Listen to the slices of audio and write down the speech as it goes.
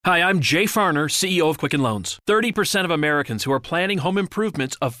Hi, I'm Jay Farner, CEO of Quicken Loans. 30% of Americans who are planning home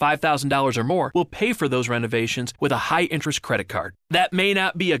improvements of $5,000 or more will pay for those renovations with a high-interest credit card. That may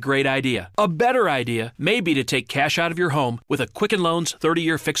not be a great idea. A better idea may be to take cash out of your home with a Quicken Loans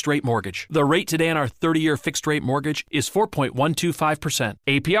 30-year fixed-rate mortgage. The rate today on our 30-year fixed-rate mortgage is 4.125%.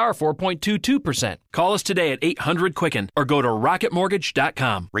 APR 4.22%. Call us today at 800-QUICKEN or go to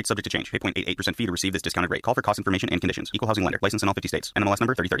rocketmortgage.com. Rate subject to change. 8.88% fee to receive this discounted rate. Call for cost information and conditions. Equal housing lender. License in all 50 states. NMLS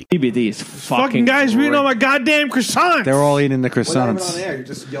number 3030. CBD is fucking guys reading all my goddamn croissants. They were all eating the We're not even croissants. on air. You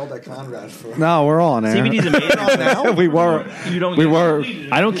just yelled at Conrad for. No, we're all on air. CBD's amazing. now? we were. You don't. We were.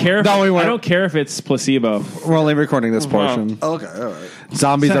 I don't care. If No, we weren't. I don't care if it's placebo. We're only recording this portion. Okay, all right.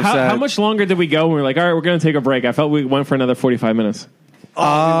 Zombies So upset. how much longer did we go? We were like, all right, we're going to take a break. I felt we went for another 45 minutes. Eating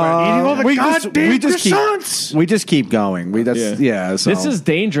all the goddamn croissants. We just keep going. Yeah. So. This is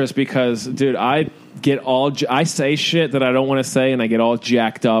dangerous because, dude, I say shit that I don't want to say, and I get all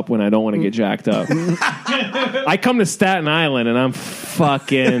jacked up when I don't want to get jacked up. I come to Staten Island, and I'm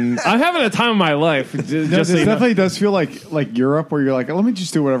having a time of my life. This definitely does feel like Europe, where you're like, let me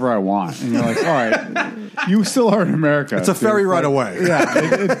just do whatever I want, and you're like, all right, you still are in America. It's a ferry right away. Yeah,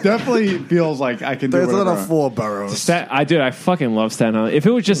 it definitely feels like I can do There's whatever. little four boroughs. I fucking love Staten Island. If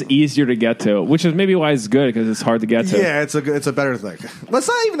it was just easier to get to, which is maybe why it's good because it's hard to get to. Yeah, it's a better thing. But it's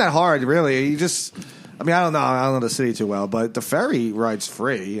not even that hard, really. You just. I mean, I don't know the city too well, but the ferry ride's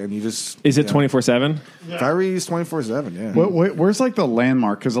free, and you just Is it 24/7? Ferry's 24/7. Yeah. Where's like the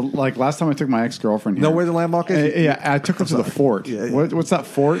landmark? Because like last time I took my ex-girlfriend here. Know where the landmark is? Yeah, I took her to the fort. Yeah. What's that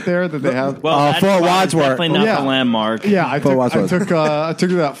fort there that they have? Well, that's Fort why it's Wadsworth. definitely not Yeah. the landmark. Yeah, I took Wadsworth. her to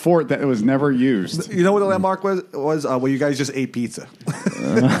that fort that was never used. You know what the landmark was where you guys just ate pizza.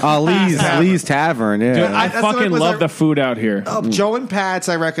 Lee's Tavern. Yeah. Dude, I That's what fucking was love our- the food out here. Joe and Pat's,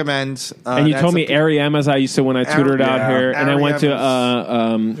 I recommend. And you told me Ari Emma's I used to when I tutored out here, and I went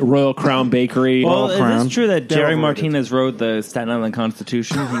to Royal Crown Bakery. Well, is Crown. this true that Jerry overrated. Martinez wrote the Staten Island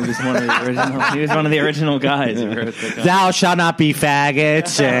Constitution? He was one of the original. He was one of the original guys who wrote the Thou shalt not be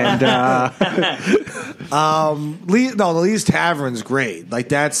faggots, and Lee's Tavern's great. Like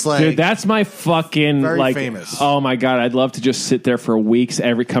that's like Dude, that's my fucking Very famous. Oh my god, I'd love to just sit there for weeks,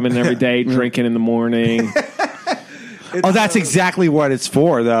 come in every day, drinking in the morning. that's exactly what it's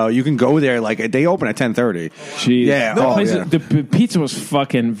for. Though you can go there like they open at 10:30. Jeez. Yeah, The oh, place- yeah. the pizza was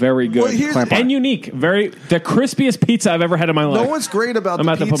fucking very good Well, here's- and unique. The crispiest pizza I've ever had in my life. No what's great about I'm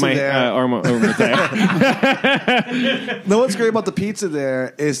the about to pizza put my there. arm over there. No, what's great about the pizza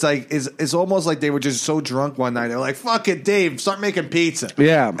there is like it's almost like they were just so drunk one night. They're like, "Fuck it, Dave, start making pizza."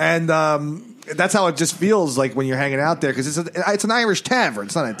 Yeah. and that's how it just feels like when you're hanging out there because it's an Irish tavern.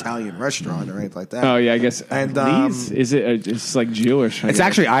 It's not an Italian restaurant or anything like that. Oh yeah, I guess. And, Lee's? Is it? It's like Jewish. I It's guess.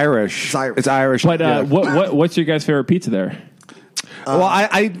 actually Irish. It's Irish. But yeah. what's your guys' favorite pizza there? Well,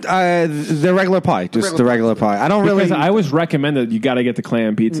 the regular pie, just the regular pie. I don't really. Because I always recommend that you got to get the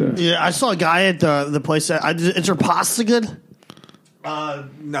clam pizza. Yeah, I saw a guy at the place. Is her pasta good?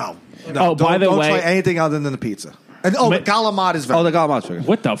 No. Oh, by the don't way- try anything other than the pizza. And the calamari is very the calamari.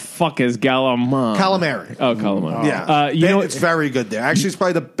 What the fuck is galamari? calamari. Oh, calamari. Yeah, It's very good there. Actually, it's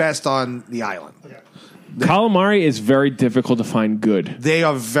probably the best on the island. calamari is very difficult to find good. They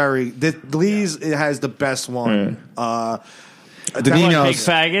are very. Lee's has the best one. Big Daninos.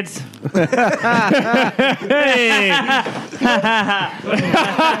 faggots.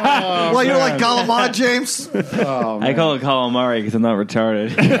 Well, you like calamari, James? I call it calamari because I'm not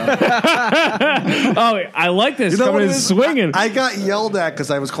retarded. Oh, I like this. You know what Coming it in is? swinging. I got yelled at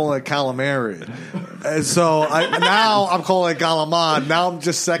because I was calling it calamari, and so now I'm calling it calamari. Now I'm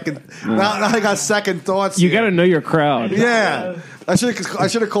just second. Now I got second thoughts. You here. got to know your crowd. Yeah. I should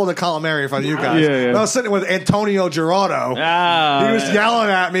have called it calamari in front of you guys. Yeah. I was sitting with Antonio Gerardo. Oh, He was yelling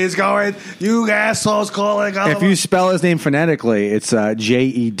at me. He's going, "You assholes call it calamari." If you spell his name phonetically, it's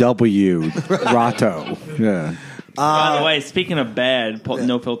Jew Rato. Yeah. By the way, speaking of bad,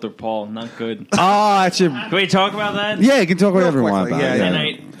 No Filter Paul, not good. Oh, that's your. Can we talk about that? Yeah, you can talk whatever you Real want quickly, about. yeah,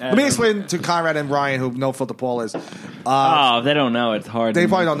 it. yeah. Let me explain to Conrad and Ryan who No Filter Paul is. Oh, if they don't know, it's hard. They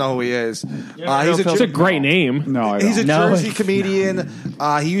probably don't know who he is. It's a great name. No, I He's a don't. Jersey comedian.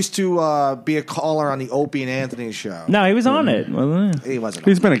 He used to be a caller on the Opie and Anthony show. No, he was on it, wasn't he? He wasn't.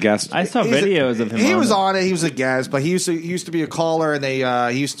 He's been a guest. I saw videos of him. He was it. on it. He was a guest, but he used to be a caller, and he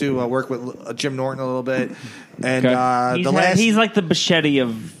used to work with Jim Norton a little bit. And Okay. He's like the Bichetti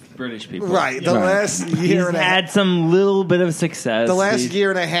of British people. Right. The last He's year and a half. had some little bit of success. The last year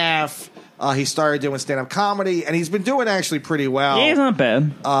and a half, he started doing stand-up comedy, and he's been doing actually pretty well. Yeah, he's not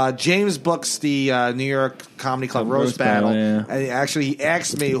bad. James books the New York Comedy Club Roast Roast Battle, Battle, yeah. and he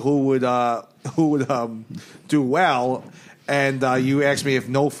asked me who would do well. and you asked me if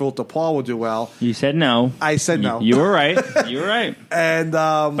No Filter Paul would do well. You said no. I said no. You were right. You were right. And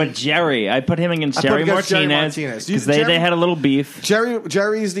but Jerry, I put him against Jerry Martinez because they had a little beef.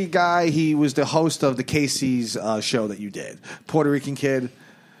 Jerry's the guy. He was the host of the Casey's show that you did. Puerto Rican kid.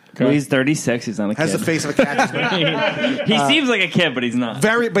 Well, he's 36. He's not a kid. Has the face of a cat. He seems like a kid, but he's not.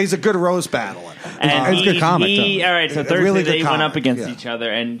 But he's a good roast battler. And it's a good comic, though. All right, so Thursday really they good went up comic, against each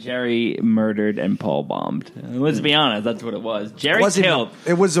other, and Jerry murdered and Paul bombed. Let's be honest, that's what it was. Jerry killed.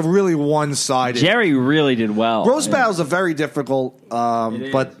 It was a really one-sided. Jerry really did well. Roast battles are very difficult,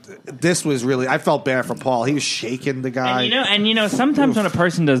 but this was really. I felt bad for Paul. He was shaking the guy. And you know, sometimes when a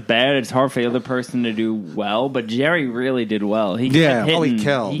person does bad, it's hard for the other person to do well. But Jerry really did well. He kept hitting. He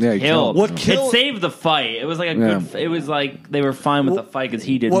killed. He killed. It saved the fight. It was like a good. It was like they were fine with the fight because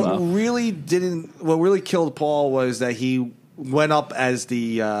he did well. What really killed Paul was that he went up as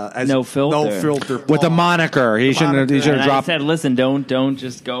the as No Filter Paul. With the moniker. He shouldn't have And I dropped. said, listen, don't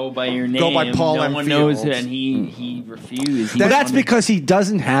just go by your name. Go by Paul No M. one Fields. knows it, and he refused. But that's because he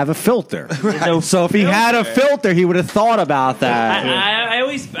doesn't have a filter. So if he had a filter, he would have thought about that. I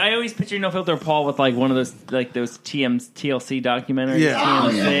always picture No Filter Paul with like one of those TLC documentaries. Yeah.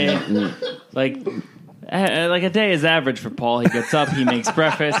 TMC. Like a day is average for Paul. He gets up, he makes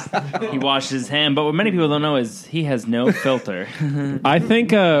breakfast, he washes his hand. But what many people don't know is he has no filter. I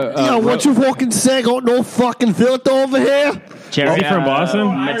think. What you fucking say? Got no fucking filter over here? Jerry from Boston?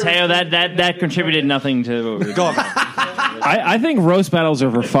 Mateo, that contributed nothing to what we were doing. I think roast battles are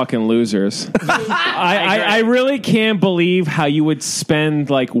for fucking losers. I really can't believe how you would spend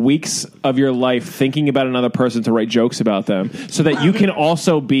like weeks of your life thinking about another person to write jokes about them, so that you can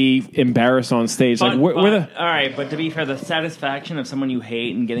also be embarrassed on stage. But, like, all right, but to be fair, the satisfaction of someone you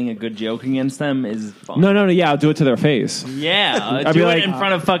hate and getting a good joke against them is fun. No, yeah, I'll do it to their face. Yeah, I'd do be it like, in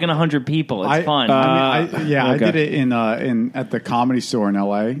front of fucking 100 people. It's fun. I okay. did it in at the Comedy Store in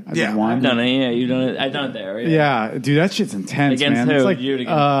L.A. I did one. I've done it. Yeah, you've done it. I've done it there. Yeah, dude, that shit's intense, Against man. who? It's like, You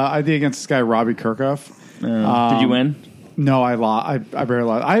against? I did against this guy, Robbie Kirkhoff. Did you win? No, I lost. I barely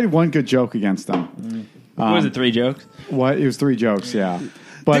lost. I had one good joke against him. What was it? 3 jokes? What? It was 3 jokes, yeah.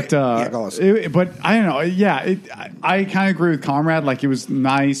 But go on. but I don't know. Yeah, I kind of agree with Conrad. Like, it was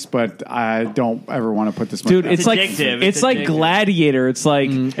nice, but I don't ever want to put this much. Dude, effort. it's like addictive. it's like addictive. Gladiator. It's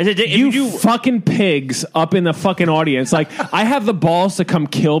like you fucking pigs up in the fucking audience. Like, I have the balls to come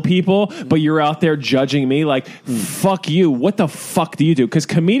kill people, but you're out there judging me. Like, fuck you. What the fuck do you do? Because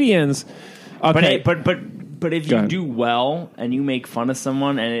comedians. Okay, But if Go you ahead. do well and you make fun of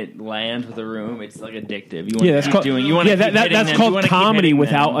someone and it lands with a room, it's like addictive. You want yeah, to that's keep called doing. You want to keep hitting that's them. You called wanna keep comedy hitting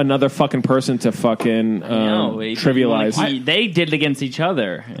without them. another fucking person to fucking trivialize. They did it against each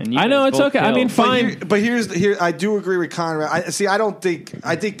other. And you I know guys it's both okay. I killed. mean, fine. But here, I do agree with Conrad.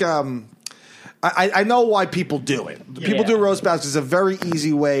 I think I know why people do it. People do roast battles. It's a very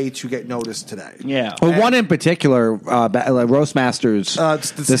easy way to get noticed today. Yeah. Well, one in particular, Roast Masters, the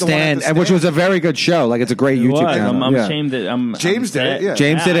stand, one at the which was a very good show. Like, it's a great YouTube was. channel. I'm Yeah. ashamed that James did it, yeah.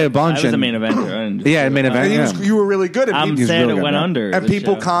 James did it a bunch. I was a and- main eventer. Yeah, main event. And you were really good at I'm people. sad really it good, went man. under. And the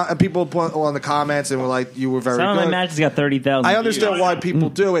people show. people put on the comments and were like, "You were very Some of my good." matches got 30,000. I understand why people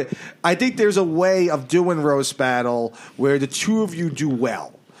do it. I think there's a way of doing roast battle where the two of you do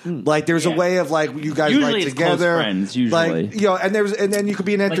well. Like, there's a way of, like, you guys Usually write it's together, close friends, usually. like, you know, and then you could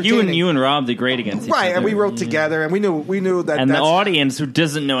be an Like entertaining. you and Rob did great against each right? other. And we wrote together, and we knew that. And the that's, audience who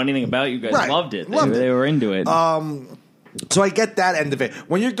doesn't know anything about you guys Right. loved it. Loved it. They were into it. So I get that end of it.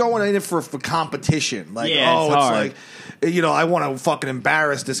 When you're going in for competition, like, Yeah, it's hard. like, you know, I want to fucking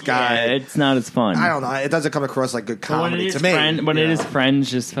embarrass this guy. Yeah, it's not as fun. I don't know. It doesn't come across like good But when comedy it to is me. when it is friends,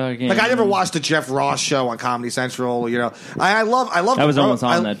 just fucking. Like, I never watched the Jeff Ross show on Comedy Central. You know, I love. I was the almost ro-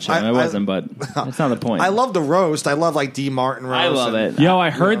 on that show. I wasn't, but that's not the point. I love the roast. I love, like, D. Martin roast. I love and- it. Yo,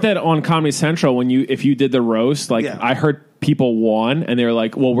 I heard that on Comedy Central if you did the roast, like, Yeah. I heard people won, and they were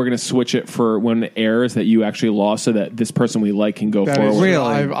like, "Well, we're going to switch it for when it airs that you actually lost, so that this person we like can go That forward." is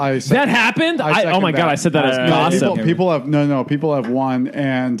Really? I That happened? I Oh my second god, that. I said that as gossip. People have won,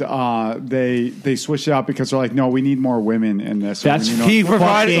 and they switched it out because they're like, no, we need more women in this. That's We need he more-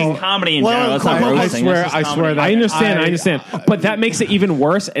 provided. fucking- Comedy in Well, general. That's not I roasting. swear- that's just I swear comedy. that- I understand, I- but that makes it even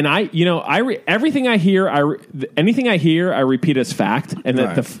worse. And everything I hear, anything I hear, I repeat as fact, and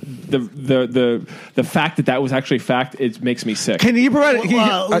that the fact that was actually fact, it makes me sick. Can you provide?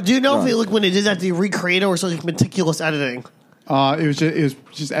 Do you know if when they did that, they recreate it or something meticulous editing? It was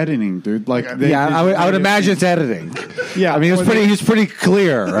just editing, dude. Like, I would imagine it's editing. Yeah, I mean, he was pretty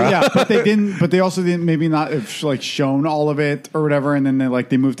clear. Right? Yeah, but they didn't. But they also didn't. Maybe not have like shown all of it or whatever. And then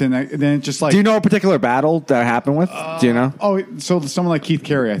they moved to the, then it just like. Do you know a particular battle that happened with? Do you know? Oh, so someone like Keith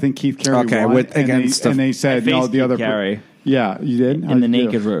Carey. I think Keith Carey. Okay, won, against and they said no. The other Carey. Yeah, you did? in the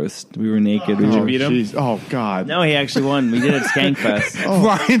naked roast. We were naked. Did you beat him? Jeez. Oh, God. No, he actually won. We did it at Skankfest.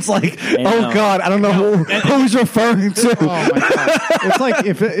 Ryan's like, know. God, I don't know who he's referring to. Oh, my God. It's like,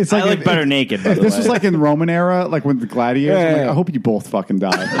 it's like I look better naked, by If the this way. was like in Roman era, like when the gladiators, I'm like, Yeah. I hope you both fucking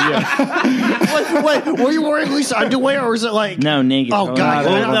die. Wait, were you wearing loose underwear or was it like? No, naked. Oh, God.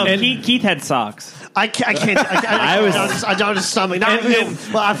 Well, no, And- Keith had socks. I can't. I don't his stomach. Not you.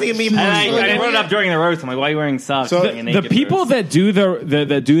 Well, I think me. And I brought it up during the roast. I'm like, why are you wearing socks? So during a naked The people roast? that do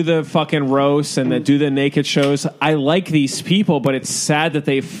that do the fucking roasts and that do the naked shows, I like these people, but it's sad that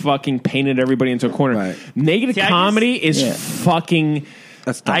they fucking painted everybody into a corner. Right. Naked See, I comedy just- is fucking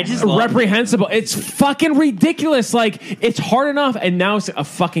That's dumb, I just man. love reprehensible. It's fucking ridiculous. Like, it's hard enough, and now it's a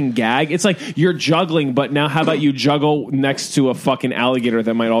fucking gag. It's like you're juggling, but now how about you juggle next to a fucking alligator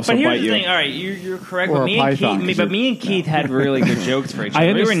that might also But here's bite the you? thing. All right, you're correct. Or But a me and python, Keith, 'cause but me and Keith had really good jokes for each other. I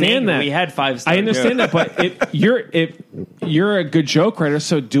We were understand naked. that. We had 5-star I understand jokes. that, but you're a good joke writer,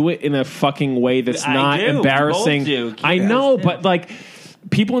 so do it in a fucking way that's I not do. We embarrassing. both do. I know, but like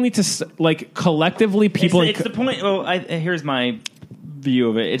people need to like collectively. People, It's the point. Well, here's my view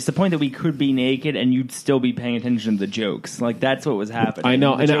of it. It's the point that we could be naked and you'd still be paying attention to the jokes. Like that's what was happening. I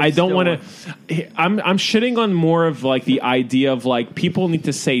know, The and jokes I don't still want were- to. I'm shitting on more of like the idea of like people need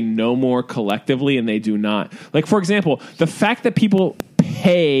to say no more collectively, and they do not. Like for example, the fact that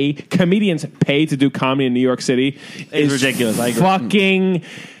comedians pay to do comedy in New York City is ridiculous. I agree. Fucking.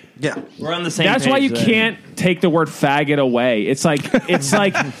 Yeah. We're on the same. That's page why you there. can't take the word faggot away. It's like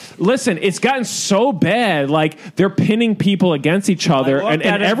listen, it's gotten so bad. Like they're pinning people against each other look and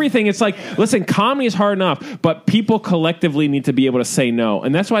at it. everything. It's like, listen, comedy is hard enough, but people collectively need to be able to say no.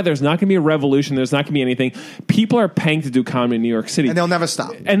 And that's why there's not going to be a revolution. There's not going to be anything. People are paying to do comedy in New York City. And they'll never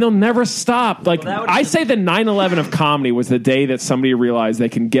stop. And they'll never stop. Like Well, that would- I say the 9/11 of comedy was the day that somebody realized they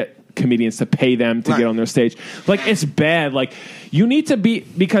can get comedians to pay them to Right. get on their stage. Like it's bad. Like you need to be,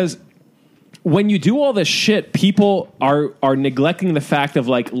 because when you do all this shit, people are neglecting the fact of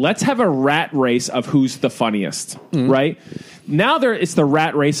like, let's have a rat race of who's the funniest, right? Now it's the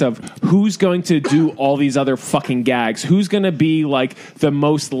rat race of who's going to do all these other fucking gags. Who's going to be like the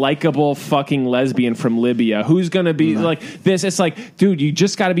most likable fucking lesbian from Libya? Who's going to be like this? It's like, dude, you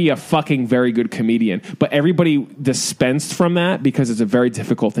just got to be a fucking very good comedian. But everybody dispensed from that because it's a very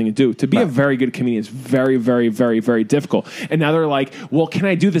difficult thing to do. To be a very good comedian is very, very, very, very difficult. And now they're like, well, can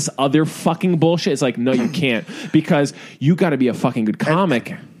I do this other fucking bullshit? It's like, no, you can't, because you got to be a fucking good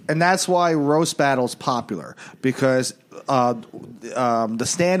comic. And that's why roast battle's popular, because the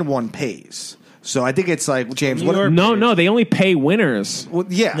stand one pays. So I think it's like, James, what? No, they only pay winners. Well,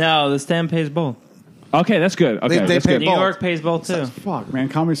 yeah. No, the stand pays both. Okay, that's good. Okay, They that's pay good. New both. York pays both too. Fuck, man.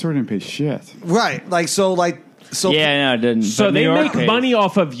 Comedy Store didn't pay shit. Right. So Yeah, no, it didn't. So But they New York make pays. money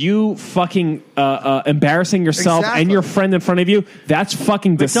off of you fucking embarrassing yourself Exactly. and your friend in front of you. That's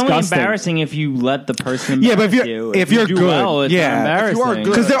fucking It's only disgusting. embarrassing if you let the person. Yeah, but if embarrass you're- you. if you're you do good, well, it's yeah. not embarrassing. If you are good.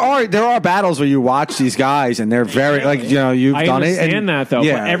 Because there are battles where you watch these guys and they're very like you've I done it. understand and, that though.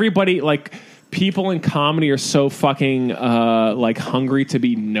 Yeah. But everybody like. People in comedy are so fucking like hungry to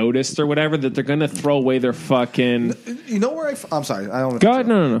be noticed or whatever that they're gonna throw away their fucking. You know where I'm sorry, I don't. Go ahead,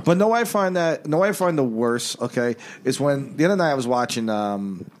 no. But I find the worst. Okay, is when the other night I was watching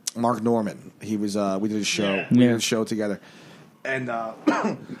Mark Norman. He was we did a show. We did a show together, and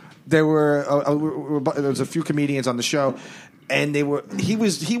there was a few comedians on the show. And he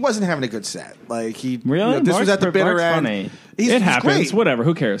wasn't having a good set. Like Really? this was at the bitter Mark's end. funny. It happens. Great. Whatever.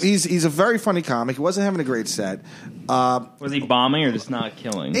 Who cares? He's a very funny comic. He wasn't having a great set. Was he bombing or just not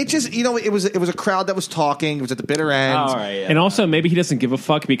killing? It just it was a crowd that was talking. It was at the bitter end. Oh, all right, yeah. And also, maybe he doesn't give a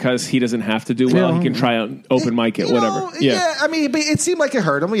fuck because he doesn't have to do well. He can try out open mic it, You whatever. know, Yeah. I mean, but it seemed like it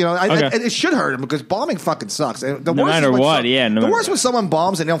hurt him. You know, Okay. it should hurt him because bombing fucking sucks. And the No worst is matter when what, yeah, no the matter worst when what. someone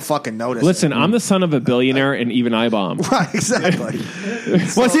bombs and they don't fucking notice. Listen, I'm the son of a billionaire, and even I bomb. Right, exactly.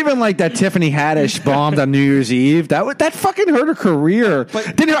 Well, it's even like that Tiffany Haddish bombed on New Year's Eve. That fucking hurt her career.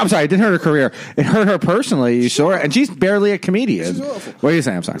 It didn't hurt her career. It hurt her personally. You saw her, and she's barely a comedian. She's awful. What are you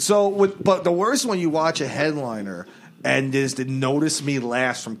saying? I'm sorry. But the worst when you watch a headliner and there's the notice me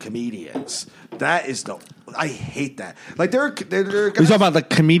last from comedians. That is I hate that. Like they're You're talking about the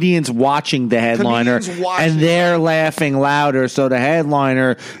comedians watching the headliner, Comedians watching. and they're laughing louder, so the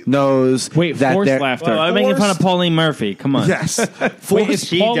headliner knows Wait, that forced they're laughter. Well, I'm making fun of Pauline Murphy. Come on. yes. Wait, is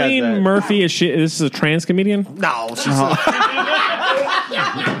She does Pauline that. Murphy? This is a trans comedian? No, she's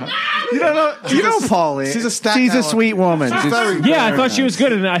You know Pauline. She's a Staten She's a Island. sweet woman. Yeah, I thought she was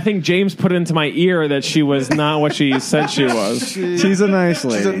good, and I think James put it into my ear that she was not what she said she was. She's a nice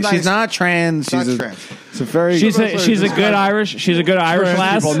lady. She's not trans. Not She's trans. It's a very. She's a good Irish. She's a good Irish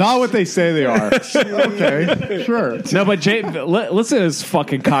lass. People, not what they say they are. Okay, sure. No, but James, listen to this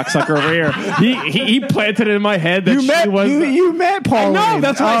fucking cocksucker over here. He planted it in my head that You met she was. you met Pauline. No,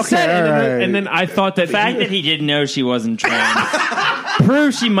 that's what I said. Right. And then I thought that The fact that he didn't know she wasn't trans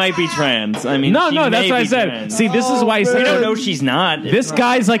proves she might be trans. I mean, no, she that's may what I be said. trans. See, this is why I We don't said know she's not. this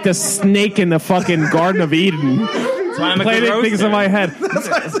guy's like the snake in the fucking Garden of Eden. That's why I'm a good Planting roaster. things in my head.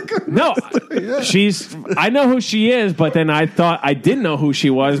 No, she's. I know who she is, but then I thought I didn't know who she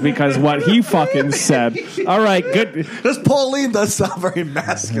was because what he fucking said. All right, good. This Pauline does sound very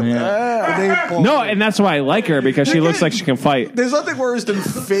masculine. The name Pauline. No, and that's why I like her because she looks like she can fight. There's nothing worse than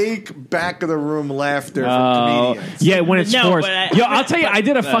fake back of the room laughter from comedians. Yeah, when it's No, forced. but Yo, I'll tell you, I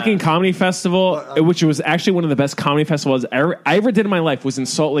did a fucking comedy festival, which was actually one of the best comedy festivals I ever did in my life. Was in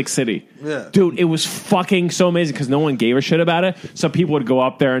Salt Lake City. Yeah. Dude, it was fucking so amazing because no one gave a shit about it. So people would go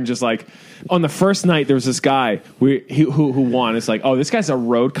up there and just like, on the first night, there was this guy who won. It's like, oh, this guy's a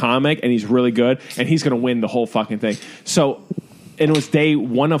road comic and he's really good and he's going to win the whole fucking thing. So, and it was day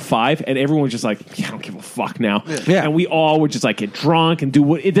 1 of 5 and everyone was just like, yeah, I don't give a fuck now. Yeah. And we all would just like get drunk and do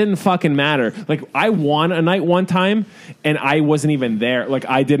what, it didn't fucking matter. Like I won a night one time and I wasn't even there. Like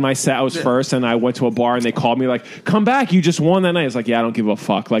I did my set, I was first and I went to a bar and they called me like, come back, you just won that night. It's like, yeah, I don't give a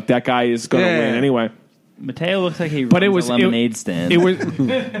fuck. Like that guy is going to win anyway. Mateo looks like he But runs a lemonade stand. It was,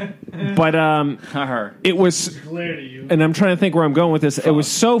 but Her. it was, and I'm trying to think where I'm going with this. It was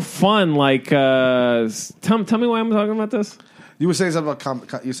so fun. Like, tell me why I'm talking about this. You were saying something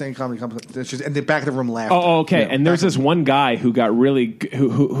about you're saying comedy competitions, and the back of the room laughter. Oh, okay. And there's this one guy who got really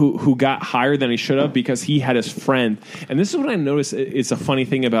who got higher than he should have because he had his friend. And this is what I noticed. It's a funny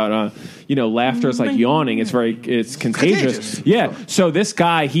thing about laughter is like yawning. It's contagious. Yeah. So this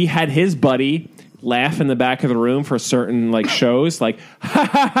guy, he had his buddy laugh in the back of the room for certain like shows, like ha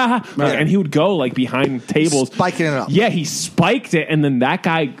ha ha, and he would go like behind tables, spiking it up. Yeah, he spiked it, and then that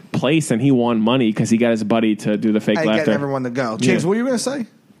guy placed and he won money because he got his buddy to do the fake and laughter. get everyone to go. James, what were you going to say?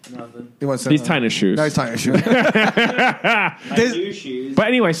 Nothing. You want to say He's tying his shoes. No, he's tying his shoes. I do shoes. But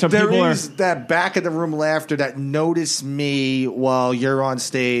anyway, so There people is that back of the room laughter that notice me while you're on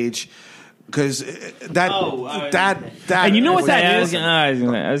stage. Because that, and you know what that I is? was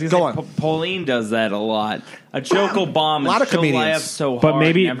gonna Go say, on. Pauline does that a lot. A joke will bomb. A lot of she'll comedians. laugh so hard. But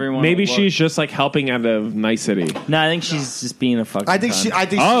maybe and everyone will she's look. just like helping out of nicety. No, I think she's just being a fucking. I think cunt.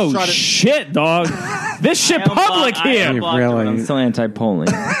 she's Oh trying to. shit, dog! This shit I unblock- public I here. unblocked her, but I'm still anti-Pauline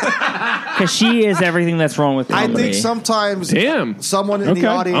because she is everything that's wrong with I comedy. think sometimes Damn. someone in Okay, the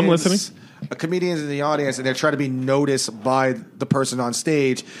audience, I'm listening. a comedian's in the audience, and they're trying to be noticed by the person on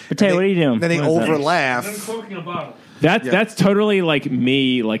stage. But Tay, And what are you doing? Then they What is that? over laugh. That's totally like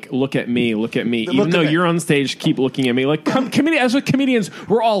me. Like look at me. Even though you're on stage, keep looking at me. Like as with comedians,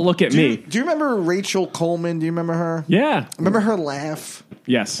 we're all look at me. Do you remember Rachel Coleman? Do you remember her? Yeah. Remember her laugh?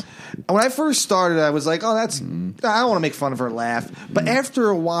 Yes. When I first started, I was like, "Oh, I don't want to make fun of her laugh." But after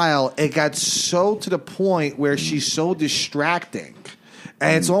a while, it got so to the point where she's so distracting,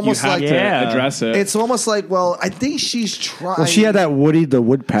 and it's You almost have like to address it. it's almost like, well, I think she's trying. Well, she had that Woody the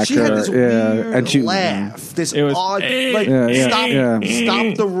Woodpecker. She had this weird and she laugh. This It was- odd, like Yeah, stop, yeah.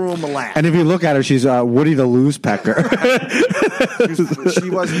 stop the room, laugh. And if you look at her, she's Woody the Loosepecker. She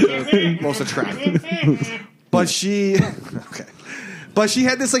wasn't the most attractive, but she okay. But she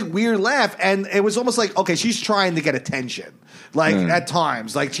had this like weird laugh, and it was almost like, okay, she's trying to get attention. Like at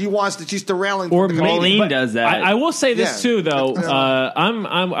times, like she's derailing. Or from the comedian. Pauline does that. I will say this Yeah. too, though.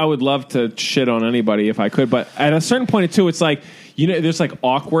 I would love to shit on anybody if I could, but at a certain point too, it's like there's like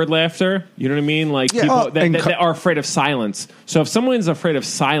awkward laughter. You know what I mean? Like people that are afraid of silence. So if someone's afraid of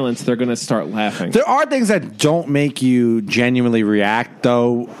silence, they're going to start laughing. There are things that don't make you genuinely react,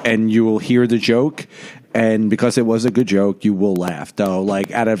 though, and you will hear the joke. And because it was a good joke, you will laugh, though,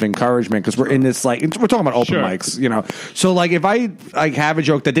 like out of encouragement, because we're in this, like, we're talking about open Sure. mics, So, like, if I have a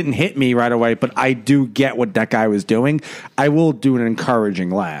joke that didn't hit me right away, but I do get what that guy was doing, I will do an encouraging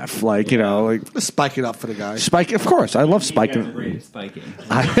laugh, like, like Spike it up for the guy. spike. Of course, I love spiking. Spiking.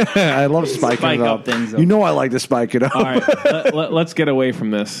 I love spiking Spike it up up. things up. You know, I like to spike it up. All right, let's get away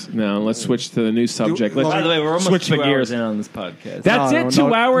from this now. Let's switch to the new subject. Let's By the way, we're almost switch 2 the hours gears. in on this podcast. That's it.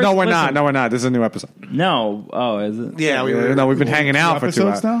 2 hours. No, we're Listen, not. No, we're not. This is a new episode. No. Oh, is it? Yeah, No, we've been hanging out for 2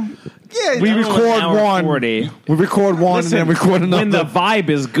 hours. Episodes now? Yeah, We record one. 40. We record one and then record another. When the vibe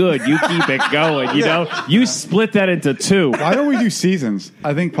is good, you keep it going. You know, you split that into two. Why don't we do seasons?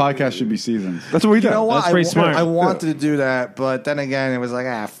 I think podcasts should be seasons. That's what we do. You know what? That's pretty smart. I wanted to do that, but then again, it was like,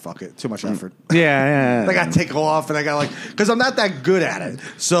 fuck it, too much effort. Yeah. I got to take off, and I got because I'm not that good at it.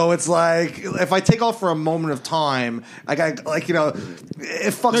 So it's like if I take off for a moment of time, I got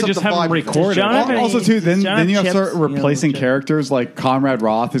it fucks up just the have them vibe. record it. Also, too, then you have to start replacing characters. Like Conrad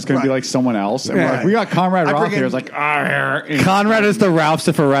Roth is going to be like someone else, and we're like, we got Conrad I Roth bring here. in- It's like, Conrad is the Ralph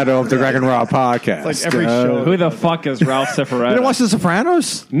Cifaretto of the Greg and Rob podcast. like every show. Who the fuck is Ralph You didn't Cifaretto? watch The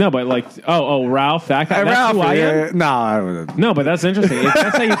Sopranos? No, but like, Ralph, that guy. Hey, That's Ralph, who I am. No, I wouldn't. No, but that's interesting. If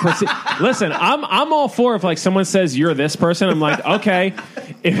that's how you perceive. Listen, I'm all for if like someone says you're this person. I'm like, okay,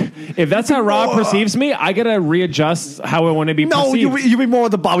 if that's how Rob perceives me, I gotta readjust how I want to be No, perceived. you be more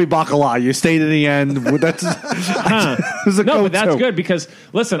of the Bobby Bacala. You stayed to the end. That's No, but that's good because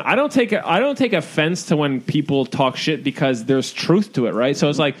listen, I don't take offense to when people talk shit because there's truth to it, right? So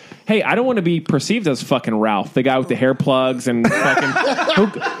it's like, hey, I don't want to be perceived as fucking Ralph, the guy with the hair plugs and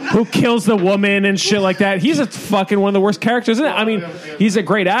fucking who kills the woman and shit like that. He's a fucking one of the worst characters, isn't it? I mean, he's a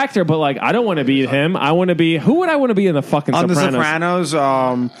great actor, but like, I don't want to be him. I want to be who would I want to be in the fucking on Sopranos? The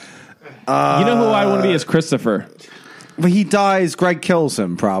Sopranos. You know who I want to be as Christopher. But he dies. Greg kills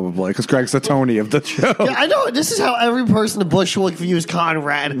him probably because Greg's the Tony of the show. Yeah, I know. This is how every person in Bushwick views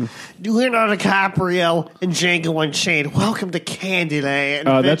Conrad. Leonardo DiCaprio and Django Unchained. Welcome to Candyland.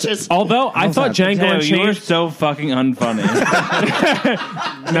 Although I thought Django You're Unchained. so fucking unfunny.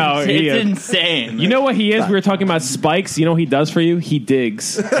 No, It's insane. You know what he is? We were talking about spikes. You know what he does for you? He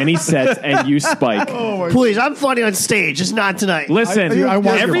digs and he sets and you spike. Please, I'm funny on stage, just not tonight. Listen, I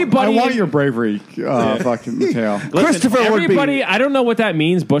want everybody. your bravery, fucking Mateo. Listen, Christopher would everybody, be- I don't know what that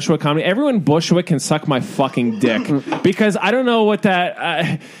means, Bushwick comedy. Everyone Bushwick can suck my fucking dick because I don't know what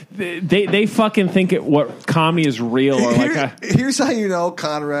that. They fucking think what comedy is real or like. Here's how you know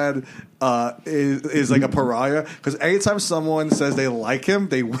Conrad is like a pariah because anytime someone says they like him,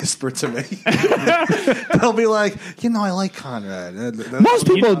 they whisper to me. They'll be like, I like Conrad. Most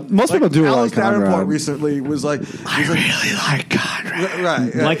people do Alex like Davenport Conrad. recently was like, I really like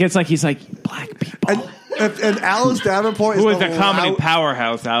Conrad. right? Like it's like he's like black people. And Alex Davenport Who is is a comedy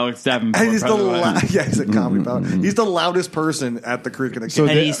powerhouse, Alex Davenport. And he's by the way. he's a comedy powerhouse. He's the loudest person at the Creek and the And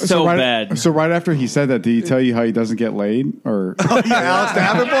he's so bad. So right after he said that, did he tell you how he doesn't get laid? Or Alex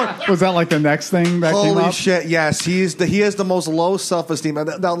Davenport. was that like the next thing that came Holy up? shit! Yes, he has the most low self-esteem.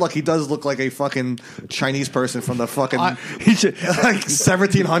 Now, look, he does look like a fucking Chinese person from the fucking like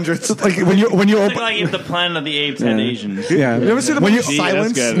 1700s. Like when you It's open. like if the Planet of the Apes had Asians. Yeah. You ever see the When movie you-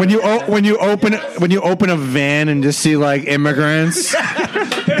 Silence? that's good. when you open a van and just see like immigrants,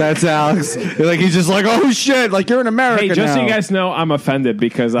 that's Alex. Like he's just like, oh shit, like you're in America Hey, just now. so you guys know, I'm offended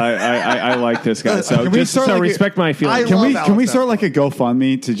because I like this guy. So Can we just start so like respect my feelings. I love Can we Alex start like a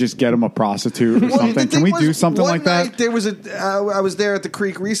GoFundMe to just get him a prostitute or Well, something? the Can thing we was, do something one like that? night There was I was there at the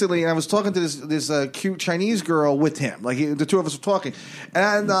Creek recently, and I was talking to this cute Chinese girl with him. Like the two of us were talking,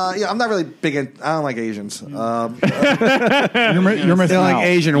 and I'm not really big in. I don't like Asians. You're missing They're like out.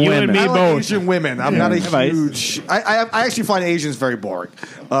 Asian You women. and me I like both. Asian women. I'm not a huge. I actually find Asians very boring.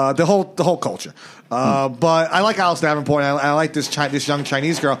 The whole culture. But I like Alice Davenport. And I like this young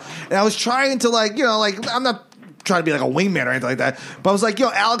Chinese girl, and I was trying to I'm not trying to be like a wingman or anything like that. But I was like,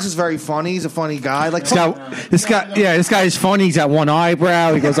 Alex is very funny. He's a funny guy. Like This guy is funny. He's got one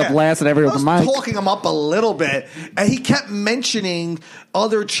eyebrow. He goes up last at every I open was mic. talking him up a little bit, and he kept mentioning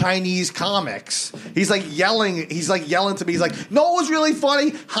other Chinese comics. He's like yelling to me. He's like, "No, it was really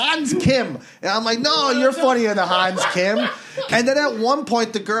funny, Hans Kim." And I'm like, "No, you're funnier than Hans Kim." And then at one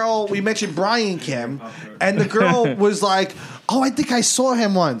point, we mentioned Brian Kim, and the girl was like, "Oh, I think I saw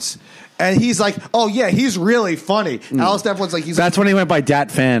him once." And he's like, "Oh yeah, he's really funny." Alice Davenport's like, That's when he went by Dat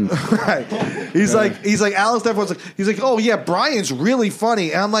Fan. right. He's like Alice Davenport's like, he's like, "Oh yeah, Brian's really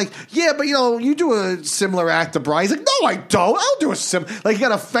funny." And I'm like, "Yeah, but you do a similar act to Brian." He's like, "No, I don't. I'll do a like." He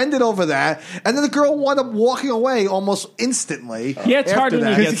got offended over that, and then the girl wound up walking away almost instantly. Yeah, it's hard after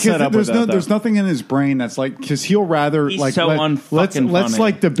when that. you get set up with that, though. There's nothing in his brain that's like because he'll rather He's like so let's funny.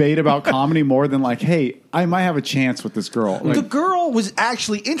 like debate about comedy more than like, hey, I might have a chance with this girl. Like, The girl was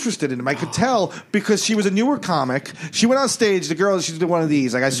actually interested in him. I could tell because she was a newer comic. She went on stage. The girl, she did one of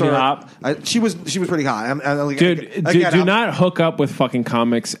these. Like I saw hot? her. She was pretty hot. Dude, do not hook up with fucking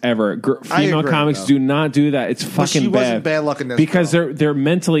comics ever. Female agree, comics though. do not do that. It's fucking she bad. wasn't bad looking, this because girl. they're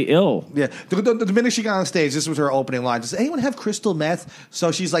mentally ill. Yeah, the minute she got on stage, this was her opening line. Does anyone have crystal meth?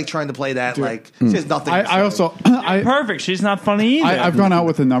 So she's like trying to play that. Like she has nothing. to say. I also Perfect. She's not funny either. I've gone out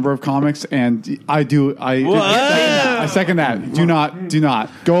with a number of comics, and I second that. Do not not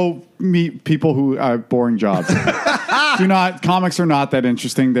go meet people who have boring jobs. Do not. Comics are not that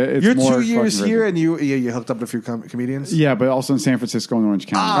interesting. It's You're more 2 years fucking here, and you hooked up with a few comedians. Yeah, but also in San Francisco and Orange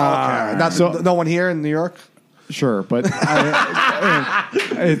County. Okay. No one here in New York. Sure, but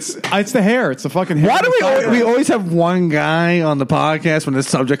it's the hair. It's the fucking hair. Why do we always have one guy on the podcast when this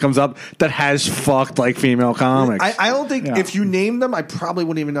subject comes up that has fucked like female comics? I don't think if you named them, I probably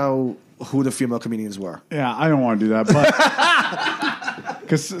wouldn't even know who the female comedians were. Yeah, I don't want to do that, but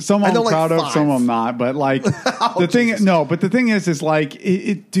because some I'm proud of, some I'm not. But like the thing is like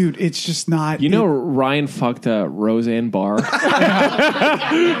dude, it's just not. You know, Ryan fucked Roseanne Barr.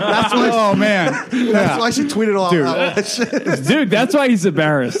 That's why. Oh man, that's why she tweeted all dude. Dude, that's why he's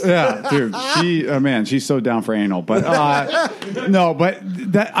embarrassed. Yeah, dude. She's so down for anal. But no, but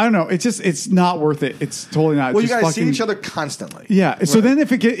that I don't know. It's not worth it. It's totally not. Well, you guys see each other constantly. Yeah. Right. So then if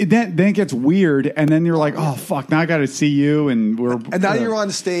then it gets weird, and then you're like, oh fuck, now I got to see you, and now you're on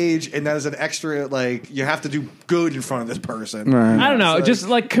stage, and that is an extra, like, you have to do good in front of this person. Right. I don't know. So, just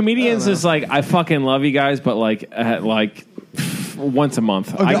like comedians is like, I fucking love you guys, but like once a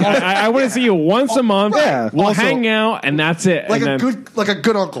month. I want to see you once a month. Yeah. We'll Also, hang out, and that's it. Like and a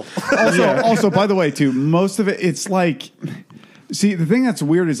good uncle. Also, by the way, too, most of it, it's like. See, the thing that's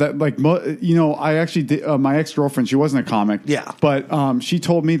weird is that, like, I actually did, my ex-girlfriend, she wasn't a comic. Yeah. But she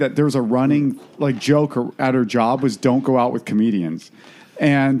told me that there was a running, like, joke at her job was don't go out with comedians.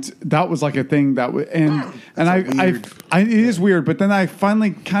 And that was, like, a thing that was, and it is weird, but then I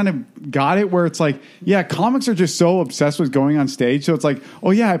finally kind of got it where it's like, yeah, comics are just so obsessed with going on stage. So it's like,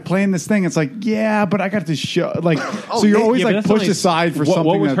 oh, yeah, I play in this thing. It's like, yeah, but I got to show, like, so you're always, like, pushed aside for something.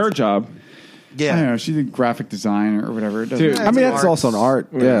 What was her job? Yeah, I don't know. She did graphic design or whatever. Dude, I mean, that's also an art.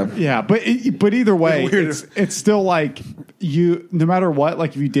 Yeah, yeah, but either way, it's still like you. No matter what,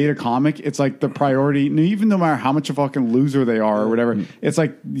 like if you date a comic, it's like the priority. Even no matter how much a fucking loser they are or whatever, it's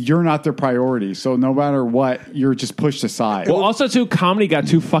like you're not their priority. So no matter what, you're just pushed aside. Well, also too, comedy got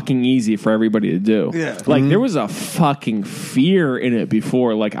too fucking easy for everybody to do. Yeah, like there was a fucking fear in it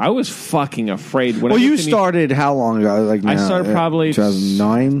before. Like I was fucking afraid. When you started how long ago? Like I started probably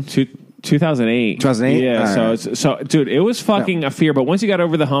 2009. 2008. 2008? Yeah. All So, dude, it was fucking a fear. But once you got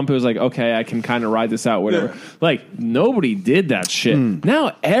over the hump, it was like, okay, I can kind of ride this out, whatever. Yeah. Like, nobody did that shit.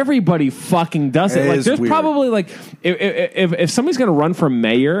 Now everybody fucking does it. Like, there's weird. Probably, like, if somebody's going to run for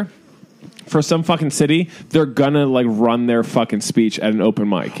mayor for some fucking city, they're gonna like run their fucking speech at an open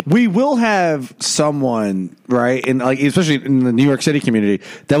mic. We will have someone, right, in like especially in the New York City community,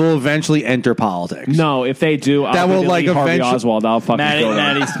 that will eventually enter politics. No, if they do, that will like Harvey Oswald. I'll fucking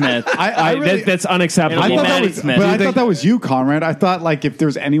Maddie Smith. That's unacceptable. I thought that was you, Conrad. I thought like if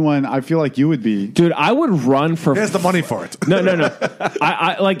there's anyone, I feel like you would be. Dude, I would run for. There's the money for it. No.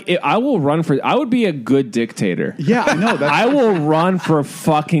 I will run for. I would be a good dictator. Yeah, I know. I will run for a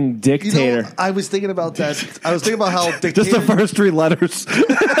fucking dictator. You know, I was thinking about that. I was thinking about how dictator. Just the first three letters. Four.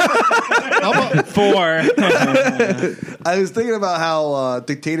 I was thinking about how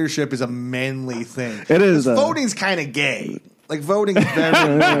dictatorship is a manly thing. It is. Voting's kind of gay. Like voting is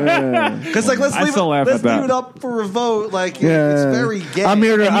very because like let's leave it up for a vote. Like it's very gay. I'm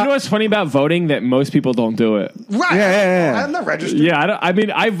here to, and you know what's funny about voting? That most people don't do it. Right? Yeah. I'm not registered. Yeah,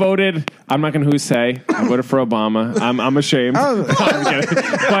 I voted. I'm not going to say. I voted for Obama. I'm ashamed.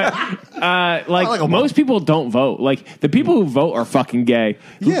 But most people don't vote. Like the people who vote are fucking gay.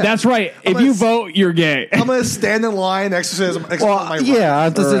 Yeah. That's right. If you vote, you're gay. I'm gonna stand in line, exercise my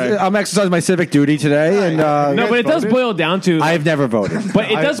right. I'm exercising my civic duty today, and no, but it does boil down to. I've never voted,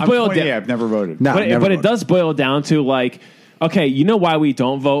 but it does boil down. Yeah, I've never voted. No, but it does boil down to like. Okay, you know why we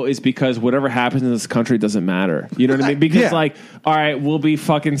don't vote is because whatever happens in this country doesn't matter. You know what I mean? Because like, all right, we'll be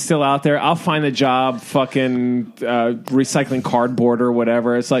fucking still out there. I'll find a job fucking recycling cardboard or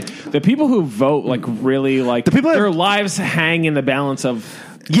whatever. It's like the people who vote like really like the people their lives hang in the balance of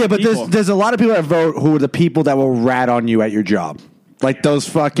but there's a lot of people that vote who are the people that will rat on you at your job. Like those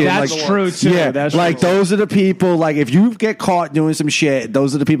fucking. That's like, true too. Yeah, that's like true. Those are the people. Like if you get caught doing some shit,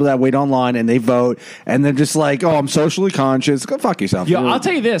 those are the people that wait online and they vote, and they're just like, "Oh, I'm socially conscious." Go fuck yourself. Yeah, I'll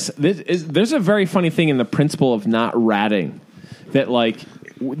tell you this. There's a very funny thing in the principle of not ratting. That like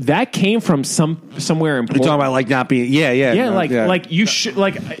that came from somewhere important. You're talking about like not being. Yeah. Like you should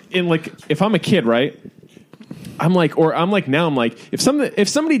like in like if I'm a kid, right? I'm like, if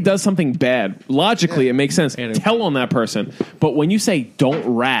somebody does something bad, logically it makes sense. Tell on that person. But when you say don't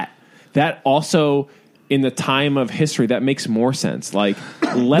rat, that also in the time of history, that makes more sense. Like,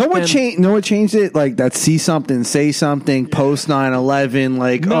 let No one changed it. Like that. See something, say something. Post 9/11.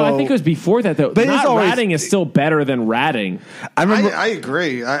 Like, No, I think it was before that though. But Not it's always- ratting is still better than ratting. I remember. I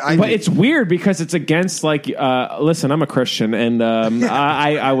agree. But it's weird because it's against like. Listen, I'm a Christian, and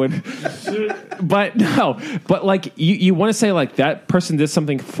I would. But no, but like you want to say like that person did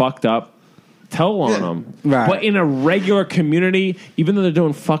something fucked up. Tell on them, Right. But in a regular community, even though they're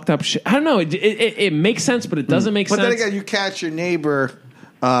doing fucked up shit, I don't know. It makes sense, but it doesn't make But sense. then again, you catch your neighbor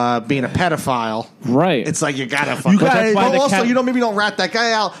being a pedophile. Right. It's like you gotta fucking. gotta- why But the also, cat- you know, maybe don't rat that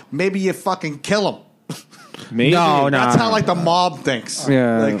guy out. Maybe you fucking kill him. Maybe. No, That's how like the mob thinks.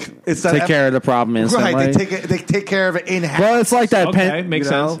 Yeah, like it's that take care of the problem instantly. Right, they take care of it in house. Well, it's like that. Okay, makes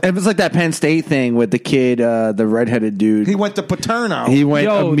sense. It was like that Penn State thing with the kid, the redheaded dude. He went to Paterno. He went.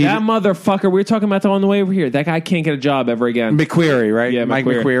 Yo, that motherfucker. We were talking about that on the way over here. That guy can't get a job ever again. McQuarrie, right? Yeah, Mike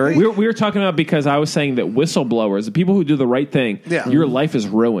McQuarrie. McQuarrie. We were talking about because I was saying that whistleblowers, the people who do the right thing, Yeah. your life is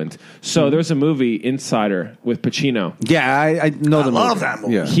ruined. So there's a movie, Insider, with Pacino. Yeah, I know the love movie. that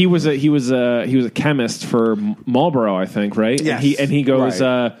movie. Yeah. He was a chemist for Marlboro, I think, right? Yes. And he goes,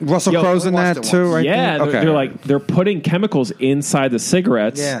 Right. Russell yo, Crowe's in we watched that it too, once. right? Yeah, there? Okay. they're putting chemicals inside the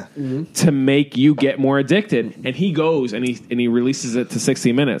cigarettes Yeah. to make you get more addicted. And he goes and he releases it to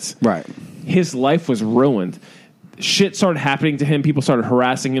 60 Minutes. Right. His life was ruined. Shit started happening to him. People started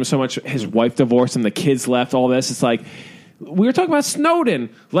harassing him so much. His wife divorced him. The kids left. All this. It's like we were talking about Snowden.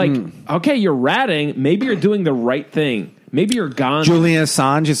 Like, okay, you're ratting. Maybe you're doing the right thing. Maybe you're gone. Julian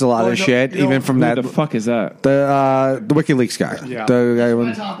Assange is a lot of no, shit, you know, even from Who that. the fuck is that? The WikiLeaks guy. Yeah. The guy when,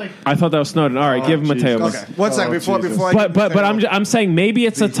 I thought that was Snowden. All right, give him Mateo. Okay, one second before I. But I'm saying maybe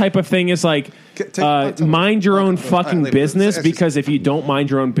it's a type of thing is like mind your own fucking business, because if you don't mind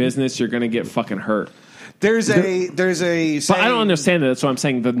your own business, you're gonna get fucking hurt. There's a But I don't understand that. That's what I'm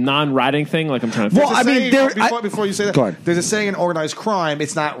saying. The non-ratting thing, like I'm trying to. Well, fix I mean, before you say that, Go ahead. there's a saying in organized crime.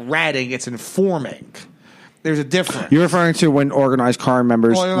 It's not ratting; it's informing. There's a difference. you're referring to when organized crime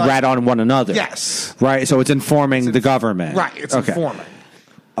members Organized- rat on one another. Yes. Right. So it's informing the government. Right, it's okay. informing.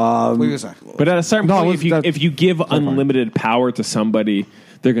 What were you saying? But at a certain No, point, if you give unlimited power to somebody,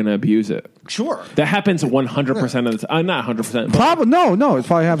 they're going to abuse it. Sure. That happens 100% of the time. Not 100%. Probably no. It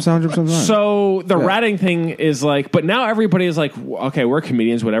probably happens 100% of the time. So the ratting thing is like, but now everybody is like, okay, we're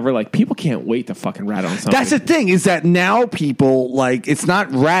comedians, whatever. Like, people can't wait to fucking rat on something. That's the thing, is that now people, like, it's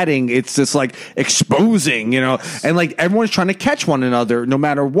not ratting, it's just like exposing, and like everyone's trying to catch one another no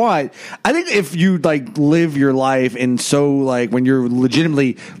matter what. I think if you like live your life and so like when you're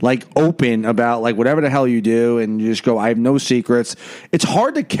legitimately like open about like whatever the hell you do and you just go, I have no secrets, it's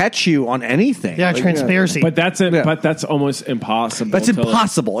hard to catch you on anything. Yeah, Like, transparency. But that's it. Yeah. But that's almost impossible. That's to, like-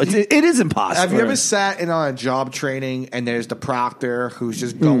 impossible. It is impossible. Have you ever sat in on a job training and there's the proctor who's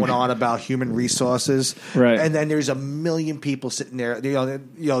just going on about human resources, Right. And then there's a million people sitting there,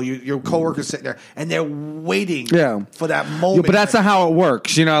 your coworkers sitting there, and they're waiting, Yeah. for that Yeah, moment. but that's not how it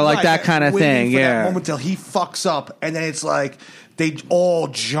works, like Right, that kind of waiting thing. for that Yeah. moment till he fucks up, and then it's like they all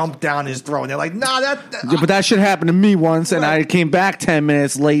jump down his throat, and they're like, "Nah, Yeah, but that shit happened to me once, and Right. I came back 10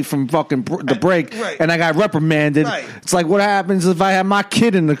 minutes late from fucking the break, Right. and I got reprimanded. Right. It's like, what happens if I have my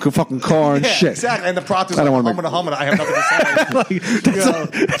kid in the fucking car and yeah, shit? exactly." And the proctor's I like, don't wanna "Humming, I have nothing to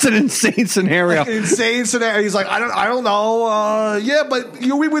say." That's an insane scenario. Insane scenario. He's like, I don't know. Yeah, but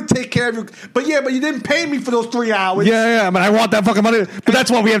we would take care of you. But yeah, but you didn't pay me for those 3 hours. Yeah, but I want that fucking money. But that's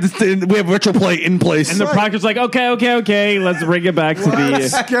why we have virtual play in place. And the proctor's like, okay, let's bring it back to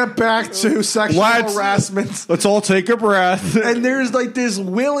Let's get back to sexual harassment. Let's all take a breath. And there's like this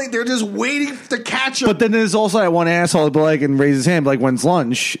they're just waiting to catch him. But then there's also that one asshole who'll be like and raise his hand like, when's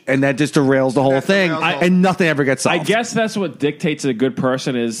lunch? And that just derails the whole That thing. derails the whole- And nothing ever gets solved. I guess that's what dictates a good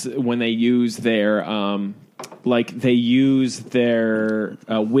person is when they use their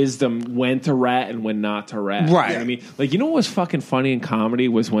wisdom when to rat and when not to rat. Right. You know what I mean, like, what was fucking funny in comedy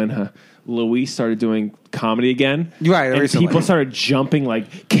was when Luis started doing comedy again. Right, and recently. people started jumping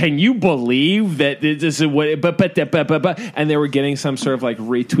like, can you believe that this is what? But and they were getting some sort of like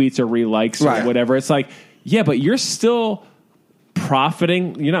retweets or relikes Right. or whatever. It's like, yeah, but you're still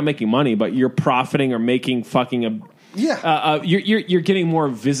profiting. You're not making money, but you're profiting or making fucking a. Yeah. You're getting more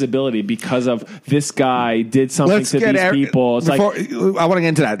visibility because of this guy did something to these people. It's I want to get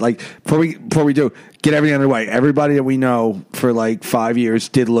into that. Like before we do, get everything underway. Everybody that we know for like 5 years.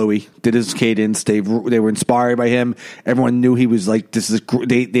 Did Louis? Did his cadence? They were inspired by him. Everyone knew he was like this is.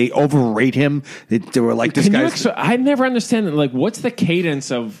 They overrate him. They were like this guy. I never understand. Like, what's the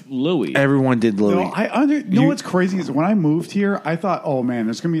cadence of Louis? Everyone did Louis. No, you know what's crazy is when I moved here, I thought, oh man,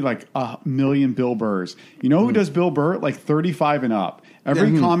 there's gonna be like a million Bill Burrs. You know who does Bill Burr? Like 35 and up.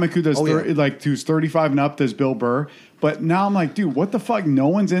 Every comic who does who's 35 and up does Bill Burr. But now I'm like, dude, what the fuck? No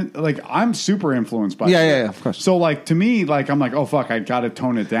one's in. Like, I'm super influenced by. Yeah, of course. So like to me, like I'm like, oh fuck, I got to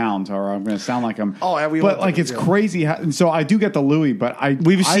tone it down, or I'm going to sound like I'm. But like it's crazy. And so I do get the Louis, but I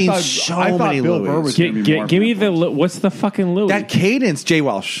thought many Bill Louis. Burr was going to be more. Give me the what's the fucking Louis? That cadence, Jay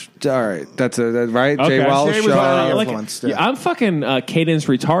Welsh. All right, that's right. Okay. Jay Welsh. Jay was I'm fucking cadence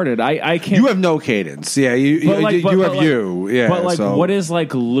retarded. I can't. You have no cadence. Yeah, you have. Yeah, but like, what is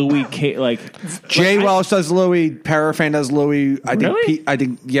like Louis? Like Jay Welsh does Louis. Parafan does Louis. I think. Really? I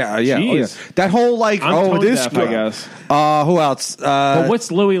think. Yeah. Jeez. That whole like. I'm this. Deaf, I guess. Who else? But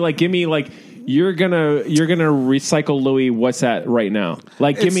what's Louis like? Give me like. You're gonna recycle Louis. What's that right now?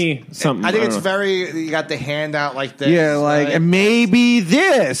 Like, give me something. I think it's very. You got the hand out like this. Yeah, like and maybe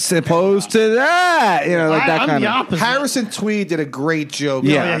this opposed to that. You know, like that kind of. Harrison Tweed did a great joke.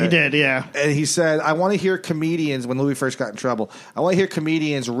 Yeah, he did. Yeah, and he said, "I want to hear comedians when Louis first got in trouble. I want to hear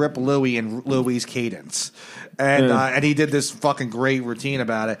comedians rip Louis and Louis's cadence." And he did this fucking great routine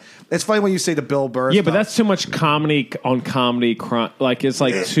about it. It's funny when you say the Bill Burr. Yeah, stuff. but that's too much comedy on comedy. Like it's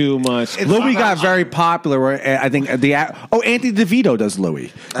like too much. Louis got very popular. Where I think Anthony DeVito does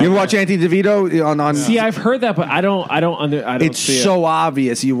Louis. You ever watch Anthony DeVito on? See, I've heard that, but I don't. It's so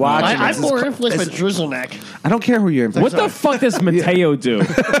obvious. You watch. I'm more influenced by Drizzleneck. I don't care who you're influenced. What the fuck does Mateo do?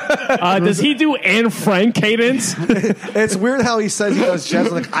 Does he do Anne Frank cadence? It's weird how he says he does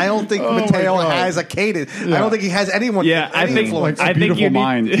jazz. Like, I don't think Mateo has a cadence. I don't think he has anyone. Yeah, I think like a beautiful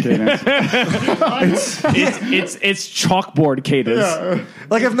mind cadence. it's chalkboard cadence. Yeah.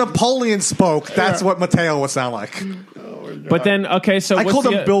 Like if Napoleon spoke, that's what Mateo would sound like. But then, okay, so I called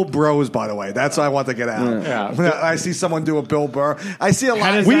him Bill Bros, by the way. That's what I want to get out. Yeah. When I see someone do a Bill Burr. I see a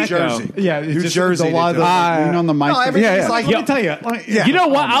lot in New New Jersey. Yeah, it's New just Jersey. a lot of lean on the mic. Like, let me tell you. You know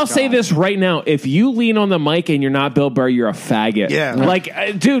what? I'll say this right now. If you lean on the mic and you're not Bill Burr, you're a faggot. Yeah.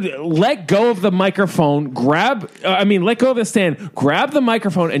 Like, dude, let go of the microphone. Let go of the stand. Grab the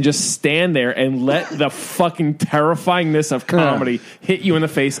microphone and just stand there and let the fucking terrifyingness of comedy hit you in the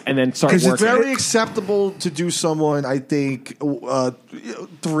face and then start working. It's very acceptable to do someone, I think,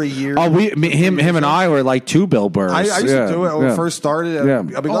 3 years. Oh, him and I were like two Bill Burrs. I used to do it when we first started.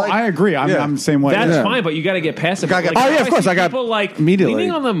 I agree. I'm the same way. That's fine, but you got to get past it. Of course. I got people like immediately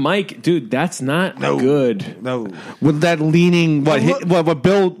leaning on the mic, dude. That's not good. No, with that leaning, what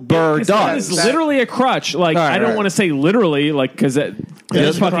Bill Burr does. It's literally a crutch. Like I don't want to say literally, like because I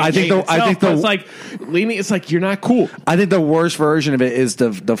think it's like leaning. It's like you're not cool. I think the worst version of it is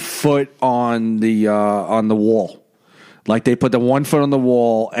the foot on the wall. Like they put the 1 foot on the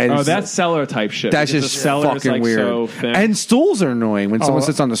wall, and that's cellar type shit. That's just fucking weird. So thin. And stools are annoying when someone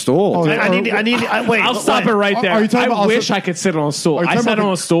sits on the stool. Wait. I'll stop it right there. I wish I could sit on a stool. I sat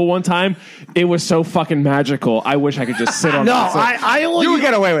on a stool one time. It was so fucking magical. I wish I could just sit on. No, I only you would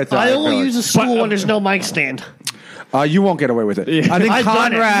get away with that. I only use a stool when there's no mic stand. You won't get away with it. Yeah. I think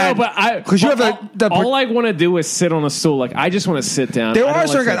Conrad. No, but because you have all I want to do is sit on a stool. Like I just want to sit down. There are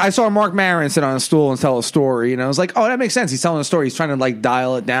certain guys. I saw Mark Maron sit on a stool and tell a story, and I was like, "Oh, that makes sense." He's telling a story. He's trying to like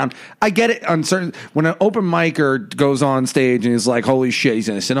dial it down. I get it on certain. When an open micer goes on stage and he's like, "Holy shit," he's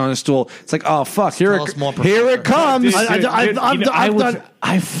going to sit on a stool. It's like, "Oh fuck, here it comes."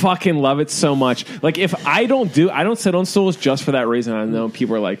 I fucking love it so much. Like if I don't sit on stools just for that reason. I know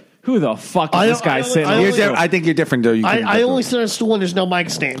people are like, who the fuck is this guy sitting? I think you're different though. I only sit on a stool when there's no mic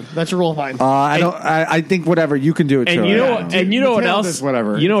stand. That's a rule of mine. I think whatever you can do it. And you know what else?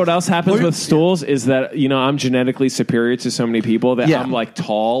 Whatever. You know what else happens with stools is that I'm genetically superior to so many people that I'm like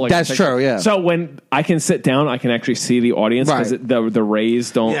tall. Like, that's true. Yeah. So when I can sit down, I can actually see the audience because the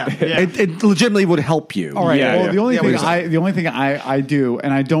rays don't. It legitimately would help you. All right. The only thing I do,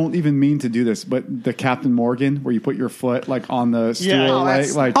 and I don't even mean to do this, but the Captain Morgan, where you put your foot like on the stool,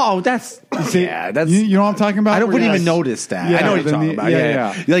 like. Oh, that's you know what I'm talking about. I wouldn't even notice that. Yeah, I know what you're talking about.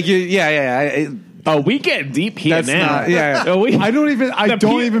 Yeah. Like we get deep here now. I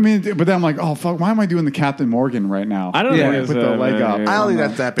don't even mean to, but then I'm like, oh fuck, why am I doing the Captain Morgan right now? I don't know. Put the leg up. I don't think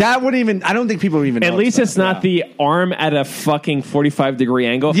that's that big. That wouldn't even. I don't think people even. At least it's not the arm at a fucking 45-degree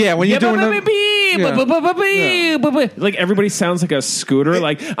angle. Yeah, when you're doing like everybody sounds like a scooter.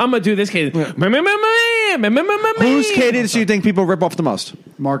 Like I'm gonna do this cadence. Whose cadence do you think people rip off the most?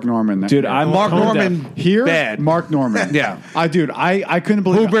 Mark Norman, Dude, I'm Mark tone Norman deaf. here. bad. Mark Norman, Yeah. I couldn't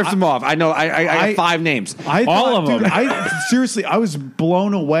believe Who it. rips him off? I know. I got 5 names. I All thought, of them. dude, seriously, I was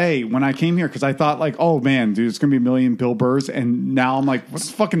blown away when I came here because I thought like, oh man, dude, it's gonna be a million Bill Burrs, and now I'm like, what's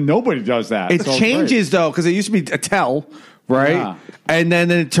fucking nobody does that. It So it's changes though because it used to be Attell, right? Yeah. And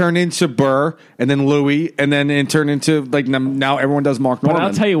then it turned into Burr, and then Louis, and then it turned into like now everyone does Mark But Norman.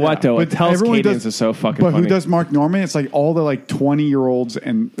 I'll tell you what, though, Attell's everyone cadence is so fucking But funny. who does Mark Norman? It's like all the like 20-year-olds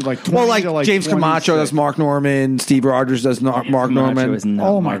and like 20 well, like, to, James Camacho 26. does Mark Norman, Steve Rogers does Mark Camacho Norman. is not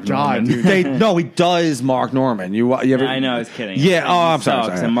Oh my Mark god, Norman. dude! No, he does Mark Norman. You ever? I know, I was kidding. Yeah. Oh, I'm He sorry.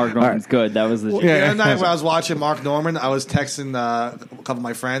 sucks, sorry. And Mark All right. Norman's good. That was the The other night when I was watching Mark Norman, I was texting a couple of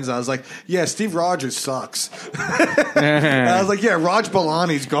my friends. I was like, "Yeah, Steve Rogers sucks." And I was like, "Yeah, Raj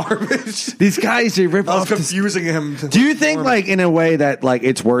Balani's garbage." These guys, they rip I was off. the- confusing him. Do you think, like, in a way that like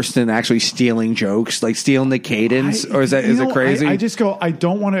it's worse than actually stealing jokes, like stealing the cadence, or is it crazy? I just go. I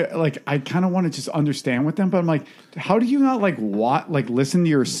don't want to like. I kind of want to just understand with them, but I'm like, how do you not like listen to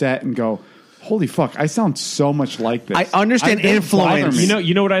your set and go, holy fuck, I sound so much like this. I understand They bother influence. me.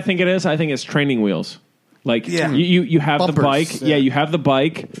 You know what I think it is? I think it's training wheels. Like Yeah. you have Bumpers, the bike, yeah. you have the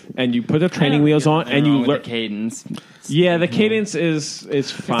bike, and you put the training wheels on, and you learn learn. the cadence. Yeah, the cadence is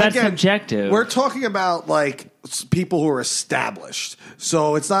fine. That's subjective. We're talking about like people who are established.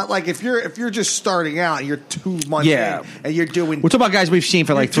 So it's not like if you're just starting out, and you're 2 months Yeah. in, and you're doing. We're talking about guys we've seen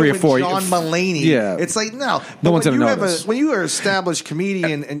for like you're 3 or doing 4 John years. Mulaney. Yeah. It's like no. No one's when gonna you have notice. when you are an established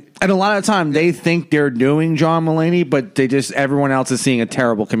comedian and And a lot of the time, they think they're doing John Mulaney, but everyone else is seeing a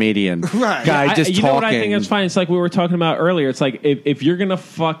terrible comedian. Right. Guy just you talking. know what I think is fine? It's like we were talking about earlier. It's like if you're gonna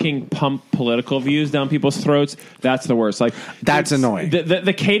fucking pump political views down people's throats, that's the worst. Like That's annoying.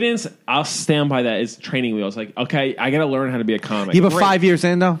 The cadence, I'll stand by that. Is training wheels. Like okay, I gotta learn how to be a comic. Yeah, but Great. 5 years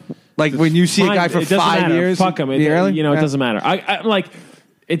in, though? Like, when you see Fine, a guy for it doesn't 5 matter. years? Fuck him. It, Really? it doesn't matter. I'm like,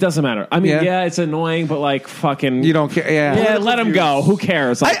 it doesn't matter. I mean, Yeah. yeah, it's annoying, but like, fucking, You don't care. Yeah. Yeah, let him go. Who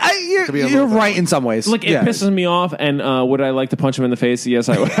cares? Like, You're right in some ways. look, it Yeah. pisses me off, and would I like to punch him in the face? Yes,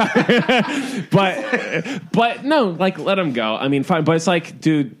 I would. but no, like, let him go. I mean, fine. But it's like,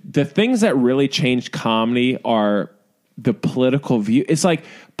 dude, the things that really changed comedy are the political view. It's like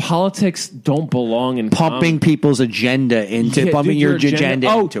politics don't belong in Pumping people's agenda into Yeah, pumping dude, your agenda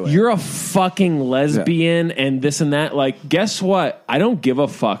into it. You're a fucking lesbian and this and that. Like, guess what? I don't give a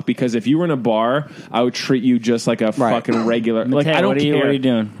fuck because if you were in a bar, I would treat you just like a fucking regular. Like, Mateo, I don't what are you, care. what are you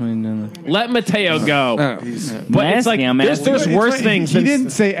doing? What are you doing? Let Mateo go. But it's like I'm there's asking. worse things. He than- didn't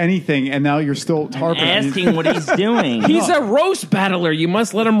say anything, and now you're still harping. Asking what he's doing. He's a roast battler. You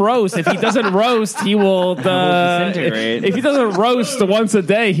must let him roast. If he doesn't roast, he will disintegrate. If he doesn't roast once a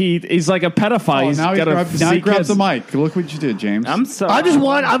day, he's like a pedophile. Oh, He's now got he grabs the mic. Look what you did, James. I'm sorry.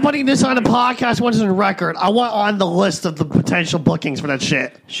 I'm putting this on the podcast once in the record. I want on the list of the potential bookings for that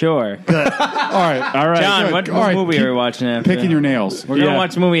shit. Sure. all right, all right. John, good. what All right, movie keep are we watching after? Picking your nails. We're gonna Yeah.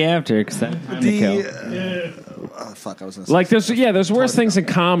 watch a movie after because that time to kill. fuck, I was gonna say Like there's worse things in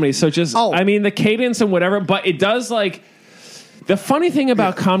comedy. So just I mean the cadence and whatever, but it does like the funny thing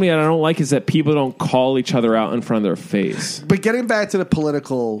about comedy that I don't like is that people don't call each other out in front of their face. But getting back to the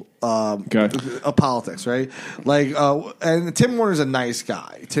political politics, right? Like, and Tim Warner's a nice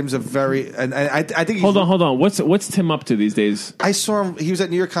guy. Tim's a very, and I think. He's, Hold on. What's Tim up to these days? I saw him. He was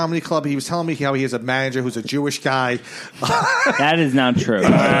at New York Comedy Club. He was telling me how he has a manager who's a Jewish guy. That is not true.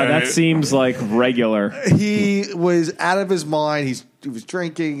 That seems like regular. He was out of his mind. He was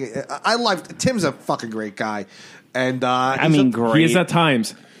drinking. I like Tim's a fucking great guy, and I mean, great. He is at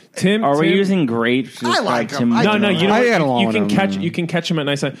times. Tim, Are we Tim- using great? To I describe like him. Tim I No, do. you know I what? get along you with can him. catch him at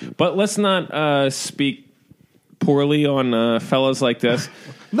nice time, but let's not speak poorly on fellas like this.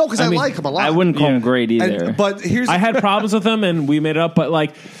 no, because I mean, like him a lot. I wouldn't call him great either. But here's I had problems with him, and we made it up. But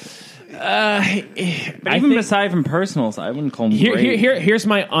like, but even aside from personals, I wouldn't call him great. here's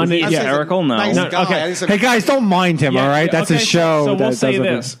my Is he yeah. hysterical? No. nice No, guy. okay. I just said- Hey, guys, don't mind him, all right? That's okay, a show. So we'll that say doesn't-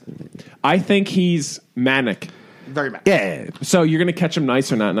 this. I think he's manic. very mad. Yeah. So you're gonna catch him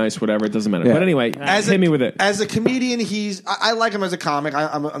nice or not nice, whatever. It doesn't matter. Yeah. But anyway, hit me with it. As a comedian, I like him as a comic.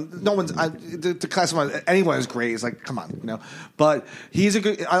 No one's to classify anyone as great. It's like, come on, you know. But he's a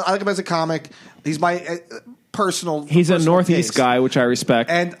good. I like him as a comic. He's my personal. He's a personal Northeast taste. guy, which I respect.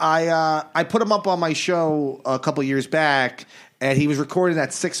 And I put him up on my show a couple years back, and he was recording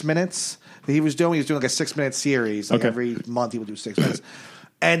at 6 minutes. He was doing like a 6 minute series. Like Okay. every month he would do 6 minutes.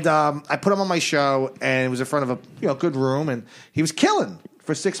 And I put him on my show, and it was in front of a good room, and he was killing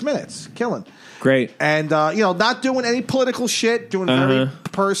for 6 minutes, killing. Great. And, not doing any political shit, doing very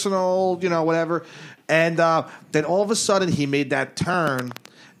personal, whatever. And then all of a sudden he made that turn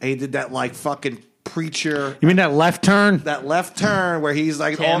and he did that like fucking preacher. You mean that left turn? That left turn where he's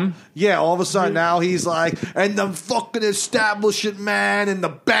like, all of a sudden now he's like, and the fucking establishment man and the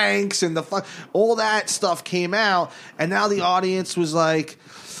banks and all that stuff came out. And now the audience was like,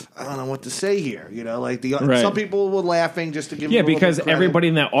 I don't know what to say here. Some people were laughing just to give. Yeah, because everybody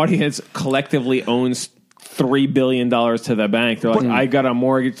in that audience collectively owns $3 billion to the bank. They're like, I got a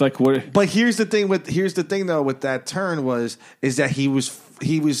mortgage. Like, what? But here's the thing though with that turn is that he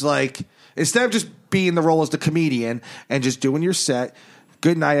was like, instead of just being the role as the comedian and just doing your set,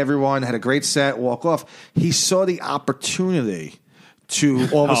 good night everyone, had a great set, walk off. He saw the opportunity to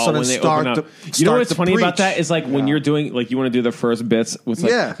all of a sudden start. You know what's funny about that is like when you're doing like you want to do the first bits, it's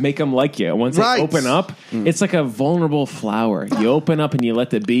like make them like you. Once they open up, it's like a vulnerable flower. You open up and you let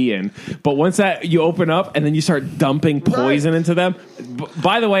the bee in, but once that you open up and then you start dumping poison into them.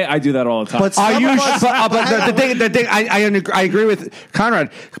 By the way, I do that all the time. But the thing, I agree with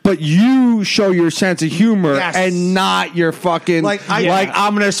Conrad. But you show your sense of humor and not your fucking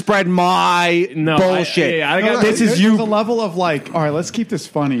I'm going to spread my bullshit. This is you. There's a level of like, all right, let's keep this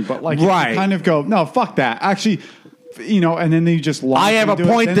funny, but like, you kind of go, no, fuck that. Actually, and then you just laugh. I have a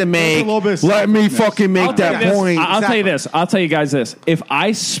point to make. Let me fucking make that point. I'll tell you this. I'll tell you guys this. If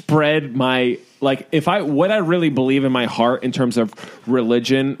I spread my what I really believe in my heart in terms of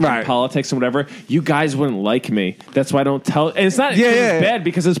religion, and politics, and whatever, you guys wouldn't like me. That's why I don't tell. And it's not bad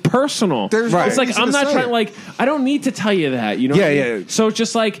because it's personal. It's like I'm not trying. I don't need to tell you that. So it's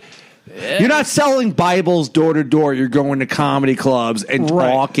just like. You're not selling Bibles door to door. You're going to comedy clubs and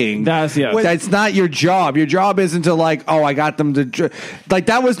talking. That's not your job. Your job isn't to I got them to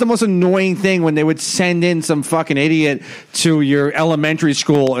that was the most annoying thing when they would send in some fucking idiot to your elementary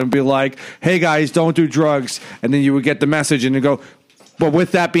school and be like, "Hey guys, don't do drugs," and then you would get the message and they go. But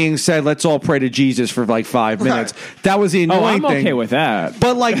with that being said, let's all pray to Jesus for 5 minutes. That was the annoying thing. I'm okay with that.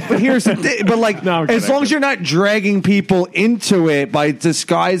 But here's the thing. But as long as you're not dragging people into it by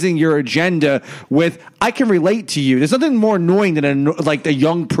disguising your agenda with, I can relate to you. There's nothing more annoying than a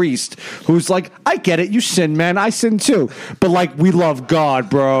young priest who's like, I get it. You sin, man. I sin too. But we love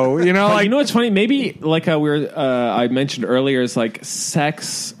God, bro. You know what's funny? Maybe I mentioned earlier is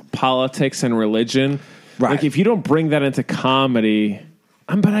sex, politics, and religion. Right. If you don't bring that into comedy,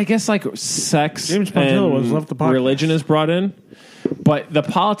 but I guess sex James Pontillo has left the podcast. Religion is brought in, but the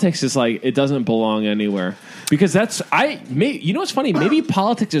politics is it doesn't belong anywhere because you know what's funny? Maybe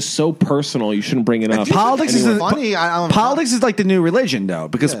politics is so personal you shouldn't bring it up. Politics is funny. Politics is like the new religion though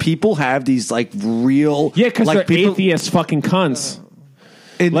because people have these real because they're atheist fucking cunts.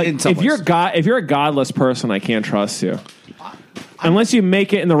 If you're a godless person, I can't trust you. Unless you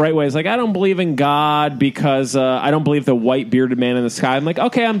make it in the right way. It's I don't believe in God because I don't believe the white bearded man in the sky. I'm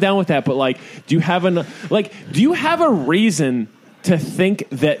okay, I'm down with that. But do you have a reason to think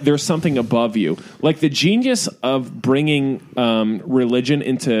that there's something above you? The genius of bringing religion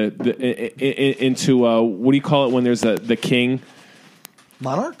into what do you call it when there's the king?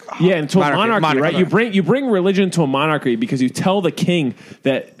 Monarch? Yeah, into a monarchy, right? You bring religion to a monarchy because you tell the king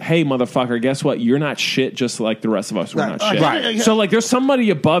that, hey, motherfucker, guess what? You're not shit just like the rest of us. We're not shit. Right. So, there's somebody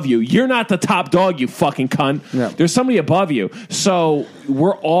above you. You're not the top dog, you fucking cunt. Yeah. There's somebody above you. So,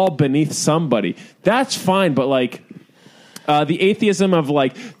 we're all beneath somebody. That's fine, but, the atheism of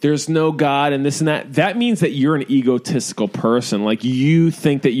there's no God and this and that means that you're an egotistical person. You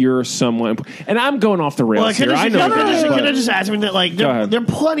think that you're someone, and I'm going off the rails here. I know. Can I just ask me that there are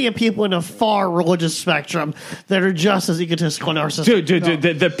plenty of people in a far religious spectrum that are just as egotistical and narcissistic. Dude,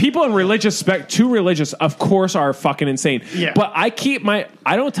 the people in religious too religious, of course, are fucking insane. Yeah. But I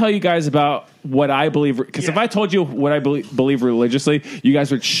don't tell you guys about what I believe, because if I told you what I believe religiously, you guys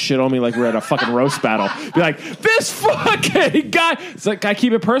would shit on me like we're at a fucking roast battle. Be like, this fucking guy. It's I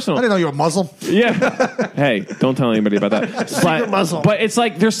keep it personal. I didn't know you were a Muslim. Yeah. Hey, don't tell anybody about that. Secret Muslim. But it's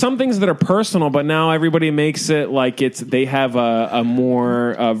there's some things that are personal, but now everybody makes it they have a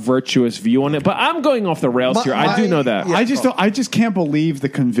more virtuous view on it. But I'm going off the rails here. I do know that. Yeah, I just can't believe the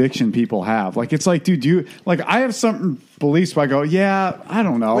conviction people have. It's dude, I have something beliefs, but I go, yeah, I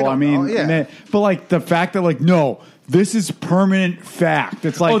don't know. But the fact that no, This is permanent fact.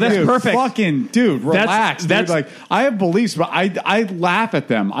 It's like, that's dude, perfect. Fucking dude, relax. That's dude. Like, I have beliefs, but I laugh at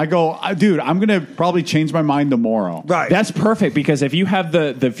them. I go, dude, I'm gonna probably change my mind tomorrow. Right. That's perfect because if you have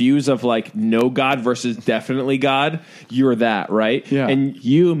the views of like no God versus definitely God, you're that, right? Yeah. And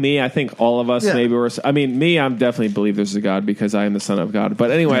you, me, I think all of us Yeah. maybe we're. I mean, me, I'm definitely believe there's a God because I am the son of God.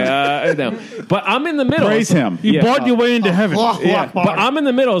 But anyway, no. But I'm in the middle. Praise him. You bought your way into heaven. Yeah, but I'm in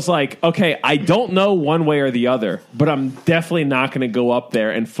the middle. It's like, okay, I don't know one way or the other, but I'm definitely not going to go up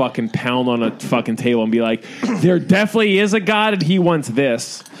there and fucking pound on a fucking table and be like, there definitely is a God and he wants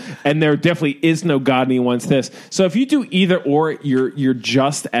this, and there definitely is no God and he wants this. So if you do either or, you're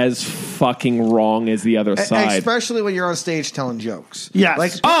just as fucking wrong as the other side. Especially when you're on stage telling jokes. Yes.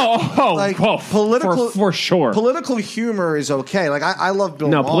 Like, political for sure. Political humor is okay. Like I love Bill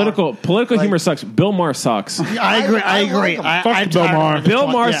No, Maher. political humor sucks. Bill Maher sucks. I agree. I agree. Fuck Bill Maher. Bill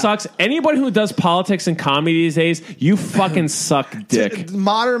Maher sucks. Anybody who does politics and comedy these days, you fucking suck dick.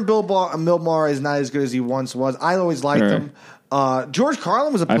 Modern Bill Maher is not as good as he once was. I always liked him. George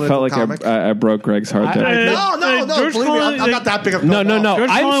Carlin was a I political felt like comic. I broke Greg's heart there. No, George believe me, Carlin- I'm not that big of a No. George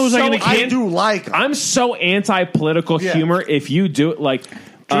Carlin was like I do like him. I'm so anti-political humor. If you do it like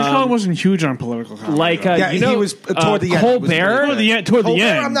George Carlin wasn't huge on political comedy. like Yeah, you know, he was toward the end. Colbert. Toward the Colbert,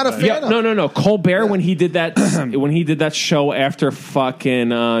 end. I'm not a fan Yeah, of. no. Colbert when he did that show after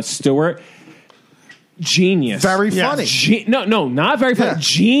fucking Stewart. Genius. Very funny. No, not very funny. Yeah.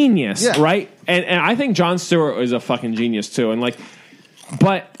 Genius, Yeah. right? And I think Jon Stewart is a fucking genius too. And like,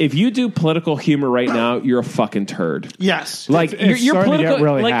 but if you do political humor right now, you're a fucking turd. Yes. Like It's you're starting to political. get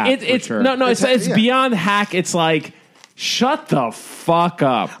really like hack, for it's sure. no. It's Yeah. beyond hack. It's like shut the fuck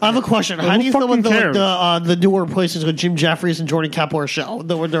up. I have a question. How do you feel fucking about the newer places with Jim Jeffries and Jordan Kepler show?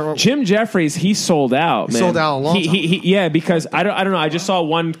 Jim Jeffries, he sold out. Man. sold out a long time. Yeah, because I don't know. I just saw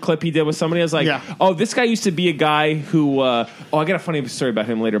one clip he did with somebody. I was like, Yeah. oh, this guy used to be a guy who. I got a funny story about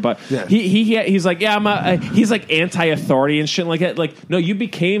him later. But Yeah. he's like, yeah, he's like anti-authority and shit like that. Like, no, you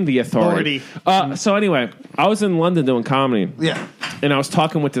became the authority. So anyway, I was in London doing comedy. Yeah. And I was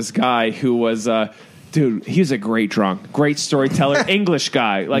talking with this guy who was. Dude, he was a great drunk, great storyteller, English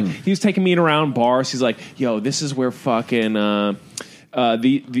guy. Like he was taking me around bars. He's like, "Yo, this is where fucking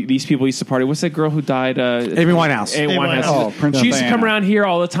these people used to party." What's that girl who died? Amy Winehouse. Amy Winehouse. Oh, Princess She used to come Diana. around here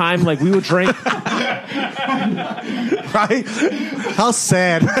all the time. Like we would drink. Right? How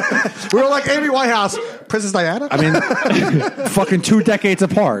sad. We were like Amy Whitehouse, Princess Diana. I mean, fucking 2 decades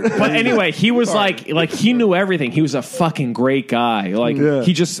apart. But anyway, he was like he knew everything. He was a fucking great guy. Like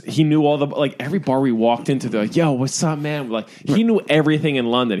he knew all the like every bar we walked into. They're like, "Yo, what's up, man?" Like he knew everything in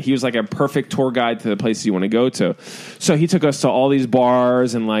London. He was like a perfect tour guide to the places you want to go to. So he took us to all these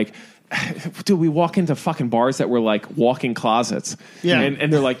bars and like. Dude, we walk into fucking bars that were like walk-in closets. Yeah.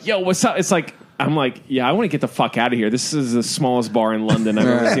 And they're like, "Yo, what's up?" It's like, I'm like, yeah, I want to get the fuck out of here. This is the smallest bar in London I've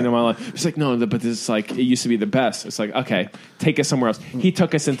ever seen in my life. It's like, no, but this is like, it used to be the best. It's like, okay, take us somewhere else. He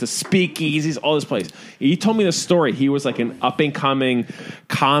took us into speakeasies, all this place. He told me the story. He was like an up-and-coming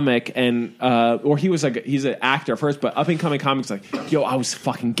comic, and or he's an actor first, but up-and-coming comics like, yo, I was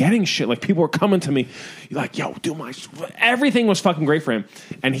fucking getting shit. Like, people were coming to me, like, yo, do my... Everything was fucking great for him.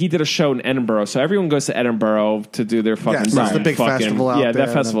 And he did a show in Edinburgh, so everyone goes to Edinburgh to do their fucking... Yes, that's the big fucking, festival out yeah, there.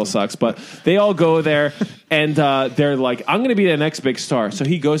 that festival sucks, but they all go there, and they're like, I'm going to be the next big star. So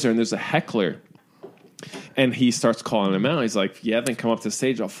he goes there, and there's a heckler. And he starts calling him out. He's like, yeah, then come up to the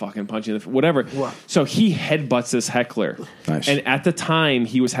stage. I'll fucking punch you in the whatever. Wow. So he headbutts this heckler. Nice. And at the time,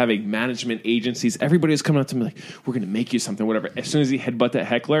 he was having management agencies. Everybody was coming up to me like, we're going to make you something, whatever. As soon as he headbutt that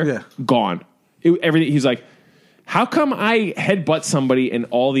heckler, gone. Everything. He's like, how come I headbutt somebody and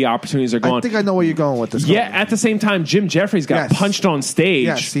all the opportunities are gone? I think I know where you're going with this. Yeah, at the same time, Jim Jeffries got punched on stage.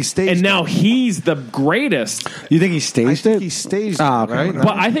 Yes, he staged and now it. he's the greatest. You think he staged I think it? he staged Oh, it, okay. right?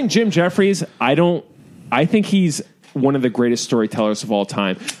 But I think Jim Jeffries, I think he's one of the greatest storytellers of all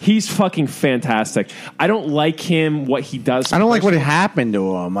time. He's fucking fantastic. I don't like him, what he does. I don't like what happened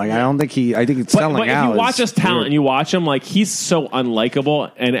to him. Like, I don't think I think it's selling But if out. you watch is his talent weird. and you watch him, like, he's so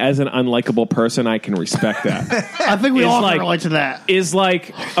unlikable. And as an unlikable person, I can respect that. I think we It's all like- can relate to that. Is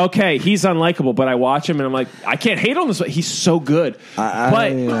like, okay, he's unlikable, but I watch him and I'm like, I can't hate on this, but he's so good.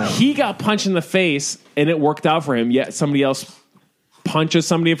 But he got punched in the face and it worked out for him, yet somebody else punches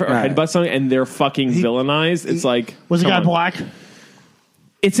somebody or headbutts somebody and they're fucking villainized. It's like, Was the come guy on. black?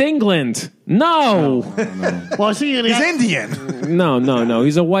 It's England. No. Well, is he He's Indian. No.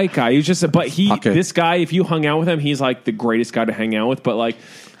 He's a white guy. He's just, but Okay. this guy, if you hung out with him, he's like the greatest guy to hang out with. But like,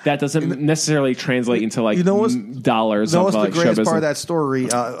 that doesn't necessarily translate into like dollars. You know of, what's the like, show greatest part of business. that story?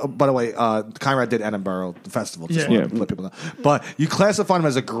 By the way, Conrad did Edinburgh Festival. Just Yeah. want to let people know. But you classify him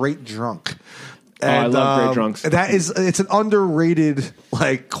as a great drunk. I love great drunks. It's an underrated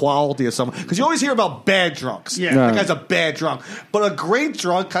like quality of someone because you always hear about bad drunks. Yeah. That guy's a bad drunk, but a great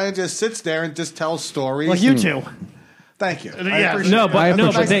drunk kind of just sits there and just tells stories. Like you two. Thank you. Yeah. No, but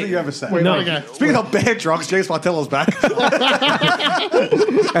That's nice they, that you have a say. no. Okay. Speaking of bad drunks, James Pontillo's back.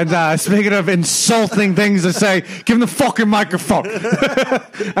 And speaking of insulting things to say, give him the fucking microphone.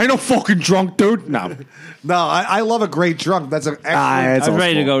 I ain't no fucking drunk, dude. No. No, I love a great drunk. That's an excellent. It's I was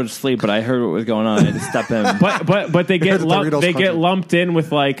ready to awful. go to sleep, but I heard what was going on. I had to step in. But they get The Doritos they get country. lumped in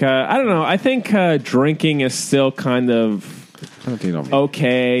with like I don't know. I think drinking is still kind of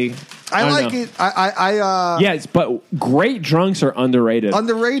okay. I don't like know. it. I Yes, but great drunks are underrated.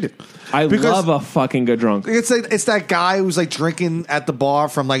 underrated. I Because love a fucking good drunk. It's that guy who's like drinking at the bar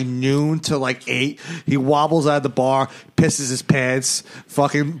from like noon to like 8. He wobbles out of the bar, pisses his pants,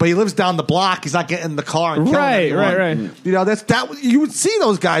 fucking. But he lives down the block. He's not getting in the car and killing anyone. Right. You know that you would see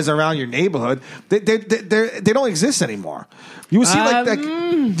those guys around your neighborhood. They don't exist anymore. You would see like that.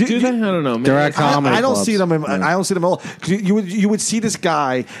 Do they? I don't know. They're at comedy I don't clubs. see them. I don't see them at all. 'Cause you would see this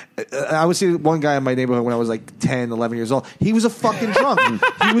guy. I would see one guy in my neighborhood when I was like 10, 11 years old. He was a fucking drunk.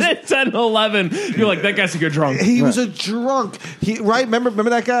 He was 10, 11. You're like, that guy's a good drunk. He was a drunk. Remember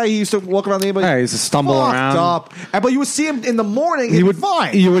that guy? He used to walk around the neighborhood. Yeah, he used to stumble fucked around. up. But you would see him in the morning. He would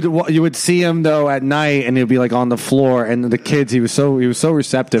fine. You would see him though at night, and he'd be like on the floor, and the kids. He was so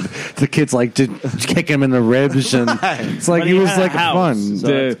receptive. The kids like just kick him in the ribs, and it's like But he was had a like house, fun. so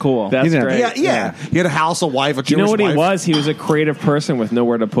it's cool. That's He didn't- great. yeah. He had a house, a wife, a Jewish You know what he wife. was? He was a creative person with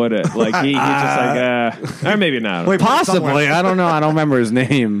nowhere to put it. Like he just like, or maybe not. Wait, Possibly, I don't know. I don't remember his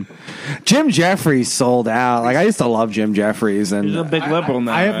name. Jim Jeffries sold out. Like I used to love Jim Jeffries, and He's a big liberal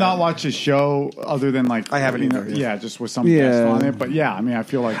now. I have right? not watched his show other than like I haven't either, Yeah, just with some Yeah. guest on it. But yeah, I mean, I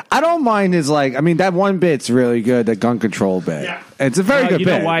feel like I don't mind his like. I mean, that one bit's really good. The gun control bit. Yeah. It's a very good you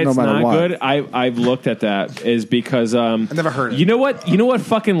bit. know why no it's matter not what. good? I've looked at that is because I never heard it. You know what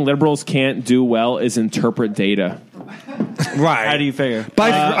fucking liberals can't do well is interpret data. Right. How do you figure?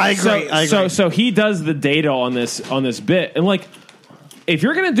 I agree. So he does the data on this bit, and like, if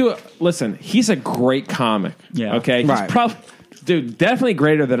you're gonna do it, listen, he's a great comic. Yeah. Okay. Right. He's probably, dude, definitely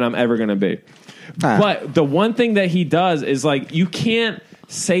greater than I'm ever gonna be. But the one thing that he does is like, you can't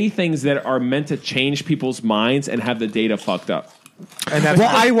say things that are meant to change people's minds and have the data fucked up. And that's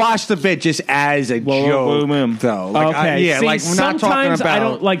Well, I watched the bit just as a joke, boom. though. Like, Okay. See, like we're not talking sometimes about. I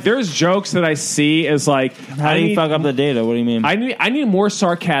don't like. There's jokes that I see as like, How do you fuck up the data? What do you mean? I need more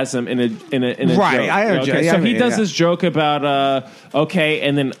sarcasm in a Right, joke. I understand. Okay, Yeah, so I he mean, does yeah. this joke about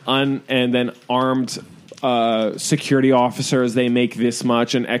and then armed security officers, they make this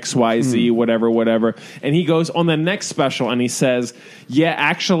much and XYZ whatever, and he goes on the next special and he says, yeah,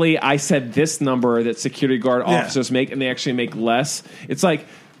 actually I said this number that security guard officers make and they actually make less. It's like,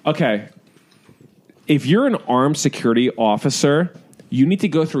 okay, if you're an armed security officer, you need to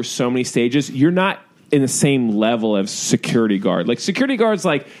go through so many stages. You're not in the same level as security guard. Like security guards,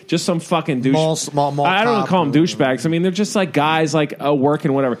 like just some fucking douche. Small I don't cop. call them douchebags. I mean, they're just like guys like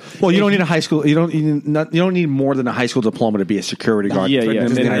working whatever. Well, you don't need a high school. You don't need more than a high school diploma to be a security guard. Yeah. in the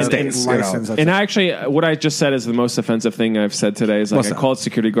And- United and- States. you know. license. And actually, what I just said is the most offensive thing I've said today. Is like What's I that? call it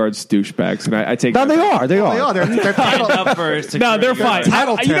security guards douchebags, and I take No, they are. They are. They are. They're titled. Up for No, security they're fine.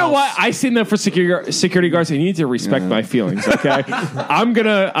 guards. You know what? I seen them for security guards. And you need to respect my feelings, okay? I'm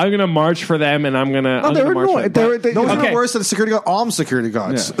gonna march for them, and I'm gonna they're march for annoying. them. Those are Okay. worse than security guard, armed security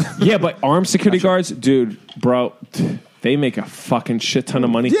guards. Yeah, but armed security guards, dude, bro, they make a fucking shit ton of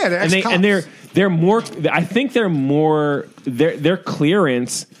money. Yeah, they're and they're more. I think they're more. Their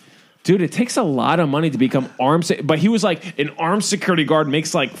clearance. Dude, it takes a lot of money to become armed. But he was like, an armed security guard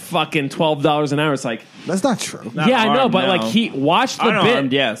makes like fucking $12 an hour. It's like, That's not true. yeah, I know, armed, but no. like he watched the bit.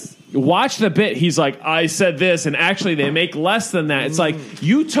 Unarmed, yes. Watch the bit. He's like, I said this, and actually they make less than that. It's like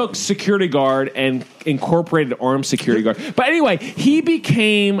you took security guard and incorporated armed security guard. But anyway, he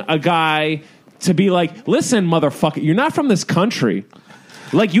became a guy to be like, listen, motherfucker, you're not from this country.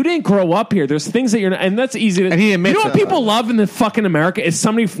 Like, you didn't grow up here. There's things that you're not, and that's easy to. And he admits you know what it. people love in the fucking America is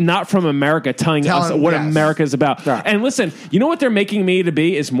somebody not from America telling us what yes. America is about. Right. And listen, you know what they're making me to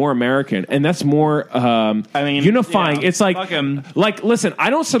be is more American, and that's more unifying. yeah, It's like, fuck 'em. like, listen,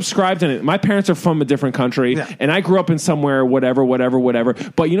 I don't subscribe to it. My parents are from a different country, and I grew up in somewhere, whatever.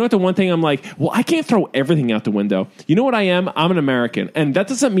 But you know what? The one thing I'm like, well, I can't throw everything out the window. You know what I am? I'm an American, and that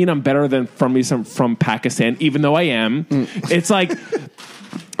doesn't mean I'm better than from Pakistan, even though I am. It's like.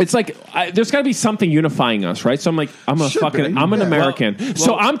 It's like there's got to be something unifying us, right? So I'm like, I'm an American.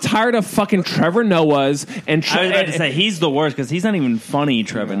 So I'm tired of fucking Trevor Noah's and. I was about to say he's the worst because he's not even funny.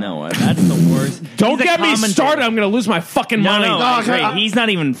 Trevor Noah, that's the worst. Don't get me started. I'm going to lose my fucking mind. No, I agree. He's not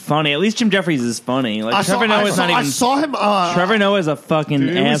even funny. At least Jim Jeffries is funny. Like Trevor Noah's not even. I saw him. Trevor Noah is a fucking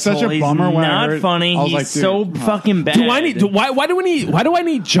asshole. Such a bummer he's when not I heard, funny. I was He's like, so fucking bad. Why do I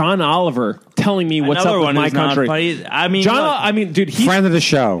need John Oliver telling me what's Another up with one my who's not country? funny. I mean, dude, he's Friend of the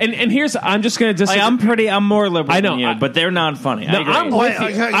show. And here's I'm just going to disagree. I'm more liberal I know, than you, but they're not funny. No, I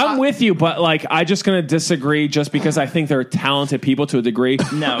agree. I'm with you, but like I'm just going to disagree just because I think they're talented people to a degree.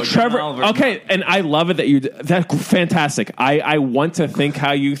 No, Trevor. John Oliver's Okay, not. and I love it that that's fantastic. I want to think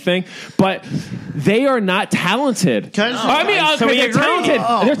how you think, but they are not talented. So Okay, we they're agree.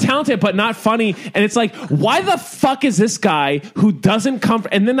 talented. They're talented, but not funny. And it's like, why the fuck is this guy who doesn't come?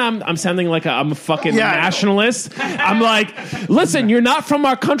 And then I'm sounding like I'm a fucking nationalist. I'm like, listen, you're not from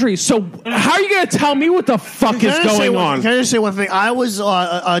our country, so how are you going to tell me what the fuck is going on? Can I just say one thing? I was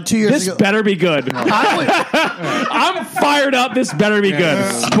 2 years This ago. better be good. I'm fired up. This better be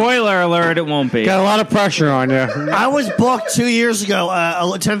good. Spoiler alert, it won't be. Got a lot of pressure on you. I was booked 2 years ago,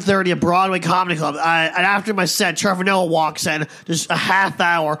 10:30 at Broadway Comedy Club. And after my set, Trevor Noah walks in, just a half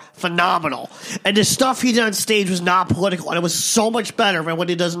hour, phenomenal. And the stuff he did on stage was not political, and it was so much better than what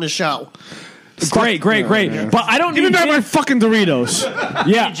he does in the show. Great. But I don't Even need though my fucking Doritos.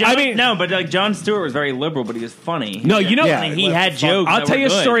 Yeah, John, I mean, no, but like Jon Stewart was very liberal, but he was funny. No, you know, he had jokes. I'll that tell were you a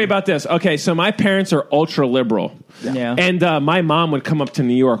good. story about this. Okay, so my parents are ultra liberal. Yeah. And my mom would come up to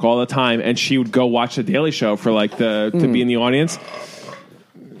New York all the time, and she would go watch the Daily Show for like to be in the audience.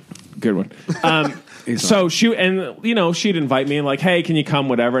 Good one. So she'd invite me and like, hey, can you come?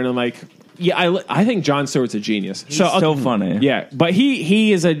 Whatever. And I'm like, yeah, I think Jon Stewart's a genius. He's so funny. Yeah, but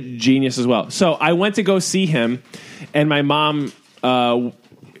he is a genius as well. So I went to go see him, and my mom,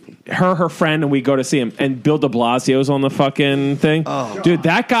 her friend, and we go to see him. And Bill de Blasio's on the fucking thing. Oh, dude,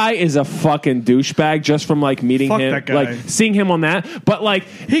 that guy is a fucking douchebag just from like meeting Fuck him, that guy. like seeing him on that. But like,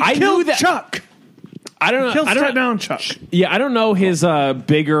 I killed knew that Chuck. I don't know. Killed I don't straight down Chuck. Yeah, I don't know his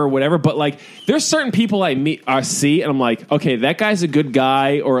bigger or whatever, but like there's certain people I see and I'm like, okay, that guy's a good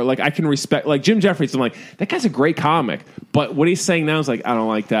guy, or like I can respect like Jim Jeffries. I'm like, that guy's a great comic, but what he's saying now is like I don't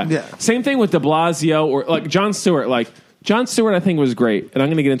like that. Yeah. Same thing with de Blasio or like Jon Stewart. Like Jon Stewart, I think was great, and I'm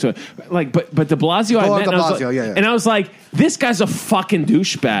going to get into it. Like, but de Blasio, I met, de and I was Blasio, like, yeah. and I was like, this guy's a fucking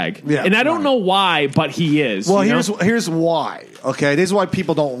douchebag, Yeah, and I don't know why, but he is. Well, you know? here's why. Okay, this is why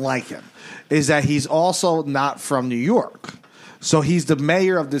people don't like him. Is that he's also not from New York, so he's the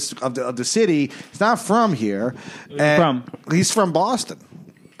mayor of the city. He's not from here. He's from Boston.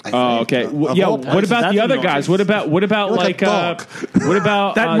 Oh, okay. Yeah. What about the other guys? What about like what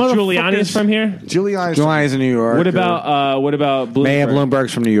about Giuliani's from here? Giuliani's in New York. What about Bloomberg? Mayor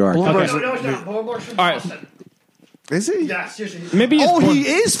Bloomberg's from New York. Okay. All right. Is he? Yeah, seriously. Maybe he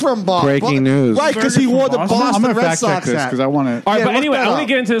is from Boston. Breaking news. Right, because he wore the Boston I'm going to Red fact check Sox this hat. because I want to. All right, Yeah, but look anyway, that I want to up.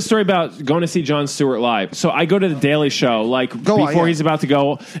 get into the story about going to see Jon Stewart live. So I go to the Daily Show before he's about to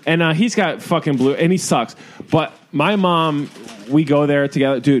go, and he's got fucking blue, and he sucks. But my mom, we go there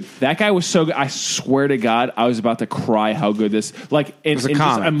together, dude. That guy was so good. I swear to God, I was about to cry. How good this, like, and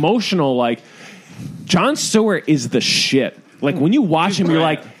just emotional. Like, Jon Stewart is the shit. Like when you watch him, you're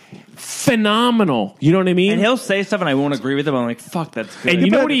like, phenomenal. You know what I mean? And he'll say stuff, and I won't agree with him. I'm like, fuck, that's good. And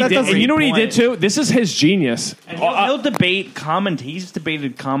you know what he did? And you know what he did too? This is his genius. And he'll debate He's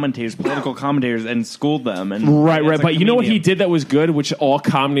debated commentators, political commentators, and schooled them. And Right. But you know what he did that was good, which all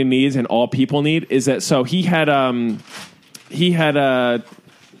comedy needs and all people need, is that so he had a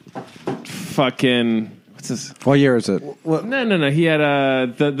fucking what's this? What year is it? No. He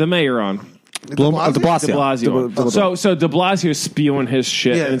had the mayor on. De Blasio. So de Blasio is spewing his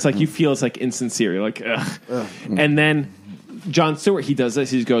shit, Yeah. and it's like you feel it's like insincere. You're like, ugh. And then Jon Stewart, he does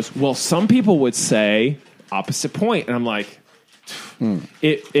this. He goes, well, some people would say opposite point, and I'm like,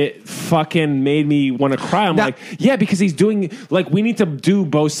 it fucking made me want to cry. I'm like, yeah, because he's doing like we need to do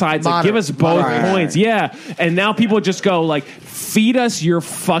both sides. Like, give us both points, yeah. And now people just go like, feed us your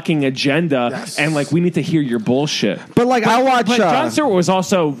fucking agenda, and like we need to hear your bullshit. But like I watch. But Jon Stewart was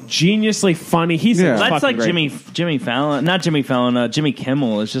also geniusly funny. He's that's like great. Jimmy Fallon, not Jimmy Fallon. Jimmy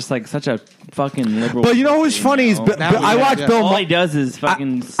Kimmel is just like such a fucking liberal. But you know what's funny is I watch Bill. All he does is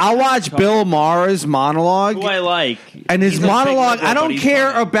fucking. I watch Bill Maher's monologue. Who I like, and his He's a big monologue. liberal, I but don't he's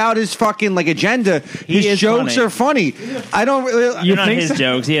care funny. about his fucking agenda. He His is jokes funny. are funny. I don't really. You're not his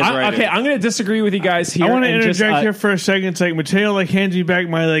jokes. He has writers. Okay, I'm going to disagree with you guys here. I want to and interject just, here for a second. It's like Mateo hands me back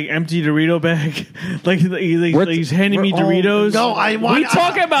my empty Dorito bag, like he's handing me Doritos. No, we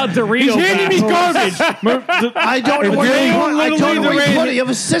talk about Doritos. He's handing me garbage. I don't know what you put. You have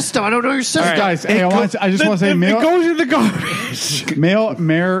a system. I don't know your system. Guys, hey, I just want to say, it goes in the garbage.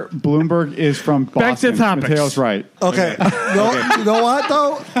 Mayor Bloomberg is from Boston. Back to topics. Mateo's right. Okay. You know what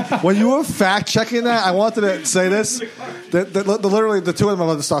though? When you were fact checking that, I wanted to say this. Literally, the two of them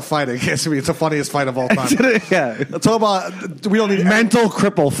are about to start fighting. It's the funniest fight of all time. Yeah. Talk about we don't need mental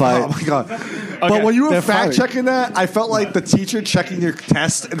cripple fight. Oh my god! But when you were fact checking that, I felt like the teacher checking your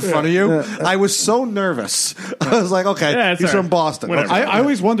test in front of you. I was so nervous. I was like, okay, he's from Boston. Okay. I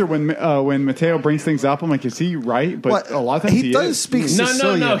always wonder when Mateo brings things up. I'm like, is he right? But a lot of times he does is. speak No.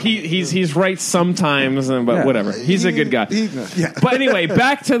 Sicilian. He's right sometimes, but whatever. He's a good guy. But anyway,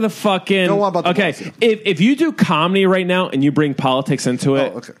 back to the fucking. Go on about the okay, Boston. if you do comedy right now and you bring politics into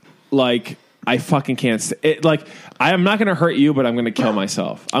it, like I fucking can't. Like I am not going to hurt you, but I'm going to kill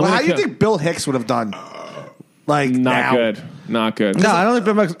myself. How do you think Bill Hicks would have done? Like not good. Not good. No, I don't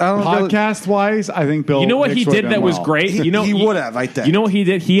think. Podcast wise, I think Bill. You know what Hicks he would've did done that was well. great? He would have, I think. You know what he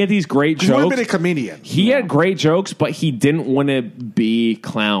did? He had these great He would have jokes. been a comedian. He had great jokes, but he didn't want to be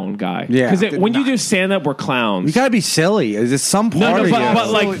clown guy. Yeah. Because when you do stand up, we're clowns. You gotta be silly. Is it some part of you? but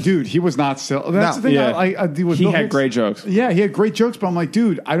like, dude, he was not silly. That's the thing. Yeah. I deal with he Bill had Hicks. great jokes. Yeah, he had great jokes, but I'm like,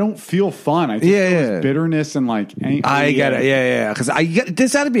 dude, I don't feel fun. I just feel his bitterness and like anger. I get it. Yeah. Because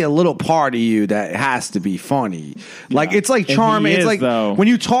there's got to be a little part of you that has to be funny. Like it's like And charming. he It's is, like though. when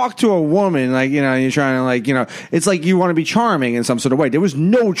you talk to a woman, like you're trying to it's like you want to be charming in some sort of way. There was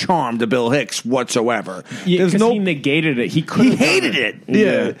no charm to Bill Hicks whatsoever. There's Because he negated it. He hated it.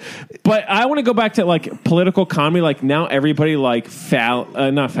 Yeah. But I want to go back to like political comedy. Like now everybody like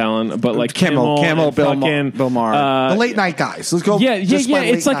not Fallon, but like Kimmel, and Bill fucking, Maher. The late night guys. Let's go. Yeah. just by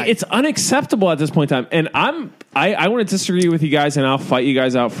It's late like night. it's unacceptable at this point in time. And I want to disagree with you guys, and I'll fight you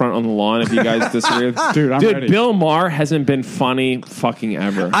guys out front on the lawn if you guys disagree. Dude, I'm ready. Bill Maher hasn't been funny fucking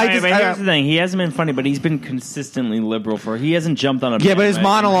ever. But here's the thing: he hasn't been funny, but he's been consistently liberal for. He hasn't jumped on a. Yeah, but his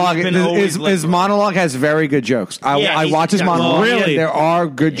monologue, He's been always his liberal. monologue has very good jokes. I watch his monologue. Really? There are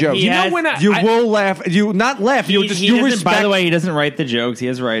good jokes. He has- you will laugh. You not laugh. You respect. By the way, he doesn't write the jokes. He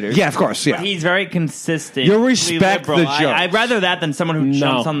has writers. Yeah, of course. Yeah, But he's very consistent. You respect liberal. the jokes. I'd rather that than someone who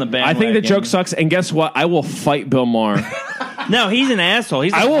jumps on the bandwagon. I think the joke sucks, and guess what? I will fight Bill Maher. No, he's an asshole.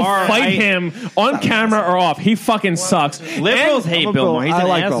 I will fight him on camera or off. He fucking sucks. Liberals And- hate Bill Maher. He's I an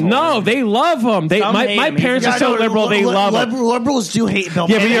like Bill asshole. Maher. No, they love him. Some hate My him. parents He's- are so liberal. They love him. Liberals do hate Bill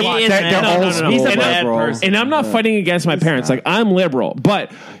Yeah, but Maher. you're- He they're isn't. old No. school He's a liberal. bad person. And I'm not fighting against my parents. Like I'm liberal,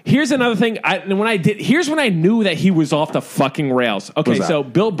 but here's another thing. Here's when I knew that he was off the fucking rails. Okay, that? so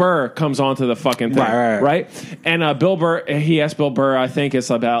Bill Burr comes onto the fucking thing, Right. And Bill Burr, he asked Bill Burr, I think it's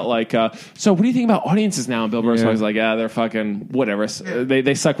about like, so what do you think about audiences now? And Bill Burr's always like, they're fucking whatever.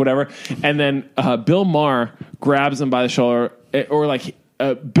 They suck, whatever. And then Bill Maher grabs him by the shoulder, or like.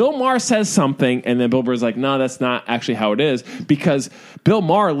 Bill Maher says something, and then Bill Burr's like, "No, that's not actually how it is," because Bill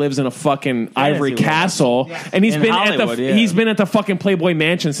Maher lives in a fucking ivory castle, and he's In been Hollywood, he's been at the fucking Playboy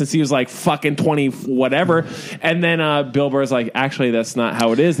Mansion since he was like fucking 20 whatever. And then Bill Burr's like, "Actually, that's not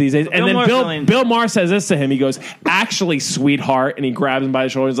how it is these days." And then Bill Maher says this to him. He goes, "Actually, sweetheart," and he grabs him by the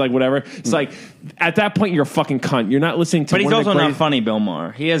shoulder. He's like, "Whatever." It's like at that point, you're a fucking cunt. You're not listening to. But he's one of the also not greatest- funny, Bill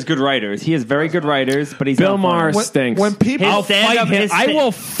Maher. He has good writers. He has very good writers, but he's Bill not funny. Maher stinks. when people- I'll His fight stand-up- him. his I sta-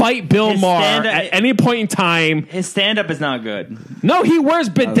 will fight Bill his Maher stand-up- at any point in time. His stand-up is not good. No, he wears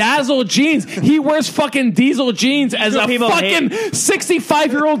bedazzled jeans. He wears fucking diesel jeans as what a people fucking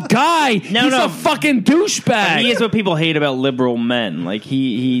 65-year-old guy. He's a fucking douchebag. He is what people hate about liberal men. Like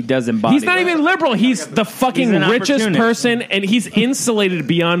he does embody. He's not that. even liberal. He's the fucking He's an richest opportunist. person, and he's insulated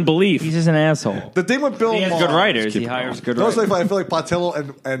beyond belief. He's just an asshole. The thing with Bill He has Maher, good writers. He hires good writers. I feel like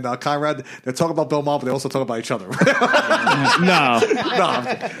Pontillo and Conrad, they talk about Bill Maher, but they also talk about each other. No.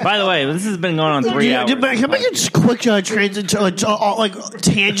 By the way, this has been going on 3 hours. Can I make a just quick transit like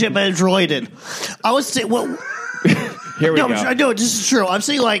tangent but it's related? I was saying, well, Here we go. no, this is true. I'm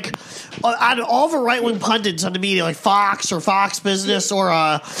saying like out of all the right wing pundits on the media, like Fox or Fox Business or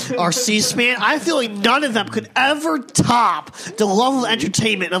C-SPAN, I feel like none of them could ever top the level of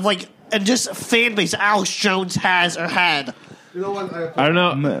entertainment of like and just fan base Alex Jones has or had. You know what? I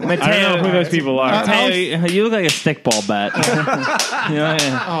don't know. I don't know who those people are. Mateo, you look like a stickball bat. No,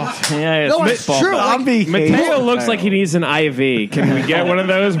 it's true. Mateo looks like he needs an IV. Can we get one of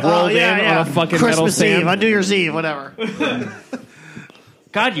those rolled in on a fucking metal Christmas stand? Eve, on New Year's Eve, whatever.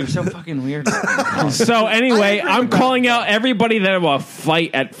 God, you're so fucking weird. So anyway, I'm calling out everybody that will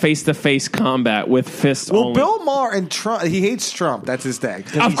fight at face-to-face combat with fists Well, only. Bill Maher and Trump, he hates Trump. That's his thing.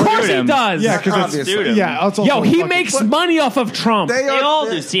 Of course he does. Yeah, because Obviously. Yo, he makes money off of Trump. They all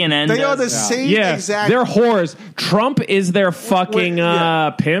do. CNN They are the does. same exact. They're whores. Trump is their fucking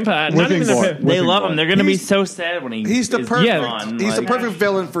pimp. Not even a pimp. They love him. They're going to be so sad when He's the perfect. Yeah. He's the perfect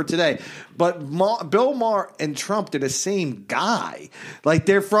villain for today. But Bill Maher and Trump, they're the same guy. Like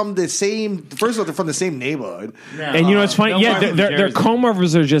they're from the same. First of all, they're from the same neighborhood. And you know what's funny? Yeah, their comb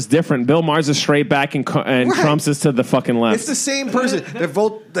overs are just different. Bill Maher's is straight back, and Trump's is to the fucking left. It's the same person. They're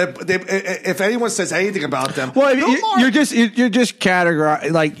both. If anyone says anything about them, Well, you're just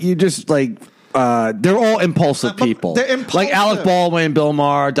categorized like you just like. They're all impulsive people. they're impulsive. Like Alec Baldwin, Bill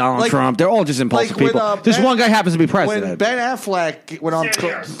Maher, Donald Trump. They're all just impulsive when, people. Just one guy happens to be When president. Ben Affleck went on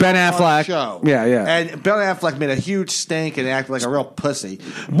Ben Affleck. the show, Yeah. and Ben Affleck made a huge stink and acted like a real pussy.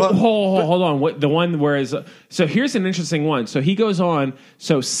 But hold on. What the one where is so? Here's an interesting one. So he goes on.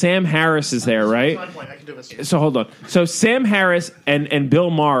 So Sam Harris is there, right? So hold on. So Sam Harris and Bill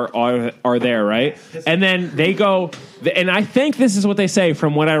Maher are there, right? And then they go, and I think this is what they say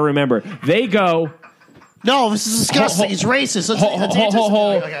from what I remember. They go. No, this is disgusting. It's racist.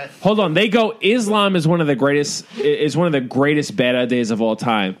 Hold on. They go. Islam is one of the greatest bad ideas of all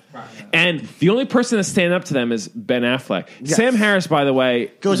time, and the only person to stand up to them is Ben Affleck. Yes. Sam Harris, by the way,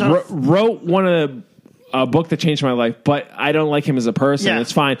 wrote one of a book that changed my life, but I don't like him as a person. Yeah.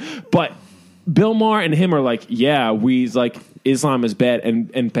 It's fine, but Bill Maher and him are like, yeah, Islam is bad,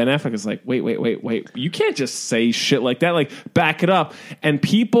 and Ben Affleck is like, wait, you can't just say shit like that. Like, back it up, and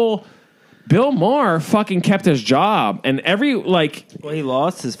people. Bill Maher fucking kept his job, and Well, he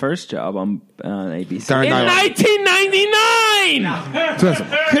lost his first job on ABC in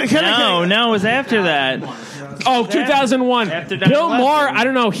 1999. No, it was after that. Oh, 2001. Bill Maher, I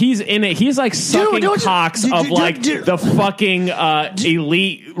don't know. He's in it. He's like sucking cocks of the fucking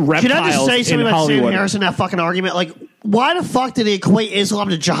elite reptiles Can I just say something in about Hollywood. Sam Harris in that fucking argument? Like, why the fuck did he equate Islam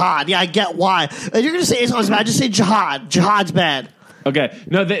to jihad? Yeah, I get why. If you're going to say Islam's bad, just say jihad. Jihad's bad. Okay.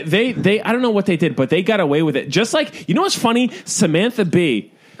 No, they I don't know what they did, but they got away with it. Just like, you know what's funny? Samantha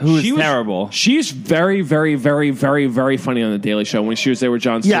Bee. Who's terrible. She's very, very, very, very, very funny on The Daily Show when she was there with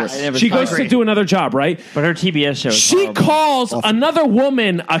Jon Stewart. Yes. She goes to do another job, right? But her TBS show is She horrible. calls another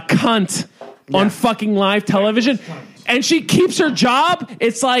woman a cunt on fucking live television, and she keeps her job.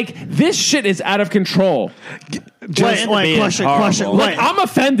 It's like, this shit is out of control. Wait, question. Look, I'm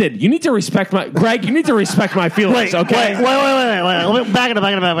offended. You need to respect Greg, you need to respect my feelings, okay? Wait. Let me back it up.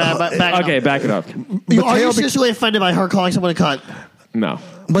 Okay, back it up. Are you seriously offended by her calling someone a cunt? No.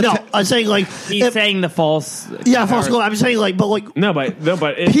 No, I'm saying like he's saying the false. Yeah, false. I'm saying like, but like no, but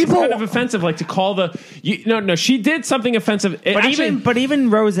it's people kind of offensive, like to call no. She did something offensive. But even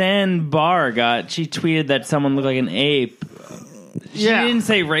Roseanne Barr she tweeted that someone looked like an ape. She didn't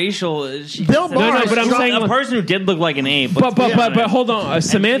say racial. Bill Maher, no, but I'm saying a person who did look like an ape. But hold on,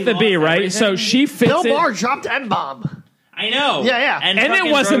 Samantha Bee, right? So she fits. Bill Maher dropped N-bomb. I know. Yeah. And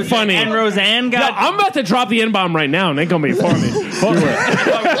it wasn't funny. And Roseanne got. I'm about to drop the N-bomb right now, and they're going to be for me.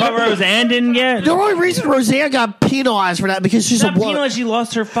 But Roseanne didn't get. The only reason Roseanne got penalized for that because she's a woman. Penalized, she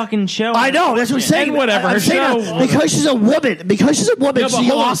lost her fucking show. I know. That's what I'm saying. And whatever. I'm saying because she's a woman.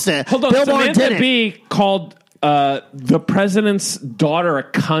 She lost it. Hold on. Bill Maher Samantha did Bee called the president's daughter a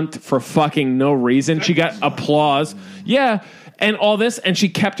cunt for fucking no reason. She got applause. Yeah. And all this, and she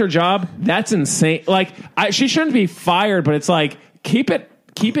kept her job. That's insane. Like, she shouldn't be fired, but it's like, keep it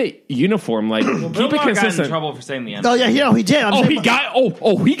uniform. Like, keep it consistent. Got in trouble for saying the N. Oh yeah, he did. He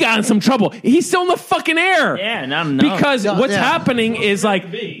got in some trouble. He's still in the fucking air. Yeah, not enough. Because what's happening is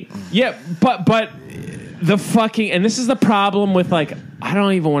like, but the fucking, and this is the problem with like, I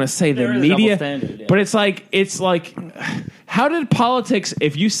don't even want to say the media, but it's like, how did politics?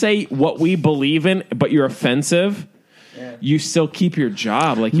 If you say what we believe in, but you're offensive. You still keep your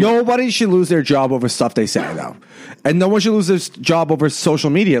job. Like nobody should lose their job over stuff they say, though, and no one should lose their job over social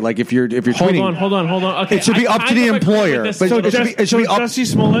media. Like if you're tweeting. Hold on. Okay, it should be up to the employer. It should be up. Jussie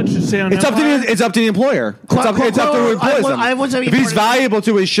Smollett should say on it's up to the employer. It's up to who employs him. If he's valuable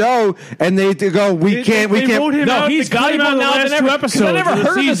to his show, and they go, we can't. No, he's valuable now than ever. Because I never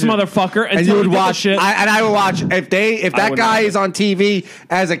heard of this motherfucker. And you would watch it. And I would watch if that guy is on TV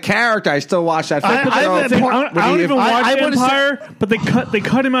as a character. I still watch that. I don't even watch vampire, but they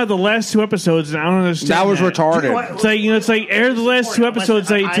cut him out of the last 2 episodes, and I don't understand. That was retarded. It's like air the last 2 episodes.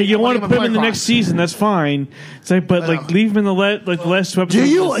 You want to put him in the next season? That's fine. It's like, but leave him in the last 2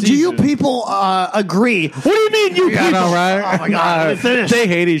 episodes. Do you people agree? What do you mean? You people? know, right? Oh my god! Let me finish. They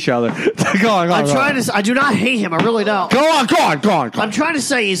hate each other. Go on. I do not hate him. I really don't. Go on. I'm trying to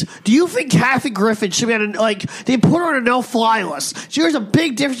say is, do you think Kathy Griffin should be on they put her on a no-fly list? There's a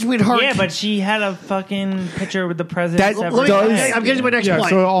big difference between her. Yeah, but she had a fucking picture with the president. I'm getting to my next point.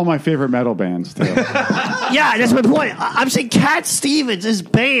 So all my favorite metal bands too. Yeah, that's my point. I'm saying Cat Stevens is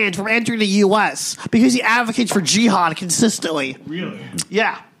banned from entering the U.S. because he advocates for jihad consistently. Really?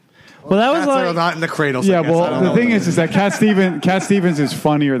 Yeah. Well, that was like not in the cradles. Yeah, well, the thing is that Cat Stevens is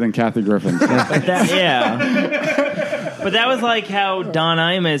funnier than Kathy Griffin. But that was like how Don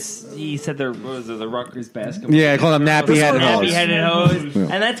Imus, he said the Rutgers basketball. Yeah, called them nappy-headed hose.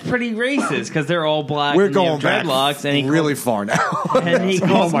 And that's pretty racist because they're all black. We're and going they have dreadlocks, and he really far now. And he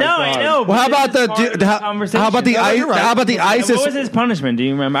calls, I know. Well, how about the ISIS? What was his punishment? Do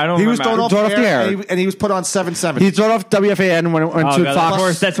you remember? I don't remember. He was thrown off the air, and he was put on 7/7. He thrown off WFAN when it went to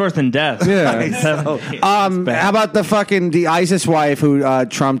Fox. That's worse than death. Yeah. How about the ISIS wife who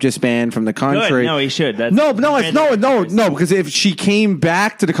Trump just banned from the country? Good. No, he should. No, because if she came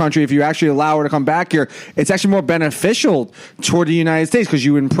back to the country, if you actually allow her to come back here, it's actually more beneficial toward the United States because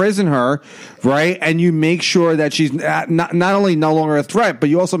you imprison her, right? And you make sure that she's not only no longer a threat, but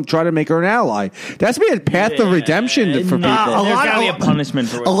you also try to make her an ally. That's be a path of redemption for people. There's got to be a punishment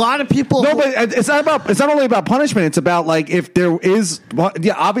for it. A lot of people. No, but it's not only about punishment. It's about if there is,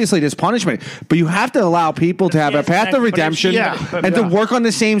 obviously there's punishment, but you have to allow people to have a path of redemption and to work on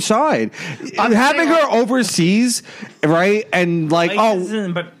the same side. Having her overseas, right? And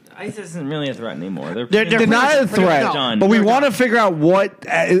but ISIS isn't really a threat anymore. They're not a threat, but we want to figure out what's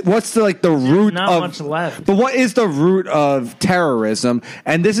the root not of. Much left. But what is the root of terrorism?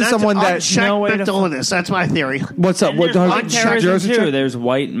 And this is someone that this. That's my theory. What's up? What terrorism too? There's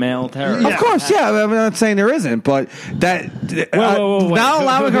white male terrorists. Of course, yeah. I'm not saying there isn't, but now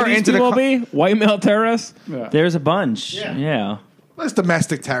allowing her into the white male terrorists. Yeah. There's a bunch. Yeah. It's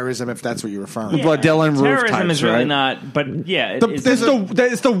domestic terrorism, if that's what you're referring to. Yeah. But Dylan Roof terrorism types, is really right? not. But yeah,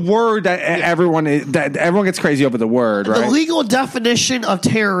 it's the word that everyone gets crazy over the word, right? The legal definition of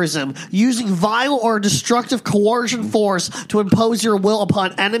terrorism: using violent or destructive coercion force to impose your will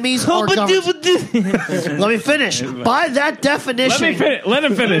upon enemies or governments. Let me finish. By that definition, let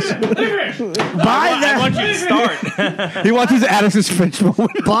him finish. I want you to start. He wants his Addison's Finch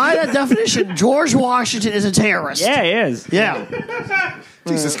moment. By that definition, George Washington is a terrorist. Yeah, he is. Yeah.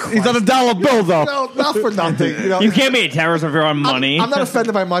 Jesus Christ. He's on $1 bill, though. No, not for nothing. You can't be a terrorist if you're on money. I'm not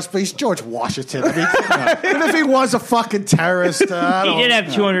offended by much, but he's George Washington. I mean, even if he was a fucking terrorist, he did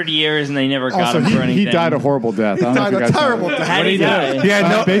have 200 years, and they never got him for anything. He died a horrible death. He died a terrible death. How did he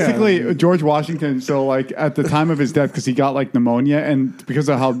die? Basically, George Washington. So, at the time of his death, because he got pneumonia, and because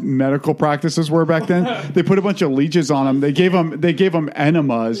of how medical practices were back then, they put a bunch of leeches on him. They gave him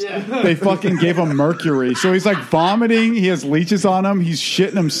enemas. Yeah. They fucking gave him mercury. So he's vomiting. He has leeches on him. He's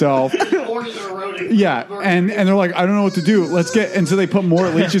shitting himself. Yeah, and they're like, I don't know what to do. And so they put more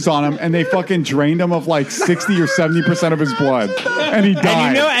leeches on him, and they fucking drained him of 60 or 70% of his blood, and he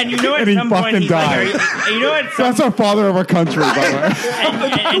died. And you know, at and some he fucking point, died. That's our father of our country, by the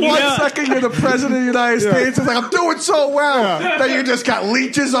way. 1 second you're the president of the United States, it's I'm doing so well that you just got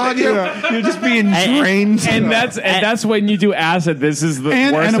leeches on you. Yeah. You're just being drained. And that's when you do acid. This is the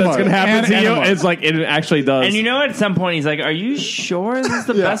worst that's going to happen to you. It's it actually does. And at some point he's like, "Are you sure this is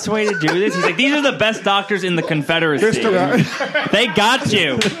the best way to do this?" He's like, "These are the best doctors in the Confederacy. They got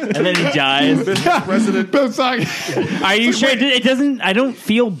you." And then he dies. President. Are you sure? It doesn't. I don't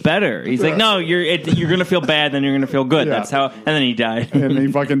feel better. He's like, "No, you're going to feel bad, then you're going to feel good." Yeah. That's how. And then he died. And he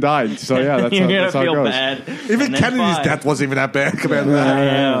fucking died. So yeah, that's you're going to feel goes. bad. Even Kennedy's death wasn't even that bad compared to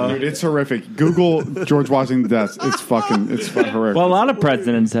that. Dude, it's horrific. Google George Washington's death. It's fucking horrific. Well, a lot of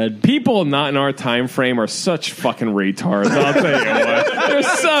presidents had people not in our time frame are such fucking retards. I'll tell you what. They're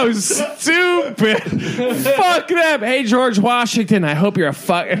so stupid. Fuck them. Hey, George Washington, I hope you're a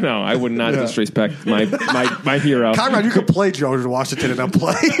fuck. No, I would not disrespect my hero. Conrad, you could play George Washington in a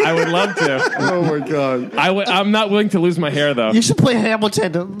play. I would love to. Oh my god. I'm not willing to lose my hair though. You should play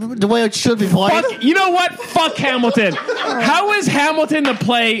Hamilton the way it should be played. You know what? Fuck Hamilton. How is Hamilton the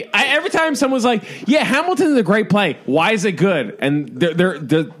play? Every time someone's like, "Yeah, Hamilton is a great play. Why is it good?" And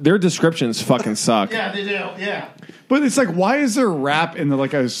their descriptions fucking suck. Yeah, they do. Yeah. But it's like, why is there rap in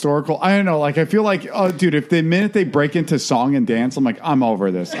like a historical? I don't know. Like, I feel like, oh, dude, if the minute they break into song and dance, I'm like, I'm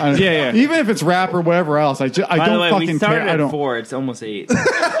over this. Yeah. Even if it's rap or whatever else, I don't fucking we started care. I at don't. 4. It's almost 8.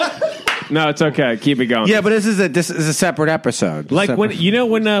 No, it's okay. Keep it going. Yeah, but this is a separate episode. Like when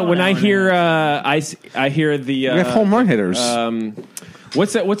I hear I hear the we have home run hitters.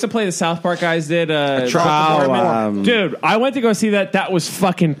 What's the play the South Park guys did? Dude, I went to go see that. That was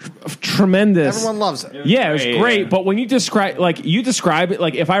fucking tremendous. Everyone loves it. Yeah, it was great. But when you describe it,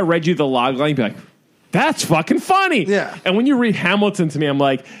 like if I read you the log line, you'd be like, that's fucking funny. Yeah. And when you read Hamilton to me, I'm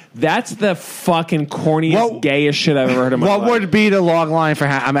like, that's the fucking corniest, gayest shit I've ever heard in my life. What would be the log line for?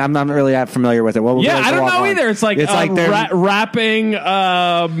 I'm not really that familiar with it. What would be I don't know line? either. It's like rapping.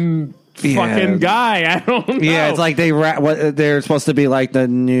 Fucking guy, I don't know. Yeah, it's like they're supposed to be like the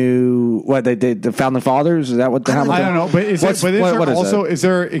new they did the Founding Fathers. Is that what the Hamilton? I don't know, but is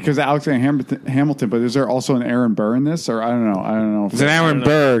there because Alexander Hamilton? But is there also an Aaron Burr in this, or I don't know. It's an Aaron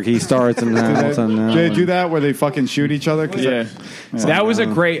Burr. He starts in Hamilton. Do they do that where they fucking shoot each other? Yeah. So that was a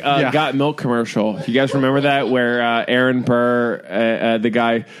great Got Milk commercial. You guys remember that where Aaron Burr, the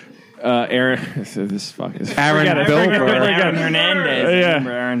guy. Aaron Hernandez. Aaron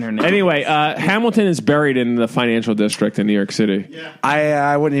Hernandez. Anyway, Hamilton is buried in the financial district in New York City. Yeah.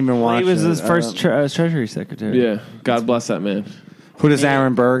 I wouldn't even watch. He was his first Treasury Secretary. Yeah, God bless that man. Who does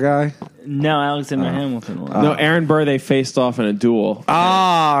Aaron Burr guy? No, Alexander Hamilton. No, Aaron Burr. They faced off in a duel.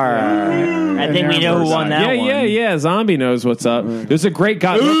 I think we know who won that one. Yeah. Zombie knows what's up. There's a great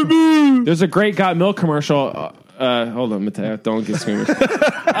Got Milk commercial. Hold on, Mateo. Don't get squeamish.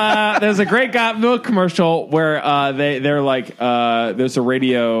 There's a great Got Milk commercial where they're like, there's a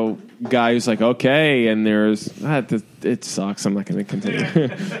radio guy who's like, okay, and there's it sucks. I'm not going to continue.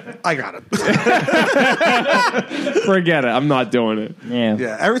 I got it. Forget it. I'm not doing it.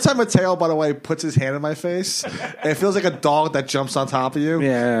 Yeah. Every time Mateo, by the way, puts his hand in my face, it feels like a dog that jumps on top of you.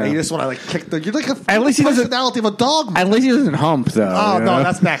 Yeah. And you just want to like kick you're like at least he personality of a dog. At least he doesn't hump though. Oh no,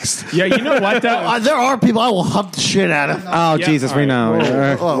 that's next. Yeah, you know what? There are people I will hump the shit out of. Oh Jesus, we know.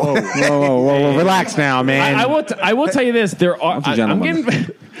 Whoa, relax now, man. I will tell you this. There are. I'm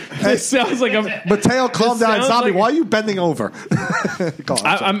getting. This sounds like a Mateo. Calm down, Zombie. Why are you bending over?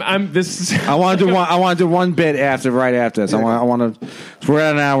 I'm this. I want to do one bit right after this. I want to. We're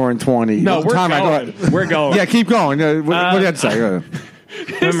at an hour and 20. No, we're going. Yeah, keep going. What do you have to say?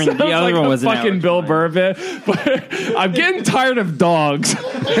 The other one was fucking Bill Burr bit, but I'm getting tired of dogs.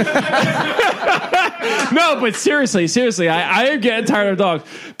 No, but seriously, I am getting tired of dogs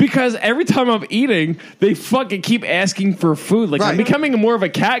because every time I'm eating, they fucking keep asking for food. Like I'm becoming more of a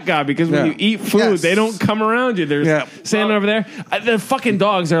cat guy because when you eat food, they don't come around you. They're standing over there. The fucking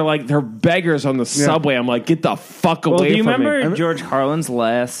dogs are like they're beggars on the subway. I'm like, get the fuck away from me. Do you remember George Carlin's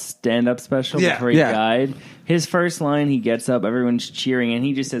last stand-up special before he died? His first line, he gets up, everyone's cheering, and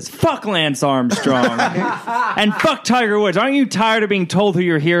he just says, "Fuck Lance Armstrong and fuck Tiger Woods. Aren't you tired of being told who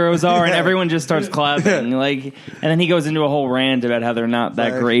your heroes are?" And everyone just starts clapping. And then he goes into a whole rant about how they're not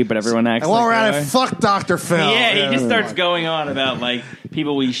that great, but everyone acts and while like we're at it, fuck Dr. Phil. Yeah, he just starts going on about like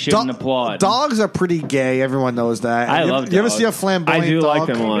people we shouldn't applaud. Dogs are pretty gay. Everyone knows that. I love dogs. You ever see a flamboyant I do dog? like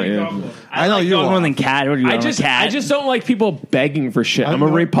them a lot. Yeah. I know you more than cat. What do you I just don't like people begging for shit. I'm a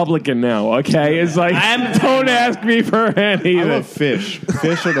Republican now. Okay, it's like don't ask me for anything. I love fish.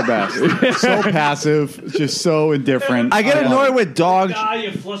 Fish are the best. So passive, just so indifferent. I get annoyed with dogs.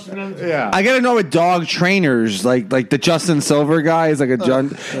 Yeah, I get annoyed with dog trainers, like the Justin Silver guy. He's like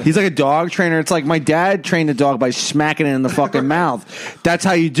a dog trainer. It's like my dad trained a dog by smacking it in the fucking mouth. That's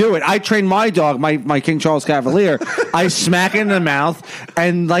how you do it. I trained my dog, my King Charles Cavalier. I smack it in the mouth,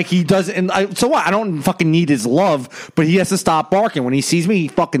 and like he does. And so what? I don't fucking need his love, but he has to stop barking when he sees me. He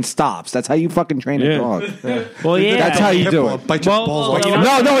fucking stops. That's how you fucking train a dog. Well, yeah, that's how you do it.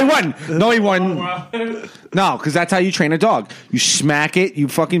 No, he wouldn't. No, he wouldn't. No, because that's how you train a dog. You smack it. You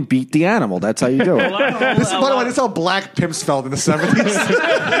fucking beat the animal. That's how you do it. By the way, this is how black pimps felt in the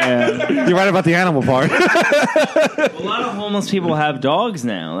 70s. You're right about the animal part. A lot of homeless people have dogs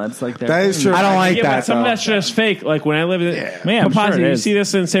now. That's like that is true. I don't like that. But some of that shit is fake. Like when I lived in Pappazian, you see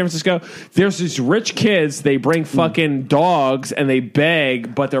this in San Francisco. There's these rich kids. They bring fucking dogs and they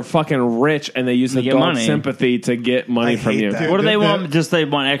beg, but they're fucking rich and they use the dog sympathy to get money from you. What do they want? Just they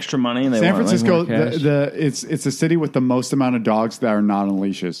want extra money. And they San want, Francisco, like, it's a city with the most amount of dogs that are not on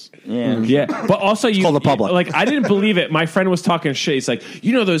leashes. Yeah. But also you called the public. Like I didn't believe it. My friend was talking shit. He's like,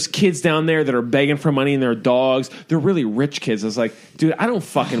 you know those kids down there that are begging for money and their dogs, they're really rich kids. I was like, dude, I don't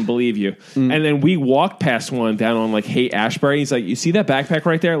fucking believe you. And then we walked past one down on like Haight Ashbury. He's like, you see that backpack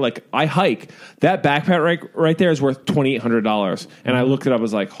right there? Like I hike. That backpack right there is worth $2,800. And I looked it up. I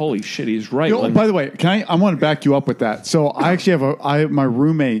was like, holy shit, he's right. Yo, by the way, I want to back you up with that. So I actually have my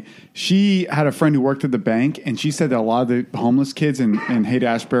roommate. She had a friend who worked at the bank, and she said that a lot of the homeless kids in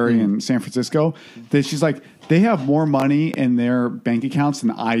Haight-Ashbury and San Francisco, that she's like, they have more money in their bank accounts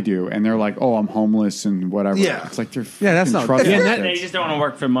than I do, and they're like, "Oh, I'm homeless and whatever." Yeah, it's like they're that's not. They just don't want to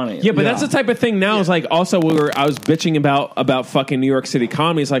work for money. Yeah, but that's the type of thing now. Is like also I was bitching about fucking New York City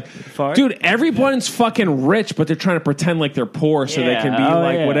comedy. It's like, dude, everyone's fucking rich, but they're trying to pretend like they're poor so they can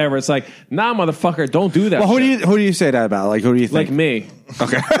be whatever. It's like, nah, motherfucker, don't do that. Well, who do you say that about? Like, who do you think? Like me.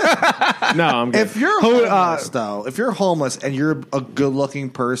 Okay. No, I'm good. If you're homeless, though, if you're homeless and you're a good-looking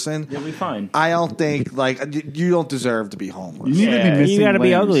person, you'll be fine. I don't think you don't deserve to be homeless. You need to be missing. You got to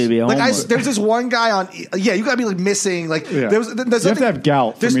be ugly to be homeless. Like there's this one guy on. Yeah, you got to be like missing. Like there's you have to have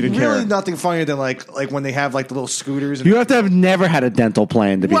gout for me to care. There's really nothing funnier than like when they have like the little scooters. And you have to have never had a dental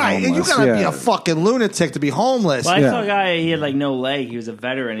plan to be homeless. Right, and you got to be a fucking lunatic to be homeless. Well, I saw a guy. He had like no leg. He was a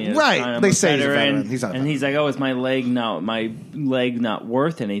veteran. Right, they say he's a veteran. He's not. And he's like, "Oh, is my leg not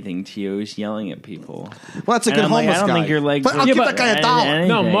worth anything to you?" He's yelling at people. Well, that's a good homeless guy. I don't think your leg's but I'll give that guy $1.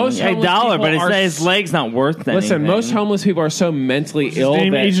 No, most homeless $1, people but his leg's not worth anything. Listen, most homeless people are so mentally ill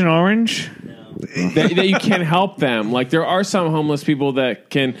that Agent Orange. that you can't help them. Like there are some homeless people that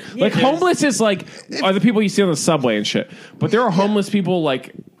can. Like homeless is like are the people you see on the subway and shit. But there are homeless people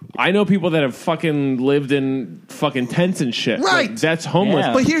like. I know people that have fucking lived in fucking tents and shit. Right. Like, that's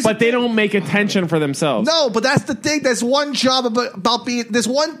homeless. Yeah. But they don't make attention for themselves. No, but that's the thing. There's one job about being. There's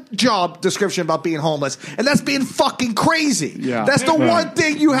one job description about being homeless, and that's being fucking crazy. Yeah. That's the one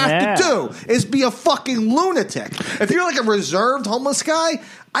thing you have to do is be a fucking lunatic. If you're like a reserved homeless guy,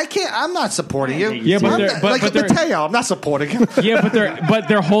 I can't. I'm not supporting you. Yeah, but Mateo, I'm not supporting him. Yeah, but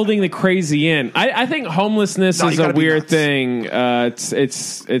they're holding the crazy in. I think homelessness is a weird thing.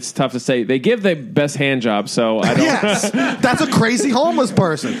 It's tough to say. They give the best hand job, so I don't. Yes, that's a crazy homeless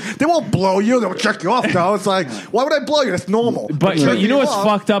person. They won't blow you. They'll check you off. Though it's like, why would I blow you? That's normal. But you know what's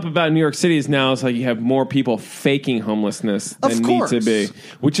fucked up about New York City is now is like you have more people faking homelessness than need to be,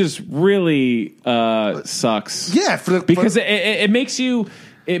 which is really sucks. Yeah, because it makes you.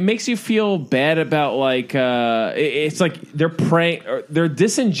 It makes you feel bad about like it's like they're praying or they're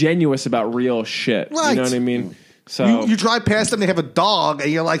disingenuous about real shit. Right. You know what I mean? So you drive past them, they have a dog,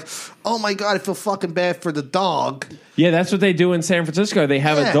 and you're like, oh my God, I feel fucking bad for the dog. Yeah, that's what they do in San Francisco. They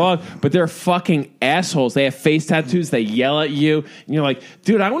have a dog, but they're fucking assholes. They have face tattoos. They yell at you. And you're like,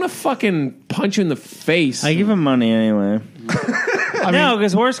 dude, I want to fucking punch you in the face. I give them money anyway. No,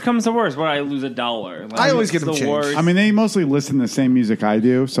 because worst comes to worst. Where I lose $1. Like, I always give them change. Worst. I mean, they mostly listen to the same music I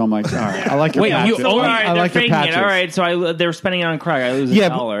do, so I'm like, all right, I like your patches. All right, I like they're your faking patches. it. All right, so they're spending it on crack. I lose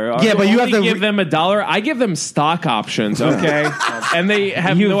 $1. Yeah, but you have to give them $1. I give them stock options, okay? And they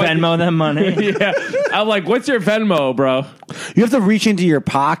have you Venmo them money. Yeah, I'm like, what's your Venmo, bro? You have to reach into your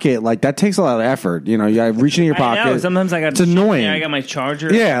pocket. Like that takes a lot of effort. You know, you got to reach into your pocket. I know. Sometimes I got. It's annoying. I got my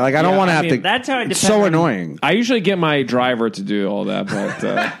charger. Yeah, like I don't want to have to. That's how it it's so annoying. I usually get my driver to do all that, but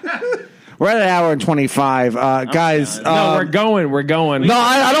we're at an hour and 25, guys. No, we're going. No,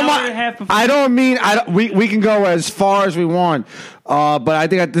 I don't mind. I don't mean. We can go as far as we want, but I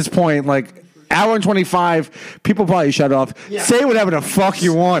think at this point, like. Hour and 25, people probably shut off. Yeah. Say whatever the fuck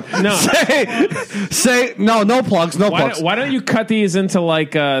you want. No. Say no plugs, plugs. Why don't you cut these into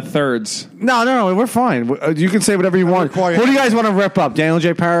like thirds? No, we're fine. You can say whatever you want. Who do you guys want to rip up? Daniel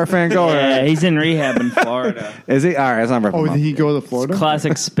J. Parafan, go Yeah, he's in rehab in Florida. Is he? All right, that's not ripping did he go to Florida?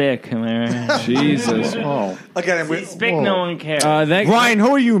 Classic Spick. Am I right? Jesus. Again, Spick, no one cares. Ryan, who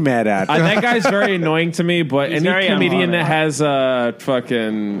are you mad at? That guy's very annoying to me, but He's any comedian that unhard. has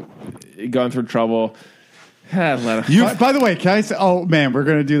fucking gone through trouble. By the way, can I say? Oh man, we're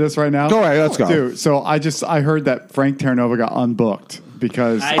gonna do this right now. Go ahead, let's go. Dude, so I heard that Frank Terranova got unbooked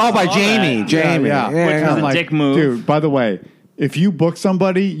because by Jamie. Yeah. Which was a dick move. Dude, by the way, if you book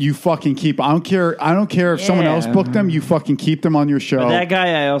somebody, you fucking keep. I don't care if someone else booked them. You fucking keep them on your show. But that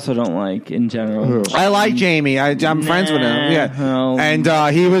guy I also don't like in general. I like Jamie. I'm friends with him. Yeah,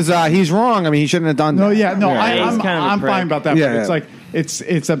 and he's wrong. I mean, he shouldn't have done that. I'm fine about that. Yeah, but it's like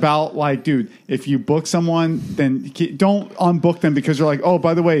it's about like, dude, if you book someone, then don't unbook them because you're like, oh,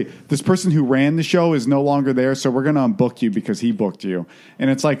 by the way, this person who ran the show is no longer there, so we're gonna unbook you because he booked you. And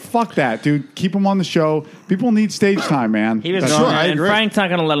it's like, fuck that, dude. Keep him on the show. People need stage time, man. He was wrong, and Frank's not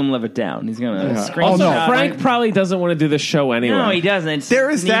gonna let him live it down. He's gonna scream. Oh no, Frank probably doesn't want to do the show ananyway. No, he doesn't. There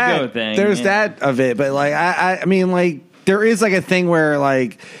is that. Thing. There's that of it, but like I mean, like there is like a thing where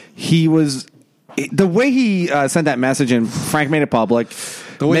like he was. The way he sent that message and Frank made it public,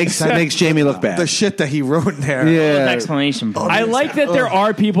 makes Jamie look bad. The shit that he wrote in there. Yeah. Explanation. I like that there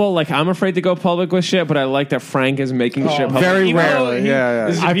are people like I'm afraid to go public with shit, but I like that Frank is making shit public. Very Even though rarely. he- Yeah.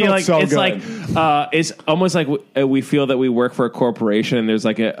 I feel felt like so it's good. like it's almost like we feel that we work for a corporation and there's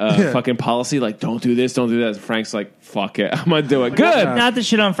like a fucking policy like don't do this, don't do that. Frank's like fuck it, I'm gonna do it. Good. Not to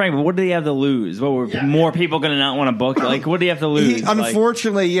shit on Frank, but what do they have to lose? What were more people going to not want to book? Like, what do you have to lose?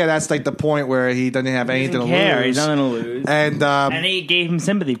 Unfortunately, that's like the point where he doesn't have anything to lose. He's nothing to lose. And he gave him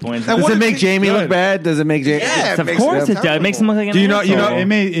sympathy points. Does it make Jamie look bad? Does it make Jamie? Yeah, Of course it does. It makes him look like an Do you know? asshole. It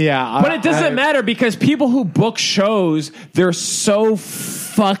may, But it doesn't matter because people who book shows, they're so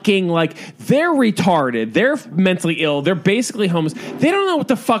fucking like they're retarded, they're mentally ill, they're basically homeless. They don't know what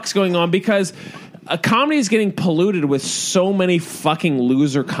the fuck's going on because a comedy is getting polluted with so many fucking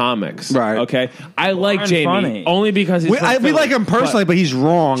loser comics. Right. Okay. I like Aren't Jamie funny. only because he's We like him personally, but he's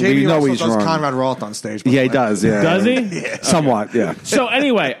wrong. Jamie you know also he's does wrong. Conrad Roth on stage. Yeah, he does. Yeah, Does he? Somewhat. Yeah. So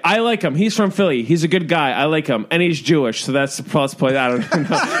anyway, I like him. He's from Philly. He's a good guy. I like him, and he's Jewish, so that's the plus point. I don't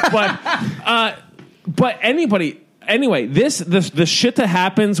know, but anybody. Anyway, the shit that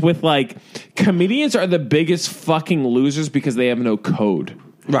happens with like comedians are the biggest fucking losers because they have no code.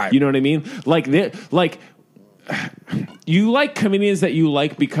 Right. You know what I mean? Like you like comedians that you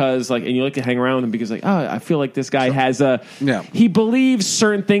like because like, and you like to hang around with them because like, oh, I feel like this guy has he believes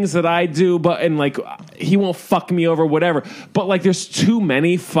certain things that I do, but and like he won't fuck me over, whatever. But like, there's too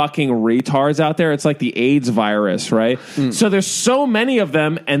many fucking retards out there. It's like the AIDS virus, right? So there's so many of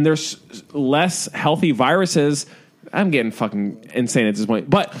them, and there's less healthy viruses. I'm getting fucking insane at this point,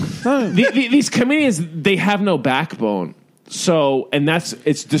 but these comedians, they have no backbone. So, and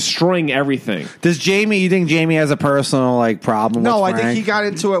it's destroying everything. You think Jamie has a personal like problem? No, with I think he got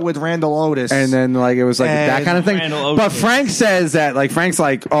into it with Randall Otis, and then like it was like that kind of thing. But Frank says that like Frank's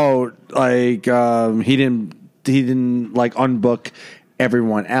like, oh, like he didn't like unbook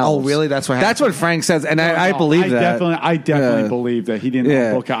everyone else. Oh, really? That's what happened? That's what Frank says, and I believe that. I definitely believe that he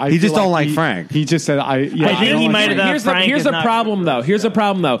didn't book it. He just don't like Frank. He just said, I think he might have. Here's the problem, though. Here's the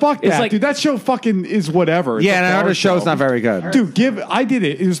problem, though. Fuck it's that, like, dude. That show fucking is whatever. It's Yeah, a and I heard bar the show's not very good. Dude, I did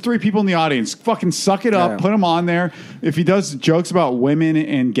it. It was 3 people in the audience. Fucking suck it up. Yeah. Put him on there. If he does jokes about women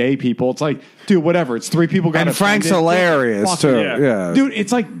and gay people, it's like, dude, whatever. It's 3 people got And Frank's hilarious Fuck too. it. Yeah. Dude,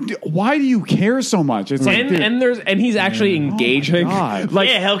 it's like, why do you care so much? It's like, and he's actually engaging. God. Like,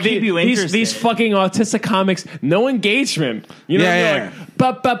 he'll keep you interested. These fucking autistic comics, no engagement. You know, Yeah,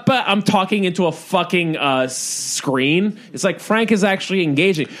 like, but I'm talking into a fucking screen. It's like Frank is actually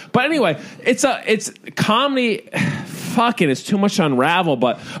engaging. But anyway, it's comedy. Fucking, it's too much to unravel.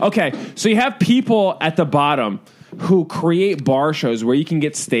 But okay, so you have people at the bottom who create bar shows where you can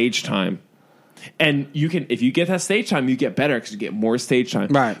get stage time. And you can, if you get that stage time, you get better because you get more stage time.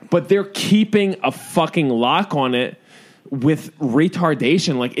 Right. But they're keeping a fucking lock on it with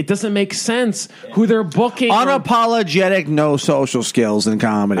retardation. Like, it doesn't make sense who they're booking. Unapologetic, no social skills in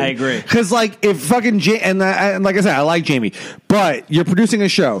comedy. I agree. Because, like, if fucking and like I said, I like Jamie, but you're producing a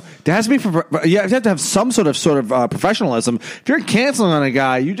show. There has to be, you have to have some sort of professionalism. If you're canceling on a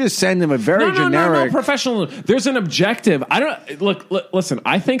guy, you just send him a very generic. No, professional. There's an objective. I don't listen.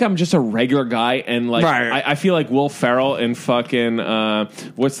 I think I'm just a regular guy, and like I feel like Will Ferrell in fucking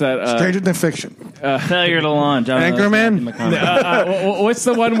what's that? Stranger Than Fiction. Failure to launch. Anchorman. What's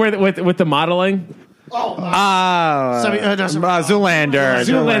the one where with the modeling? Zoolander.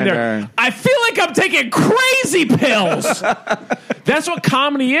 I feel like I'm taking crazy pills. That's what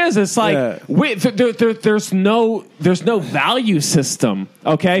comedy is. It's like there's no value system.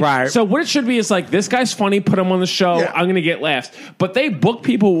 Okay, right. So what it should be is like, this guy's funny. Put him on the show. Yeah. I'm gonna get laughs. But they book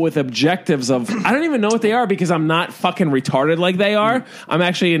people with objectives of, I don't even know what they are because I'm not fucking retarded like they are. I'm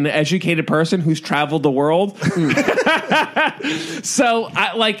actually an educated person who's traveled the world. So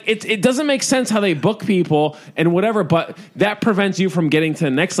it doesn't make sense how they book people and whatever, but that prevents you from getting to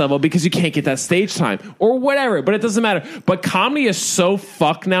the next level because you can't get that stage time or whatever, but it doesn't matter. But comedy is so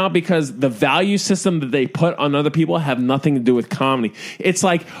fucked now because the value system that they put on other people have nothing to do with comedy. It's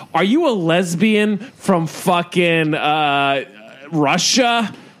like, are you a lesbian from fucking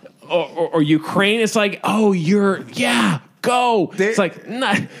Russia or Ukraine? It's like, oh, go. It's like,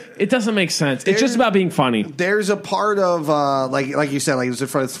 nah, it doesn't make sense. It's just about being funny. There's a part of like you said, like it was in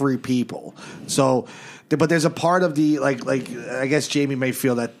front of 3 people. So, but there's a part of the like I guess Jamie may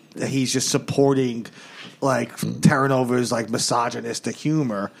feel that he's just supporting like tearing over his like misogynistic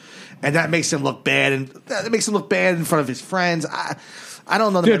humor, and that makes him look bad, and that makes him look bad in front of his friends. I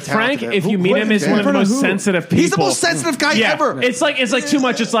don't know. Dude, Frank, if you meet him, is one of the most sensitive people. He's the most sensitive guy ever. It's like too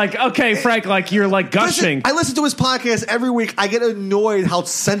much. It's like, okay, Frank, like you're like gushing. I listen to his podcast every week. I get annoyed how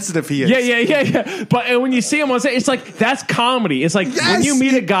sensitive he is. Yeah. But when you see him on stage, it's like that's comedy. It's like when you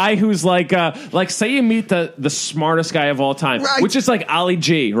meet a guy who's like say you meet the smartest guy of all time, which is like Ali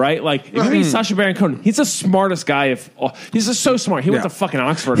G, right? Like if you meet Sacha Baron Cohen, he's the smartest guy. He's just so smart. He went to fucking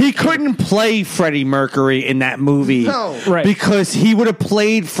Oxford. He couldn't play Freddie Mercury in that movie, right? Because he would have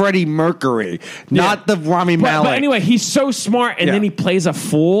played Freddie Mercury, not the Rami Malek. But anyway, he's so smart, and then he plays a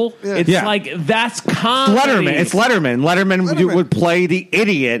fool. It's like that's comedy. It's Letterman. Letterman would play the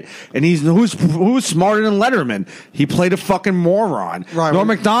idiot, and who's smarter than Letterman? He played a fucking moron. Right. Norm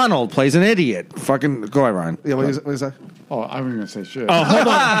Macdonald plays an idiot. Fucking go ahead, Ryan. Yeah, what is that? Oh, I was going to say shit. Oh, hold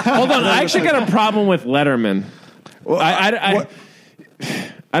on. I actually got a problem with Letterman. Well,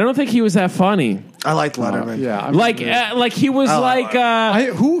 I don't think he was that funny. I liked Letterman. Like he was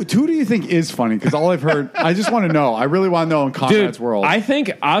who do you think is funny? Because all I've heard, I just want to know. I really want to know in Conrad's world. I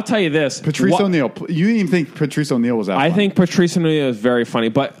think I'll tell you this: Patrice O'Neill. You didn't even think Patrice O'Neill was that funny. I think Patrice O'Neill is very funny,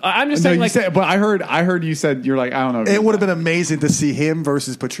 but I'm just saying. But I heard you said you're like I don't know. It would have been amazing to see him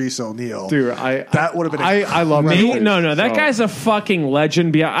versus Patrice O'Neill, dude. That would have been. I love me. No, that guy's a fucking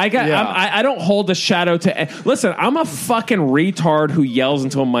legend. I don't hold a shadow to. Listen, I'm a fucking retard who yells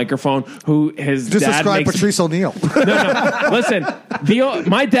into a microphone. Who his just dad describe makes, Patrice O'Neill. No. Listen,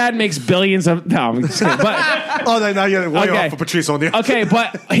 my dad makes billions of. No, I'm just kidding. But now you're way off of Patrice O'Neill. Okay,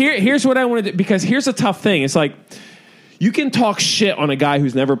 but here's what I want to do, because here's a tough thing. It's like you can talk shit on a guy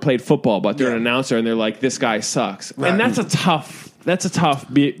who's never played football, but they're an announcer and they're like, this guy sucks, and that's a tough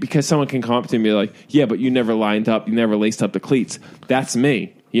because someone can come up to me and be like, yeah, but you never lined up, you never laced up the cleats. That's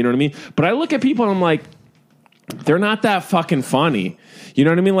me. You know what I mean? But I look at people and I'm like, they're not that fucking funny. You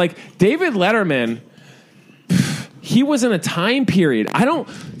know what I mean? Like David Letterman. He was in a time period. I don't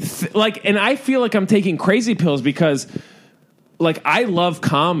and I feel like I'm taking crazy pills because, like, I love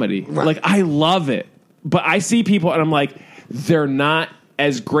comedy. Right. Like, I love it. But I see people and I'm like, they're not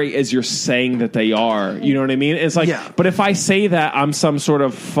as great as you're saying that they are. You know what I mean? It's like, but if I say that, I'm some sort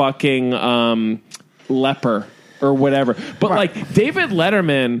of fucking leper or whatever. But like David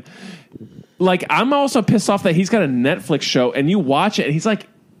Letterman, like, I'm also pissed off that he's got a Netflix show and you watch it and he's like,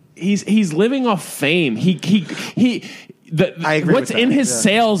 He's living off fame. What's in his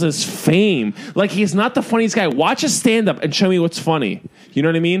sales is fame. Like, he's not the funniest guy. Watch a stand up and show me what's funny. You know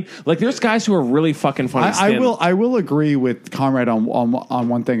what I mean? Like, there's guys who are really fucking funny. I will agree with Conrad on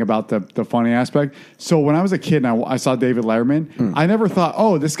one thing about the funny aspect. So when I was a kid and I saw David Letterman, I never thought,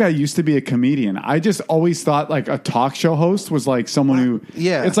 oh, this guy used to be a comedian. I just always thought like a talk show host was like someone who,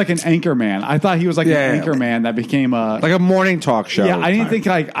 it's like an anchor man. I thought he was like an anchor man that became like a morning talk show. Yeah, I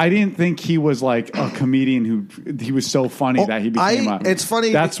didn't think he was like a comedian who he was so funny that he became. It's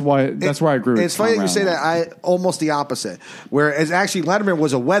funny. That's why I agree with It's funny that you say that. I almost the opposite. Whereas actually Letterman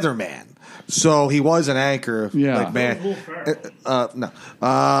was a weatherman. So he was an anchor, like man. No,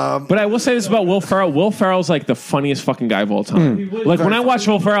 but I will say this about Will Ferrell. Will Ferrell's like the funniest fucking guy of all time. Like when I watch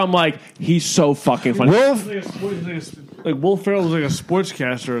Will Ferrell, I'm like, he's so fucking funny. Will Ferrell was like a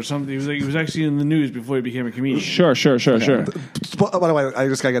sportscaster or something. He was actually in the news before he became a comedian. Sure. By the way, I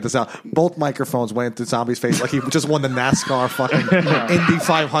just gotta get this out. Both microphones went into Zombie's face like he just won the NASCAR fucking Indy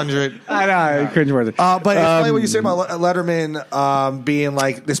 500. I know, I couldn't worth it. But it's funny what you say about Letterman being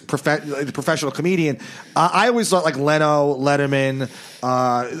like this professional comedian. I always thought like Leno, Letterman,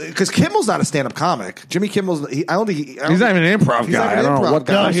 because Kimmel's not a stand-up comic. Jimmy Kimmel's. He's not even an improv guy. I don't know what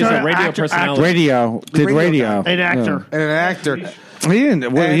the. He's a radio personality. An actor. And an actor. He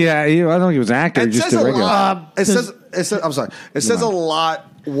didn't. Well, I don't think he was an actor. He just did radio. It says. I'm sorry. It says a lot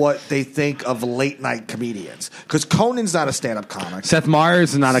what they think of late night comedians, because Conan's not a stand-up comic. Seth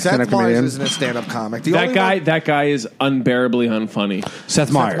Meyers is not a stand-up comedian. Seth Meyers isn't a stand-up comic. That guy is unbearably unfunny.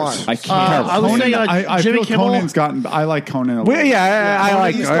 Seth Meyers. I can't. I would say I Jimmy feel Kimmel. Conan's gotten. I like Conan a little. I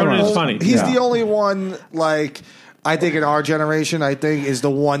like Conan's funny. He's the only one like. I think in our generation, is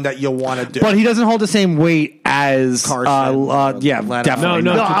the one that you'll want to do. But he doesn't hold the same weight as Carson. Definitely.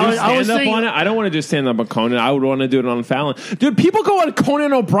 No. I was stand up on it. I don't want to do stand up on Conan. I would want to do it on Fallon. Dude, people go on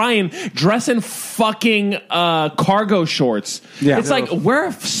Conan O'Brien dressed in fucking cargo shorts. Yeah. It's like, wear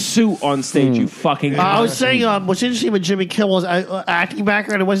a suit on stage, you fucking. I was saying, what's interesting with Jimmy Kimmel's acting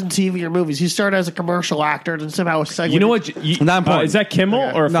background, it wasn't TV or movies. He started as a commercial actor and somehow segued. You know what? Not important. Is that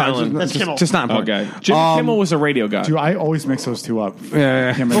Kimmel or Fallon? That's Kimmel. Just not important. Okay. Jimmy Kimmel was a radio guy. Dude, I always mix those two up.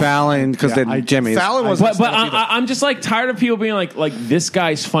 Fallon, because then Jimmy's. Fallon was. But I'm just like tired of people being like this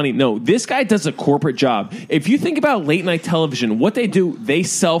guy's funny. No, this guy does a corporate job. If you think about late night television, what they do, they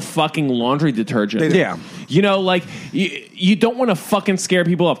sell fucking laundry detergent. Yeah. You know, like you don't want to fucking scare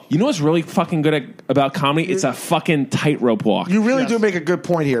people up. You know what's really fucking good about comedy? It's a fucking tightrope walk. You really do make a good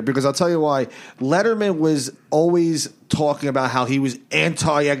point here, because I'll tell you why. Letterman was always talking about how he was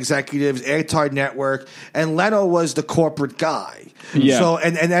anti-executives, anti-network, and Leno was the corporate guy. Yeah. So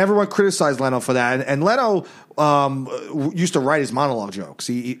and everyone criticized Leno for that, and Leno used to write his monologue jokes.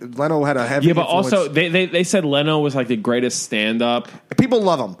 Leno had a heavy but influence. also they said Leno was like the greatest stand-up. People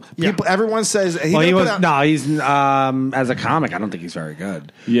love him. Everyone says he's as a comic, I don't think he's very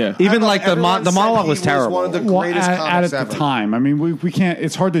good. Yeah. Even like the monologue was terrible. One of the greatest comics at ever. the time. I mean, we can't.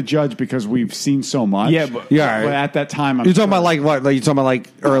 It's hard to judge because we've seen so much. Yeah, but at that time, You're talking about like what? Like, you're talking about like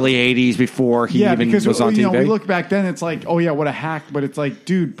early '80s before he even because was on TV. We look back then, it's like, oh yeah, what a hack. But it's like,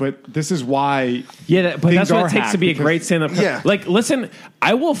 dude, but this is why. Yeah, but that's what it takes to be a because- great stand-up. Yeah. Like, listen,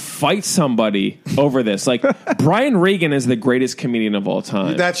 I will fight somebody over this. Like, Brian Regan is the greatest comedian of all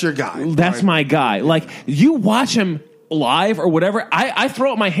time. That's your guy. That's my guy. Like, you watch him live or whatever, I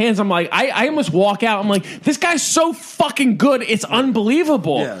throw up my hands. I'm like, I almost walk out. I'm like, this guy's so fucking good. It's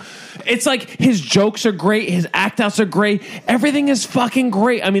unbelievable. Yeah. It's like his jokes are great, his act outs are great, everything is fucking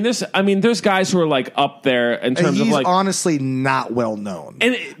great. I mean, there's guys who are like up there in terms of like honestly not well known.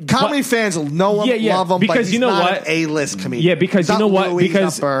 And comedy fans know him, love him, because but he's you know not what? an A-list comedian. Yeah, because He's you know not what? Louis,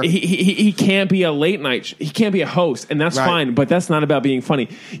 Because not Burr. he can't be a late night. He can't be a host, and that's Right. fine. But that's not about being funny.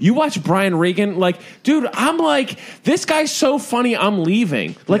 You watch Brian Regan, like, dude, I'm like, this guy's so funny. I'm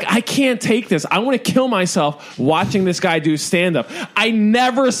leaving. Like, I can't take this. I want to kill myself watching this guy do stand up. I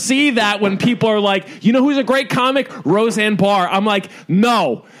never see that when people are like, you know who's a great comic? Roseanne Barr. I'm like,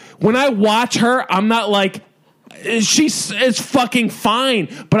 no. When I watch her, I'm not like, it's fucking fine,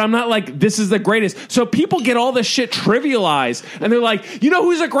 but I'm not like, this is the greatest. So people get all this shit trivialized, and they're like, you know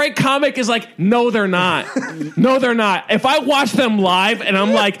who's a great comic? Is like, no, they're not. No, they're not. If I watch them live and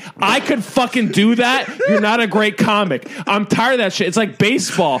I'm like, I could fucking do that, you're not a great comic. I'm tired of that shit. It's like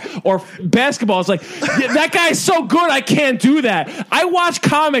baseball or basketball. It's like, yeah, that guy's so good, I can't do that. I watch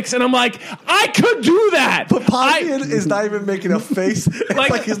comics and I'm like, I could do that. But Pappazian is not even making a face. It's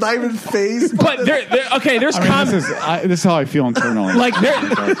like he's not even phased. But there's comics. This is how I feel internally. Like,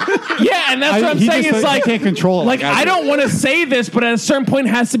 yeah, and that's what I'm saying. It's like, can't control it. Like, I don't want to say this, but at a certain point, it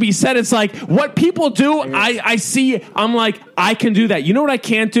has to be said. It's like what people do. I see. I'm like, I can do that. You know what I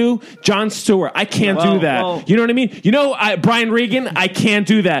can't do? Jon Stewart. I can't do that. You know what I mean? You know, Brian Regan. I can't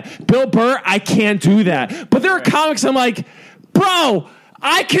do that. Bill Burr. I can't do that. But there are comics. I'm like, bro,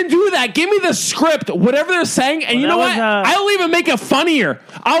 I can do that. Give me the script, whatever they're saying, and you know what? I'll even make it funnier.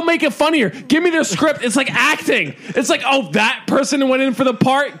 I'll make it funnier. Give me the script. It's like acting. It's like, oh, that person went in for the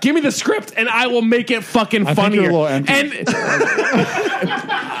part. Give me the script, and I will make it fucking funnier. And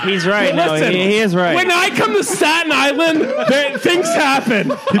he's right. Listen, he is right. When I come to Staten Island, things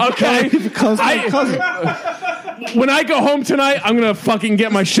happen. Okay, when I go home tonight, I'm gonna fucking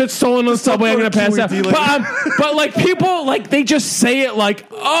get my shit stolen on the subway. I'm gonna pass out. But like people, like they just say it like,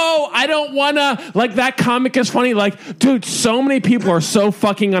 oh, I don't wanna. Like that comic is funny. Like, dude, so many people are so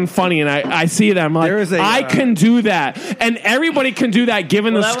fucking unfunny, and I see them. Like, I can do that, and everybody can do that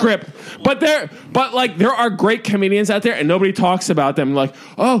given the script. But there are great comedians out there, and nobody talks about them. Like,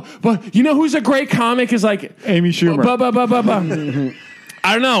 oh, but you know who's a great comic is like Amy Schumer.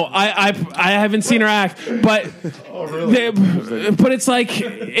 I don't know. I haven't seen her act, but but it's like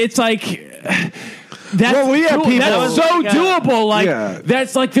that's that's so doable. Like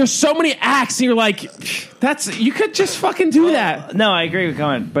that's like there's so many acts, and you're like, you could just fucking do that. No, I agree with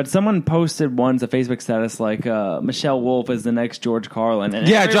Conrad. But someone posted once a Facebook status like Michelle Wolf is the next George Carlin. And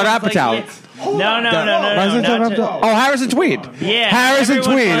Judd Apatow. Like, no. Harrison Tweed. Yeah, Harrison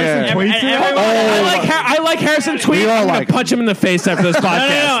Tweed. I like Harrison Tweed. I'm gonna punch him in the face after this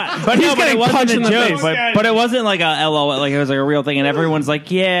podcast. But he's getting punched in the face. But it wasn't like a LOL. Like it was like a real thing, and everyone's like,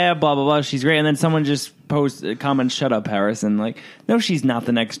 yeah, blah blah blah. She's great, and then someone just comment, shut up, Harrison. Like, no, she's not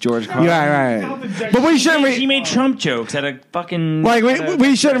the next George Carlin. Right. But we shouldn't. She made Trump jokes at a fucking like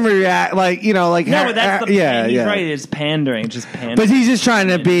we shouldn't react like like no, but that's the he's yeah. right. It's pandering, just pandering. But he's just trying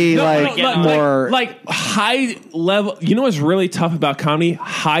to be more like high level. You know what's really tough about comedy?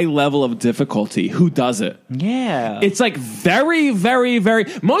 High level of difficulty. Who does it? Yeah, it's like very, very, very.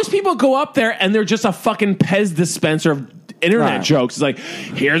 Most people go up there and they're just a fucking Pez dispenser of internet jokes. It's like,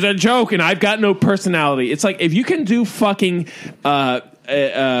 here's a joke and I've got no personality. It's like, if you can do fucking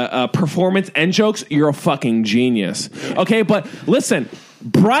performance and jokes, you're a fucking genius. Okay, but listen,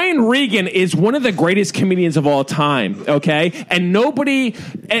 Brian Regan is one of the greatest comedians of all time, okay? And nobody,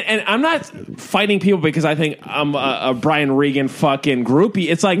 and I'm not fighting people because I think I'm a Brian Regan fucking groupie.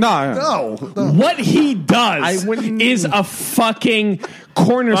 It's like, No. what he does is a fucking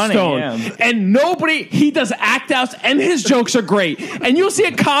cornerstone. Funny, yeah. And he does act outs and his jokes are great. And you'll see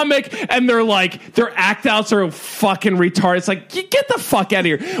a comic and they're like, their act outs are fucking retarded. It's like, you get the fuck out of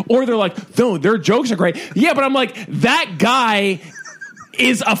here. Or they're like, no, their jokes are great. Yeah, but I'm like, that guy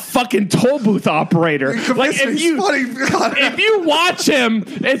is a fucking toll booth operator. Like if you watch him,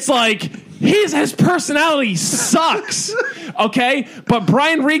 it's like his personality sucks. Okay, but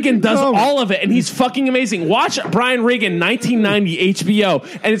Brian Regan does all of it, and he's fucking amazing. Watch Brian Regan 1990 HBO,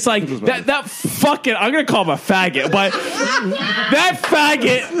 and it's like that fucking. I'm gonna call him a faggot, but that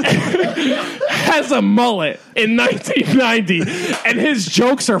faggot has a mullet in 1990, and his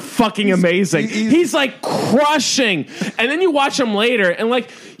jokes are fucking amazing. He's like crushing, and then you watch him later, and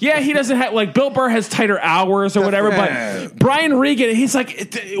like, yeah, he doesn't have like Bill Burr has tighter hours or whatever, but Brian Regan, he's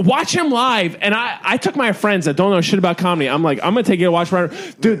like, watch him live, and I took my friends that don't know shit about comedy. I'm like, I'm gonna take you to watch Brian.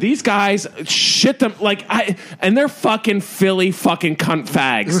 Dude, these guys shit them like and they're fucking Philly fucking cunt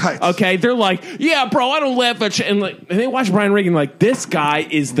fags. Right. Okay, they're like, yeah, bro, I don't laugh at shit, and they watch Brian Regan like this guy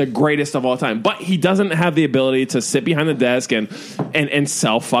is the greatest of all time, but he doesn't have the ability to sit behind the desk and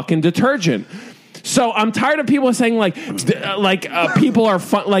sell fucking detergent. So I'm tired of people saying people are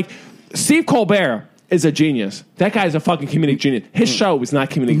fun. Like Steve Colbert is a genius. That guy's a fucking comedic genius. His show is not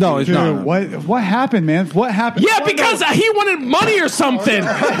comedic. No, it's not. What happened, man? What happened? Yeah, because he wanted money or something.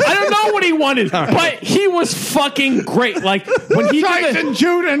 I don't know what he wanted, but he was fucking great. Like when he Tyson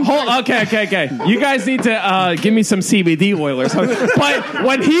Juden. Okay. You guys need to give me some CBD oil or something. But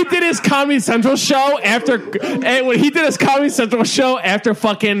when he did his Comedy Central show after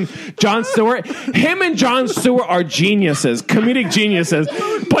fucking Jon Stewart, him and Jon Stewart are geniuses, comedic geniuses.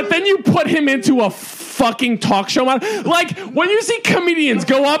 But then you put him into a fucking talk show model. Like when you see comedians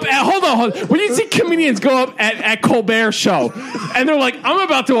go up at hold on. When you see comedians go up at Colbert's show and they're like, I'm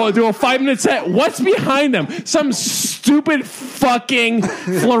about to do a 5-minute set. What's behind them? Some stupid fucking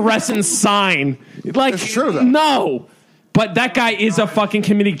fluorescent sign. Like it's true though. No. But that guy is a fucking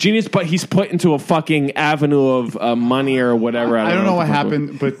comedic genius, but he's put into a fucking avenue of money or whatever. I don't know what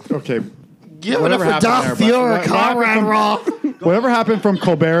happened, but okay. Give it up for Doc Fiora, Conrad, Roth. Whatever happened from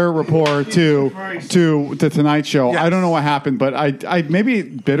Colbert Report to the Tonight Show, I don't know what happened, but I maybe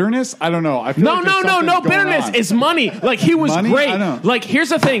bitterness. I don't know. I feel no bitterness. It's money. Like he was great. I know. Like here's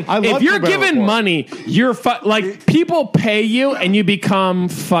the thing: if you're Colbert given Report. money, you're like people pay you and you become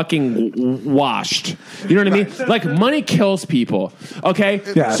fucking washed. You know what I mean? Like money kills people. Okay,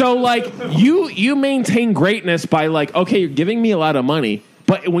 so like you maintain greatness by like, okay, you're giving me a lot of money.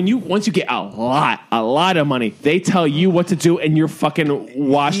 But once you get a lot of money, they tell you what to do, and you're fucking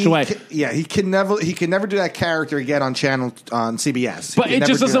washed away. He can never do that character again on CBS. But it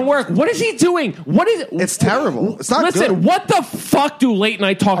just doesn't work. What is he doing? It's terrible. It's not Listen, good. What the fuck do late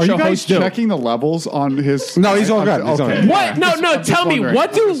night talk show hosts do? Are you guys checking the levels on his? No, he's all good. Okay. What? No. Tell me,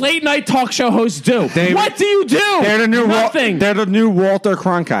 what do late night talk show hosts do? What do you do? They're the new nothing. They're the new Walter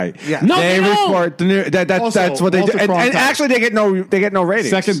Cronkite. Yeah. No, they report the new. That's what they do. And actually, they get no ratings.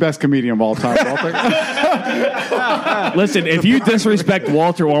 Second best comedian of all time. Listen, if you disrespect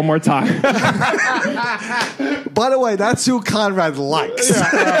Walter one more time. By the way, that's who Conrad likes.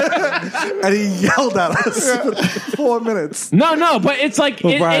 And he yelled at us for 4 minutes. No, but it's like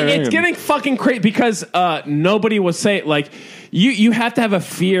it's getting fucking crazy because nobody was saying like you have to have a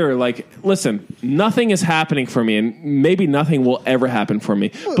fear. Like, listen, nothing is happening for me, and maybe nothing will ever happen for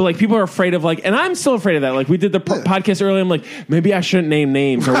me. But like people are afraid of like, and I'm still afraid of that. Like we did the podcast earlier. I'm like, maybe I shouldn't name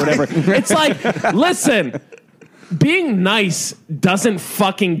names or whatever. It's like, listen. Being nice doesn't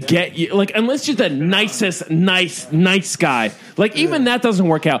fucking get you, like, unless you're the nicest, nice guy. Like, even that doesn't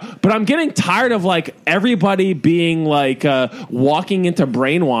work out. But I'm getting tired of, like, everybody being, like, walking into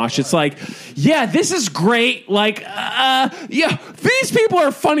brainwash. It's like, yeah, this is great. Like, yeah, these people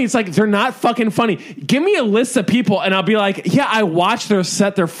are funny. It's like, they're not fucking funny. Give me a list of people, and I'll be like, yeah, I watched their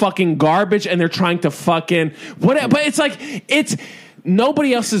set. They're fucking garbage, and they're trying to fucking, whatever. But it's like,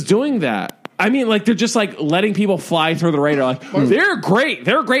 nobody else is doing that. I mean, like, they're just, like, letting people fly through the radar. Like, they're great.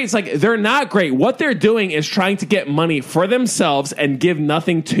 They're great. It's like, they're not great. What they're doing is trying to get money for themselves and give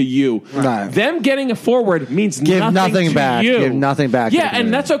nothing to you. Right. Them getting it forward means give nothing to back. you. Give nothing back. Yeah,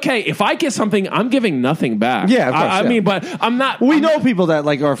 and that's okay. If I get something, I'm giving nothing back. Yeah, of course. I mean, but I'm not. We know people that,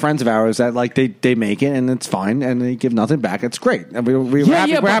 like, are friends of ours that, like, they make it and it's fine and they give nothing back. It's great. And we're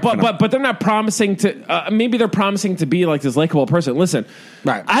happy but they're not promising to. Maybe they're promising to be like this likable person. Listen,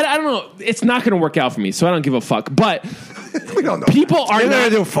 right? I don't know. It's not going to work out for me, so I don't give a fuck. But We don't know. People are They're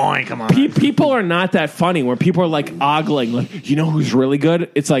not doing fine. Come on. People are not that funny. Where people are like ogling, like, you know who's really good?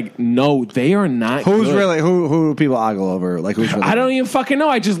 It's like, no, they are not. Who's good. really who do people ogle over? Like who's really I don't even fucking know.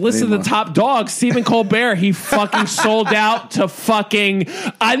 I just listened to the top dog, Stephen Colbert. He fucking sold out to fucking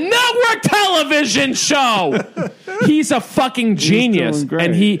a network television show. He's a fucking genius,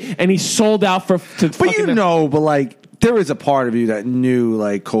 and he sold out for. But like there is a part of you that knew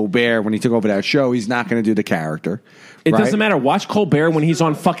like Colbert when he took over that show. He's not going to do the character. It right? doesn't matter. Watch Colbert when he's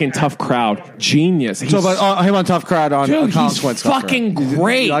on fucking Tough Crowd. Genius. So, but him on Tough Crowd on dude, Consequence. he's fucking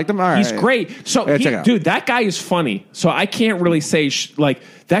great. You like him? All right. He's great. So, dude, that guy is funny. So I can't really say like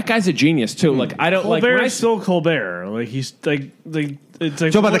that guy's a genius too. Like I don't Colbert like. Is still Colbert. Like he's like it's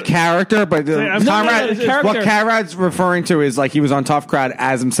like so about the character, but Conrad, what Conrad's referring to is like he was on Tough Crowd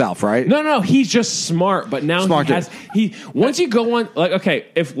as himself, right? No, he's just smart. But now once you go on, like, okay,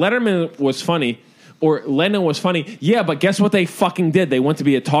 if Letterman was funny. Or Lennon was funny, yeah, but guess what they fucking did? They went to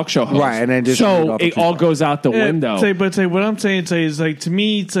be a talk show host. Right, and then just so it all goes out the window. But what I'm saying is like to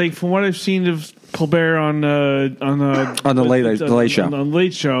me, it's like from what I've seen of Colbert on the Late Show. On the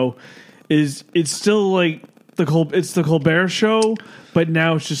Late Show, is it's still like it's the Colbert Show, but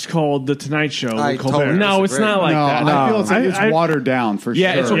now it's just called the Tonight Show. I with Colbert. totally No, it's not like that. I feel it's watered down for sure.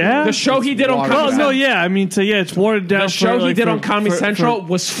 It's the show he did on watered Comedy down. Central. It's watered down. The show he did on Comedy Central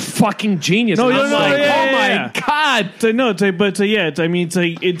was fucking genius. No, And I'm like, yeah. oh my god.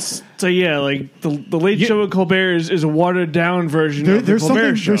 Like the Late Show with Colbert is a watered down version of the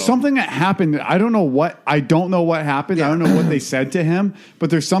Colbert Show. There's something that happened. I don't know what happened. Yeah. I don't know what they said to him, but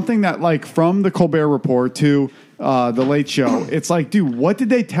there's something that like from the Colbert Report to the Late Show. It's like, dude, what did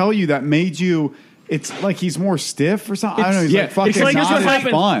they tell you that made you? It's like he's more stiff or something. I don't know. He's like fucking not as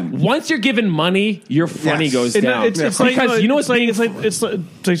fun. Once you're given money, your funny goes down. It's like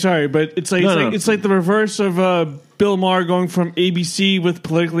the reverse of Bill Maher going from ABC with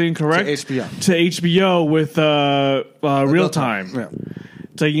Politically Incorrect to HBO with Real Time. Yeah.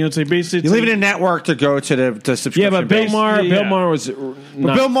 It's like basically you leave it in network to go to the subscription. Yeah, but Bill Maher was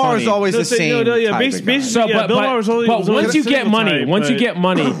not Bill Maher is funny. always the same. But once you get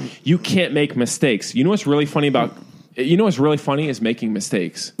money, you can't make mistakes. You know what's really funny about? You know what's really funny is making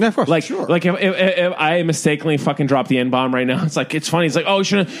mistakes. Yeah, of course. Like, sure. Like if I mistakenly fucking drop the N-bomb right now, it's like, it's funny. It's like, oh,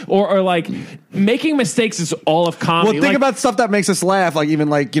 shouldn't, or like making mistakes is all of comedy. Well, think about stuff that makes us laugh, like even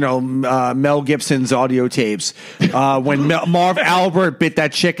like, Mel Gibson's audio tapes. When Marv Albert bit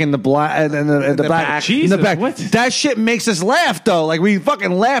that chick in the back. Jesus, in the back. what? That shit makes us laugh, though. Like, we fucking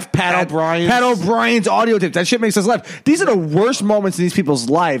laugh. Pat O'Brien's audio tapes. That shit makes us laugh. These are the worst moments in these people's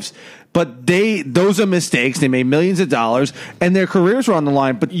lives. But those are mistakes. They made millions of dollars, and their careers were on the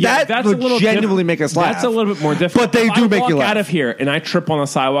line. But that's would genuinely make us laugh. That's a little bit more difficult. But they do make you laugh. Out of here, and I trip on the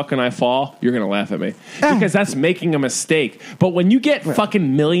sidewalk and I fall, you're gonna laugh at me because that's making a mistake. But when you get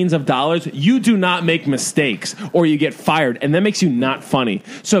fucking millions of dollars, you do not make mistakes, or you get fired, and that makes you not funny.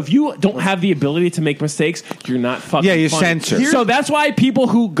 So if you don't have the ability to make mistakes, you're not fucking. Yeah, you're funny. censored. So that's why people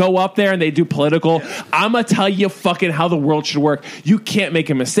who go up there and they do political, I'm gonna tell you fucking how the world should work. You can't make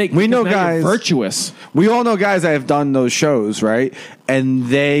a mistake. We know guys virtuous. We all know guys that have done those shows, right? And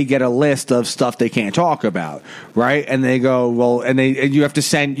they get a list of stuff they can't talk about, right? And they go, well, and you have to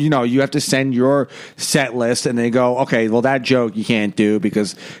send, your set list, and they go, okay, well, that joke you can't do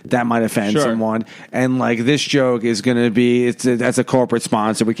because that might offend someone, and like this joke is going to be that's a corporate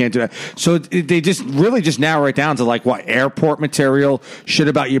sponsor, we can't do that. So they just really just narrow it down to like what airport material, shit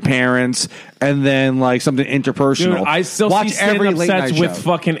about your parents, and then like something interpersonal. Dude, I still see stand-up sets with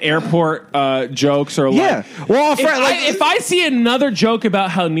fucking airport jokes or like. Well, if I see another joke about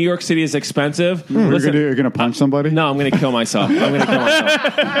how New York City is expensive, you're gonna punch somebody. No, I'm gonna kill myself.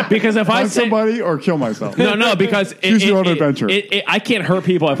 Because if I say somebody or kill myself. No, because choose your own adventure. I can't hurt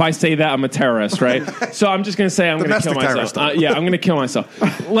people. If I say that, I'm a terrorist, right? So I'm just gonna say I'm gonna kill myself. I'm gonna kill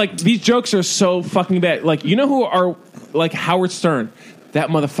myself. Like these jokes are so fucking bad. Like you know who are like Howard Stern. That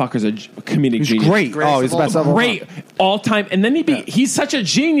motherfucker's a comedic genius. Great. Oh, he's the best ever. Great all time. And then he's such a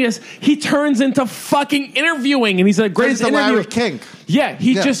genius, he turns into fucking interviewing, and he's a great interviewer. Larry King. Yeah,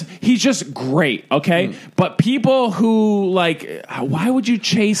 he's just great, okay? But people who like, why would you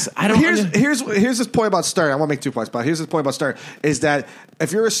chase? I don't. Here's this point about Stern. I want to make 2 points, but here's this point about Stern is that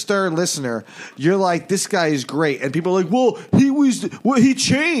if you're a Stern listener, you're like, this guy is great, and people are like, well, he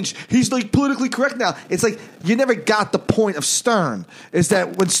changed. He's like politically correct now. It's like you never got the point of Stern. Is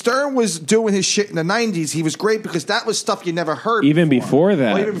that when Stern was doing his shit in the 90s, he was great because that was stuff you never heard before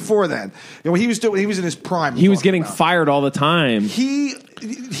that. Well, even before then, when he was in his prime, he was getting fired all the time. He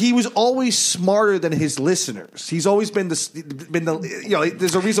he was always smarter than his listeners. He's always been the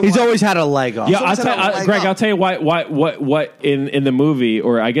there's a reason. He's why. always had a leg up. Yeah, Greg, I'll tell you what in the movie,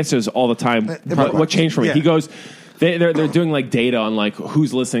 or I guess it was all the time. What changed for me? Yeah. He goes. They're doing like data on like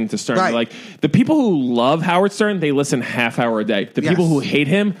who's listening to Stern. Right. Like the people who love Howard Stern, they listen half hour a day. The people who hate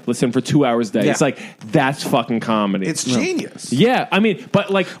him listen for 2 hours a day. Yeah. It's like that's fucking comedy. It's genius. Yeah, I mean,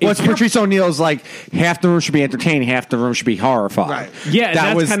 but like, What's Patrice O'Neal's like? Half the room should be entertained, half the room should be horrified. Right. Yeah,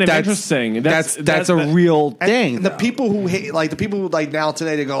 that's kind of interesting. That's a real thing. And the people who hate, like the people who like now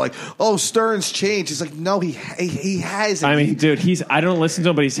today, they go like, "Oh, Stern's changed." He's like, no, he hasn't. I mean, dude, I don't listen to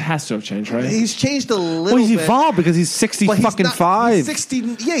him, but he has to have changed, right? He's changed a little. Well, he's bit. evolved because he's 60 fucking 5. He's 60.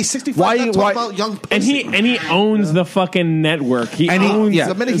 Yeah, he's 65. Why- Not talking about young pussy. And he owns the fucking network. He owns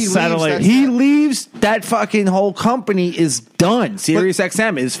the minute he satellite. leaves, He leaves, that fucking whole company is done. Sirius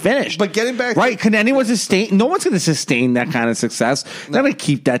XM is finished. But getting back, right? Can anyone sustain? No one's going to sustain that kind of success. They're going to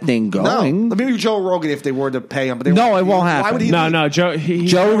keep that thing going. No, maybe Joe Rogan if they were to pay him. But they No, won't. it won't happen. Why would he? No,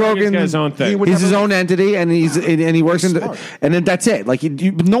 Joe Rogan got his own thing. He's his own entity, and he works in, and then that's it. Like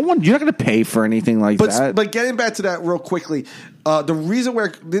no one, you're not going to pay for anything like that. But getting back to that real quickly, the reason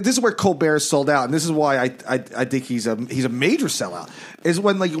this is where Colbert sold out, and this is why I think he's a major sellout, is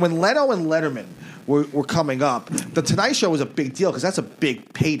when Leno and Letterman were coming up. The Tonight Show was a big deal because that's a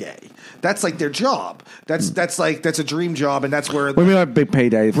big payday. That's like their job. That's a dream job, and that's where. What do you mean by big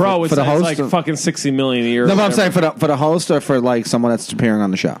payday, Bro, for the host? It's like fucking $60 million a year. No, but I'm saying for the host or for like someone that's appearing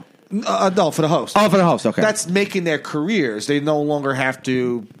on the show. No, for the host. Oh, for the host. Okay, that's making their careers. They no longer have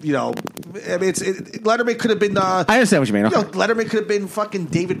to. I mean, Letterman could have been. I understand what you mean. Okay. Letterman could have been fucking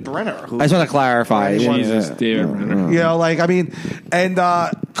David Brenner. I just want to clarify. David Brenner. And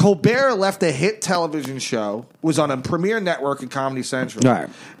Colbert left a hit television show, was on a premiere network at Comedy Central, right?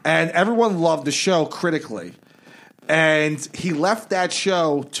 And everyone loved the show critically, and he left that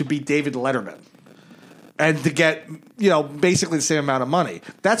show to be David Letterman. And to get, basically the same amount of money.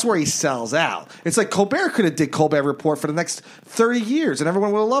 That's where he sells out. It's like Colbert could have did Colbert Report for the next 30 years, and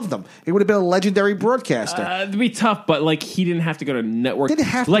everyone would have loved him. He would have been a legendary broadcaster. It'd be tough, but like he didn't have to go to network. Didn't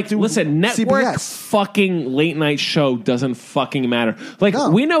have to do listen, network CBS. fucking late night show doesn't fucking matter. Like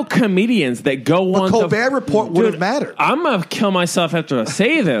we know comedians that go on. Colbert Report would have mattered. I'm gonna kill myself after I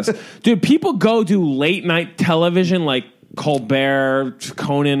say this, dude. People go do late night television like Colbert,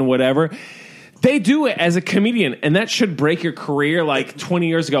 Conan, whatever. They do it as a comedian, and that should break your career like 20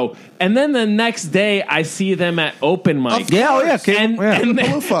 years ago. And then the next day, I see them at open mic.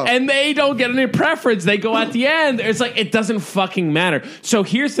 And they don't get any preference. They go at the end. It's like, it doesn't fucking matter. So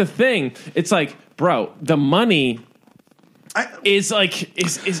here's the thing. It's like, bro, the money is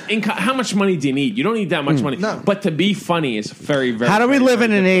income. How much money do you need? You don't need that much money. No. But to be funny is very, very. How do we very, live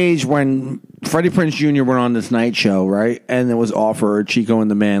very in an age when Freddie Prinze Jr. went on this night show, right? And it was offered Chico and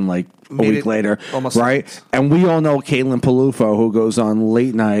the Man like a week later, right? And we all know Caitlin Palufo, who goes on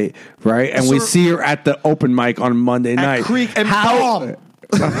late night, right? And we see her at the open mic on Monday night. Creek and Palm.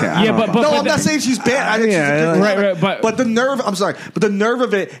 Okay, yeah, but I'm not saying she's bad. I think she's a good right. But the nerve. I'm sorry, but the nerve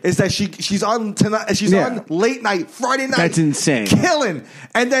of it is that she's on tonight. She's on late night, Friday night. That's insane, killing.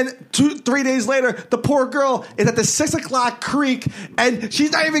 And then 2-3 days later, the poor girl is at the 6 o'clock Creek, and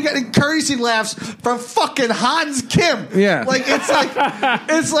she's not even getting courtesy laughs from fucking Hans Kim. Yeah, like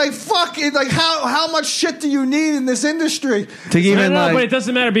it's like fucking like how much shit do you need in this industry? But it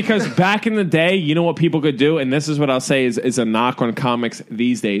doesn't matter because back in the day, you know what people could do, and this is what I'll say is a knock on comics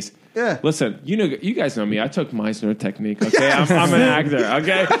these days. Yeah. Listen, you guys know me. I took Meisner technique. Okay, I'm an actor.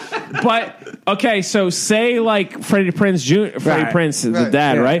 Okay, but okay. So say like Freddie Prinze Jr. Prinze is the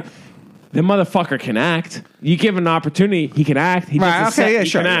dad, right? The motherfucker can act. You give him an opportunity, he can act. He does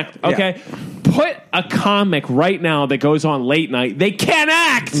can act. Okay. Put a comic right now that goes on late night. They can't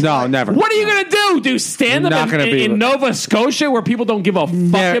act. No, never. What are you going to do? Do stand up in Nova Scotia where people don't give a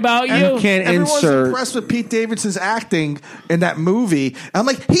fuck about you? Everyone's impressed with Pete Davidson's acting in that movie. I'm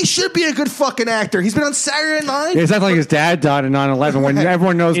like, he should be a good fucking actor. He's been on Saturday Night. It's not like his dad died in 9/11 when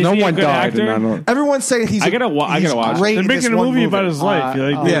everyone knows no one died in 9/11. Everyone's saying he's. I gotta watch. They're making a movie about his life.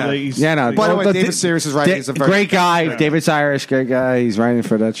 No. By the way, David Sears is writing. He's a great guy. David Cyrus, great guy. He's writing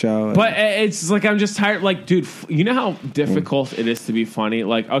for that show. But it's like I'm just tired. Like, dude, you know how difficult it is to be funny.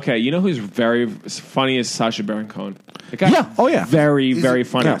 Like, okay, you know who's very funny is Sacha Baron Cohen. The guy's Yeah. Oh, yeah. very, very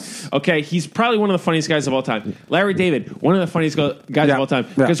funny. Yeah. Okay, he's probably one of the funniest guys of all time. Larry David, one of the funniest guys Yeah. of all time.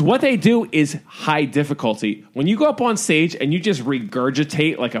 Yeah. Because what they do is high difficulty. When you go up on stage and you just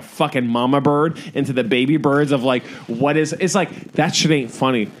regurgitate like a fucking mama bird into the baby birds of like what is, it's like that shit ain't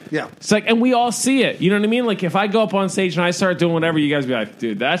funny. Yeah. It's like, and we all see it. You know what I mean? Like if I go up on stage and I start doing whatever, you guys be like,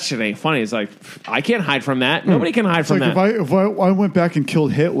 dude, that shit ain't funny. It's like, I can't hide from that. Nobody can hide It's from like that. if I went back and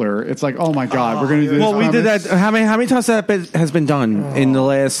killed Hitler, it's like, oh my god, we're gonna do this. Well, we did that. How many times that has been done in the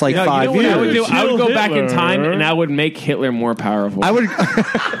last like No, 5 you know what years? I would do? I would go Kill back in Hitler. time and I would make Hitler more powerful. I would.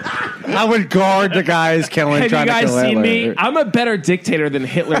 I would guard the guys killing. Have you trying to guys kill seen Hitler. me? I'm a better dictator than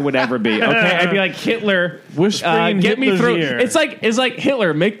Hitler would ever be. Okay, I'd be like Hitler. Whispering in get me Hitler's through. ear. It's like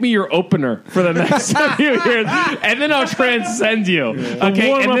Hitler. Make me your opener for the next few years, and then I'll transcend you. Okay, and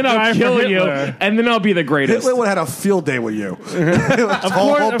then warm-up guy I'll for kill you, Hitler. and then I'll be the greatest. Hitler would have had a field day with you.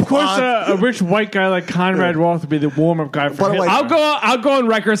 Of course, a rich white guy like Conrad Roth would be the warm-up guy for By the way, Hitler. I'll go on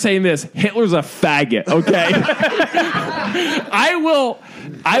record saying this: Hitler's a faggot. Okay, I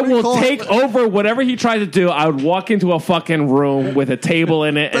will call take over whatever he tried to do. I would walk into a fucking room with a table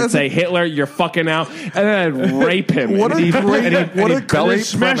in it and say, Hitler, you're fucking out, and then I'd rape him. What And a he'd- great, and he'd- what and a he'd belly- great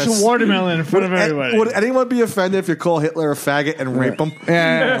Smash premise. a watermelon in front of everybody. Would anyone be offended if you call Hitler a faggot and rape him?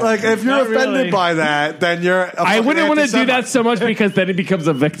 Yeah. Like, if you're Not offended really. by that, then you're a I fucking wouldn't want to do anti-Semite. that so much because then he becomes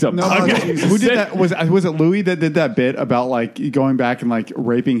a victim. No, who did that? Was it Louis that did that bit about like going back and like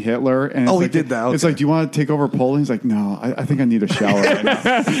raping Hitler? And it's Oh, he like, did that, It's okay. like, do you want to take over Poland? He's like, no, I think I need a shower. Right now.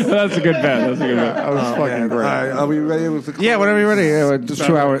 That's a good bet. That's a good bet. That was fucking Man, great. all right, are we ready? Yeah, whenever you're ready. Yeah, we're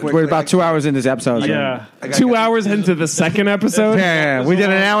 2 hours. We're about 2 hours into this episode. Yeah. 2 hours into the second episode. Yeah, we did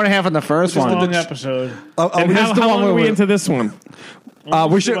an hour and a half on the first one. Long episode. And how long are we into this one?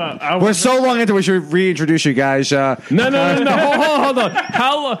 We should. We're so long into. We should reintroduce you guys. No. Hold on.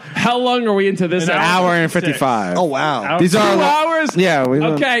 How long are we into this? An Hour and 55. Oh, wow. These 2 are hours? Yeah.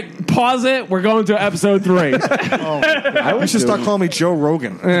 Okay, pause it. We're going to episode 3. You should start calling me Joe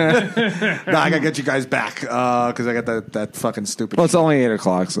Rogan. I gotta get you guys back because I got that fucking stupid. Well, it's only 8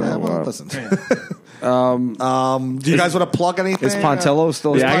 o'clock. So Yeah, well, listen. Do you guys want to plug anything? is Pontillo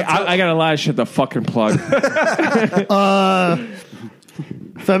still? Yeah, I got a lot of shit to fucking plug.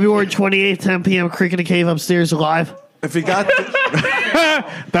 February 28th, 10 p.m. Creek in the Cave upstairs live. If you got,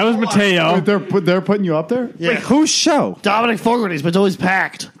 That was Mateo. They're putting you up there? Wait, whose show? Dominic Fogarty's, but it's always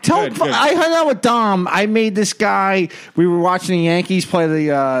packed. Good. I hung out with Dom. I made this guy. We were watching the Yankees play the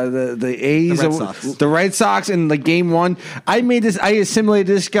A's, The Red Sox. the Red Sox in the game 1. I made this. I assimilated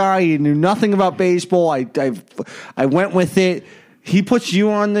this guy. He knew nothing about baseball. I went with it. He puts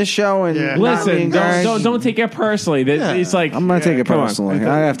you on this show, and Yeah. not me Listen, and Garrett. don't take it personally. It's like I'm gonna take it come on. personally.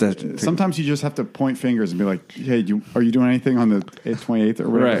 I have to. Sometimes you just have to point fingers and be like, hey, are you doing anything on the 28th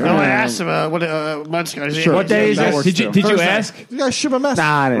or whatever? Right. No, I asked him what months ago. Sure. What day is That it? works Did you too. ask you guys shoot a message.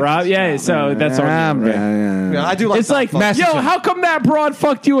 Nah, Rob? Yeah, so that's on you, right? Yeah, I do like. It's like, that. yo, how come that broad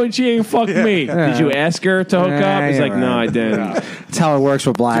fucked you and she ain't fucked me? Did you ask her to hook up? He's Yeah, like, no, right. I didn't. That's how it works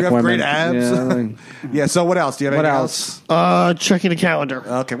with black Do you have women. great abs? Yeah, I mean, Yeah. So what else? Do you have what anything else? Checking the calendar.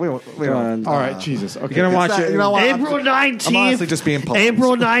 Okay. Wait. All right, Jesus. Okay. You're gonna watch it. You know what? April 19th. I'm honestly just being polite.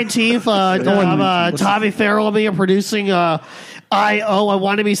 April 19th. Tommy Farrell and me are producing I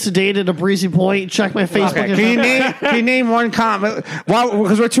Want to Be Sedated at Breezy Point. Check my Facebook. Okay. Can you name one comic? Well,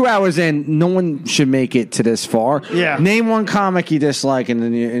 because we're 2 hours in, no one should make it to this far. Yeah. Name one comic you dislike in the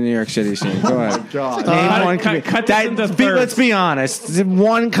New York City scene. Go ahead. God. Name one. cut this into thirds. Let's be honest.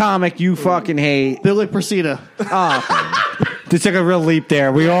 One comic you fucking hate. Billy Procida. This took a real leap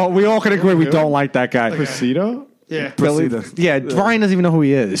there. We all can agree we don't like that guy. Presido? Yeah. Billy, yeah, Brian doesn't even know who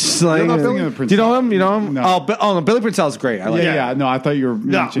he is. Like, not do Billy you know him? You know him? No. No, Billy Purcell's great. I like Yeah. No, I thought you were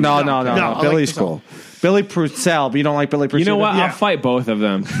mentioning. No, I like Billy's Purcell. cool. Billy Purcell, but you don't like Billy Purcell? You know what? Yeah. I'll fight both of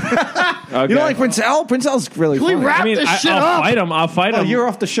them. Okay. You don't like Purcell? Purcell's really Can we funny. wrap I mean, this shit I'll up? fight him. I'll fight Oh, him. you're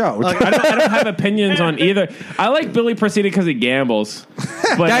off the show. I don't have opinions on either. I like Billy Procida because he gambles.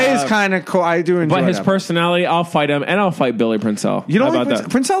 But, That is kind of cool. I do enjoy But his that. personality, I'll fight him, and I'll fight Billy Purcell. You don't How like about that?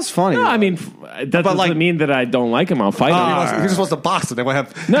 Purcell's funny. No, I mean, that doesn't like- mean that I don't like him. I'll fight him. He just wants to box it. They want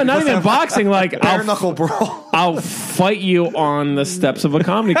to have No, not even boxing. Like bare knuckle brawl. I'll fight you on the steps of a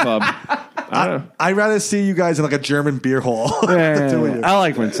comedy club. I'd rather see you guys in like a German beer hall. The two of you. I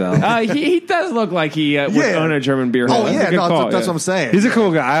like Purcell. He does look like he would Yeah. own a German beer hall. Oh That's a yeah, good no, call, that's yeah. what I'm saying. He's a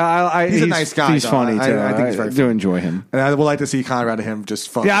cool guy. He's a nice guy, He's though. funny too. I think he's very do funny. enjoy him. and I would like to see Conrad and him just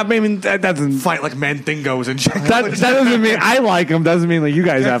fuck. Yeah, I mean that doesn't. Fight like mandingos and shit. That doesn't mean I like him. Doesn't mean like you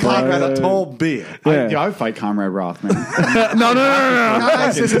guys have. Conrad a tall beer. Yeah. I'd fight Conrad Roth, man. No.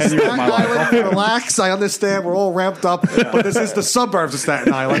 Guys, this is Continue with Staten my life. Island. Relax. I understand we're all ramped up, but this is the suburbs of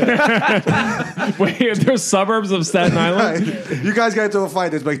Staten Island. Wait, there's suburbs of Staten Island? You guys got into a fight.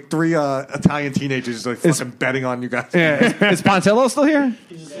 There's like 3 Italian teenagers like fucking betting on you guys. Yeah. Is Pontillo still here?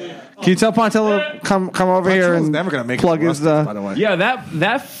 Can you tell Pontillo come over here and never gonna make plug his? by the way. Yeah,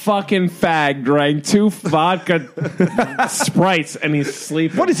 that fucking fag drank 2 vodka Sprites and he's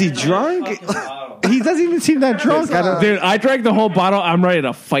sleeping. What is he drunk? He doesn't even seem that drunk. Dude, I drank the whole bottle. I'm ready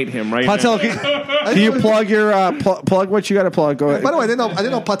to fight him right Pontillo, now. can you plug your plug what you got to plug? Go ahead. By the way, I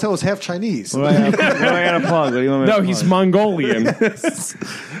didn't know Pontillo's half Chinese. What do I got to plug? What do you want me to No, plug? he's Mongolian.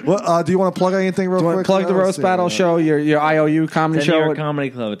 Well, do you want to plug anything real quick? Plug the Roast Battle show, your IOU comedy The New show. York Comedy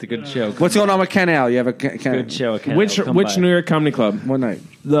Club. It's a good show. What's going on with Ken Al? You have a Good show. Which New York Comedy Club? One night.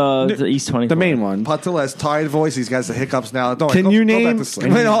 The East 20. The main one. Pontillo has tired voice. He's got the hiccups now. Can you name? Go back to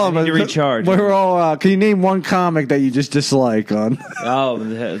sleep. Wait, hold on, I need to recharge. We're all. Can you name one comic that you just dislike on? Oh,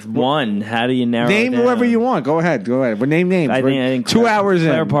 there's one. How do you narrow Name it down? whoever you want. Go ahead. But name names. I think 2 hours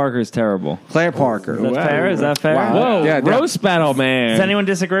Claire in. Parker's terrible. Claire Parker. Is that fair? Is that fair? Whoa, Yeah, Roast Battle, man. Does anyone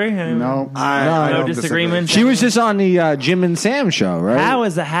disagree? Anyone? No. I No don't disagreement. She was just on the Jim and Sam show, right? How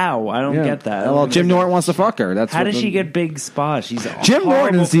is the how? I don't Yeah. get that. Well, Jim Norton wants to fuck her. That's How what does the- she get big spots? She's a Jim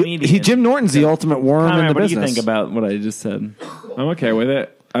Norton's Jim Norton's the ultimate worm in the Conrad, what do business. you think about what I just said? I'm okay with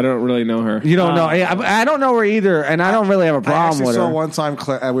it. I don't really know her. You don't know. I don't know her either, and I don't really have a I problem actually with saw her. one time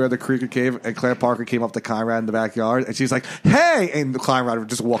we were at the Creek Cave, and Claire Parker came up to Conrad in the backyard, and she's like, "Hey!" And Conrad would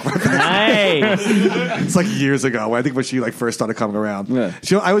just walk right past. Nice. It's like years ago. I think when she like first started coming around. Yeah.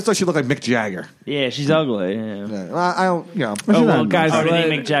 I always thought she looked like Mick Jagger. Yeah, she's ugly. Yeah. Yeah. I don't, Oh, well, guys, Oh, do you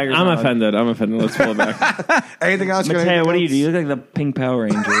think Mick Jagger's I'm not- offended. Let's pull it back. Anything else? You got Mateo, anything what do you do? else? You look like the Pink Power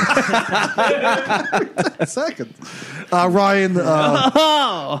Ranger. Second, Ryan.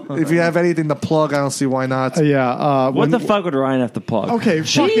 If you have anything to plug, I don't see why not. Yeah. What the fuck would Ryan have to plug? Okay,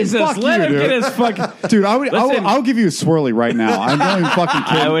 Jesus, fuck let you, him dude. get his fucking... Dude, Listen. I'll give you a swirly right now. I'm not even fucking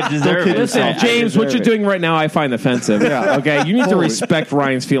kidding. I would deserve Don't kid it. Listen, yourself. James, what you're doing right now, I find offensive. Yeah. Okay, you need to Holy- respect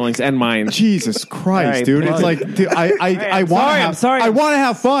Ryan's feelings and mine. Jesus Christ, All right, dude! plug. It's like, dude, I I'm want to sorry, have, I'm sorry. I want to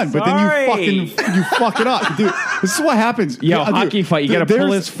have fun, but then Sorry. you fuck it up, dude. This is what happens. Yo, Yeah, dude, hockey fight. You got to pull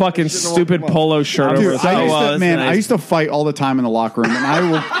there's- his fucking stupid polo shirt Dude, over his I head. used to, that's man, nice. I used to fight all the time in the locker room, and I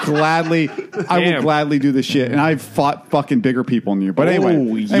will gladly do this shit. And I've fought fucking bigger people than you. But anyway,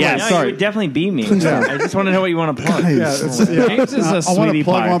 yes. No, you sorry. would definitely beat me. I just want to know what you want to plug. Yeah, James is a I want sweetie to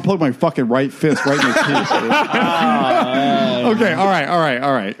plug. pie. I want to plug my fucking right fist right in your teeth. Okay, all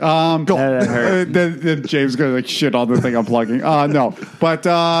right. That hurt. Then James is gonna like shit on the thing I'm plugging. No, but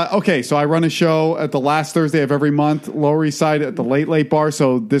okay. So I run a show at the last Thursday of every month, Lower East Side at the Late Bar.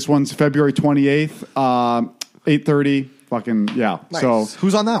 So this one's February 28th, 8:30. Fucking yeah. Nice. So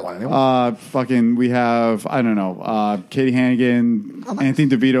who's on that one? Anyone? fucking we have I don't know Katie Hannigan, Anthony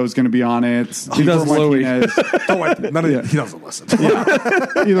DeVito is going to be on it. He does Louis. Don't worry, none of he doesn't listen.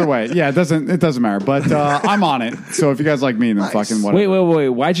 Either way, yeah, it doesn't matter. But I'm on it. So if you guys like me, then Nice. fucking whatever. Wait.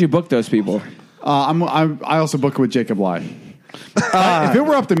 Why'd you book those people? I also book it with Jacob Lai. If it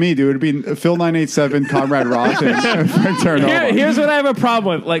were up to me, dude, it'd be Phil 987, Conrad Roth, and Frank Terranova. Here's what I have a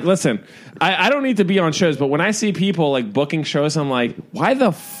problem with. Like, listen, I don't need to be on shows, but when I see people like booking shows, I'm like, why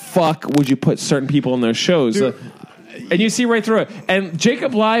the fuck would you put certain people in those shows? And you see right through it. And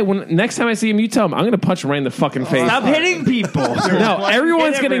Jacob Lai, when next time I see him, you tell him I'm going to punch him right in the fucking face. Stop hitting people. No,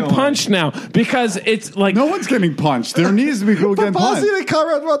 everyone's Hit getting everyone. punched now because it's like No one's getting punched. There needs to be people getting punched. Pappazian and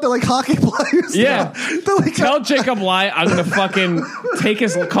Conrad Roth, they're like hockey players. Yeah. They're like, Tell Jacob Lai I'm going to fucking take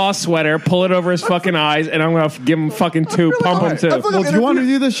his Lacoste sweater, pull it over his fucking eyes, and I'm going to give him fucking two, pump him two. Well, if you want to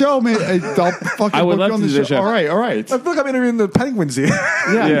do the show, man, I'll fucking I would book love you on to the do the show. All right. I feel like I'm interviewing the Penguins here.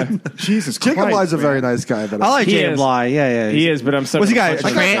 Yeah. Jesus Christ. Jacob Lai's a man. very nice guy. But I like He Jacob is. Lai. Yeah. He is, but I'm so. What's he got?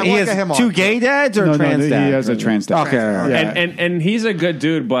 I wanna He get him has on. two gay dads or No, trans he dads? has a trans dad. Okay. all right. Yeah. And he's a good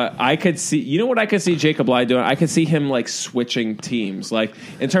dude, but I could see, you know what I could see Jacob Lai doing? I could see him like switching teams, like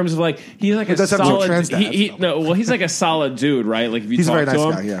in terms of like he's like a does have two solid. trans dads, He's like a solid dude, right? Like if you He's a talk very to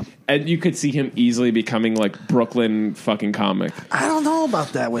nice him, guy, yeah. and you could see him easily becoming like Brooklyn fucking comic. I don't know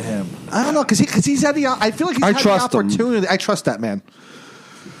about that with him. I don't know because he's had the. I feel like he's I had trust the him. opportunity. I trust that man,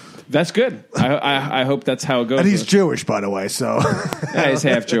 That's good. I hope that's how it goes. and he's Jewish, by the way. So Yeah, he's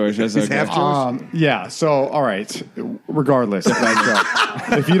half Jewish. That's okay. half Jewish. Yeah. So, all right. Regardless,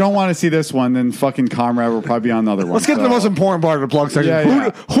 if you don't want to see this one, then fucking Conrad will probably be on another one. Let's get to the most important part of the plug section. Yeah.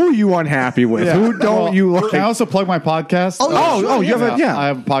 Who are you unhappy with? Yeah. Who don't Well, you like? Can I also plug my podcast? Oh, you have a I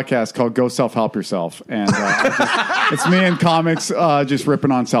have a podcast called Go Self Help Yourself, and it's me and comics just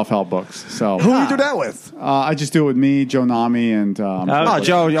ripping on self help books. So Who do you do that with? I just do it with me, Joe Nami, and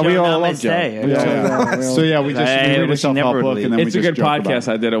Joe, we all love Joe. Namaste. So yeah, we just Hey, we read a wish he self help never book, leave. and then It's we a just good joke about podcast.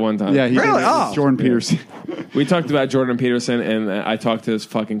 it. I did it one time. Yeah, he Really? did it with Oh. Jordan Peterson. We talked about Jordan Peterson, and I talked to this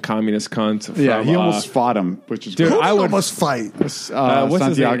fucking communist cunt. From, he almost fought him, which is dude. Who I would almost fight. what's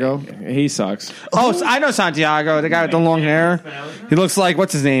Santiago. His name? He sucks. Oh, I know Santiago, the guy with the long hair. He looks like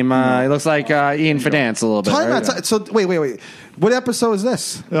what's his name? He looks like Ian Fidance a little bit. Right? So wait. What episode is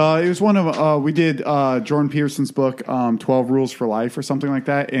this? It was one of we did Jordan Peterson's book, 12 Rules for Life or something like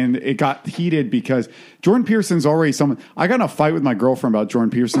that, and it got heated because Jordan Peterson's already someone. I got in a fight with my girlfriend about Jordan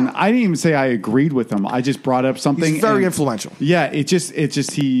Peterson. I didn't even say I agreed with him. I just brought up something. He's very influential. Yeah, it just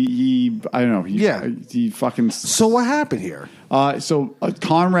he I don't know. He fucking. So what happened here? So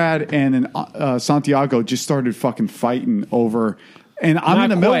Conrad and Santiago just started fucking fighting over, and I'm in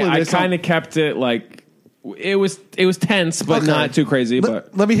the middle of this. I kind of kept it like. It was tense, but not too crazy.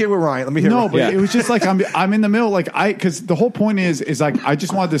 But let me hear with Ryan. It was just like I'm in the middle, like because the whole point is like I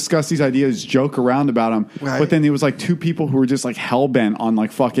just want to discuss these ideas, joke around about them, right. But then it was like two people who were just like hell bent on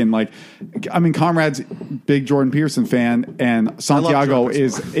like fucking like, I mean Conrad's big Jordan Peterson fan and Santiago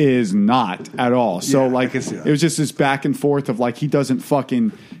is not at all. So like it was just this back and forth of like he doesn't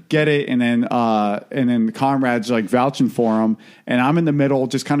fucking get it, and then Conrad's like vouching for him, and I'm in the middle,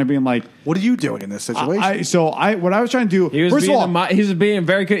 just kind of being like, "What are you doing in this situation?" What I was trying to do, he was being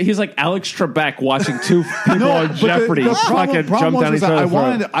very good. He's like Alex Trebek watching two people on Jeopardy. The problem was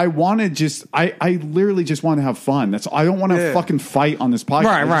I literally just want to have fun. I don't want to fucking fight on this podcast.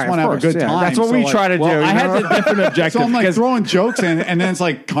 I just want to have a good time. That's what we try to do. I had the different objective. So I'm like throwing jokes in, and then it's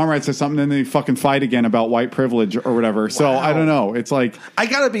like Conrad says something, and then they fucking fight again about white privilege or whatever. So I don't know. It's like I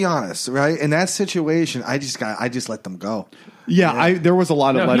gotta be honest, right? In that situation, I just let them go. Yeah, there was a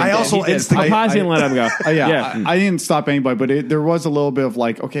lot of letting. I also Pappazian let him go. I didn't stop anybody, but there was a little bit of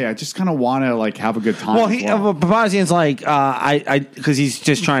like, okay, I just kind of want to like have a good time. Well, Pappazian's like, because he's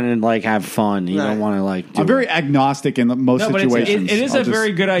just trying to like have fun. You don't want to like. I'm very agnostic in most situations. It is a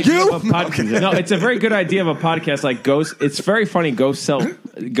very good idea. Of a podcast. No, it's a very good idea of a podcast. Like it's very funny. Go self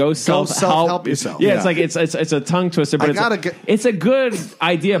help yourself. Yeah, it's like it's a tongue twister, but it's a good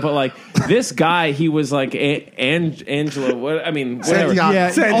idea. But like this guy, he was like Angela. I mean, whatever.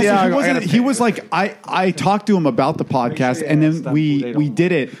 Santiago. Also, he was like, I talked to him about the podcast, and then we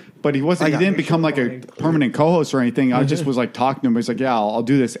did it. But he didn't become like a permanent co-host or anything. I just was like talking to him. He's like, yeah, I'll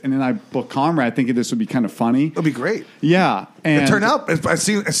do this. And then I booked Conrad thinking this would be kind of funny. It'll be great. Yeah. And it turned out,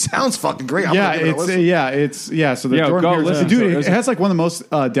 it sounds fucking great. So the Jordan Peterson, dude, it has like one of the most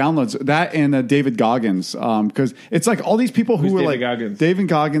downloads. That and David Goggins, because it's like all these people who were like David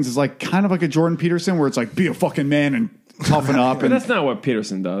Goggins is like kind of like a Jordan Peterson, where it's like be a fucking man and toughen up. But that's not what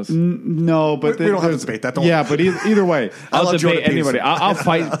Peterson does. No, but we don't have to debate that. But either way, I'll debate anybody. I'll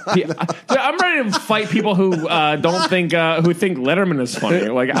fight. I'm ready to fight people who don't think who think Letterman is funny.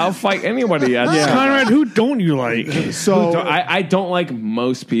 Like I'll fight anybody. Conrad, who don't you like? So I don't like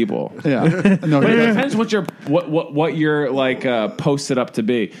most people. Yeah, no, but it depends what you're like posted up to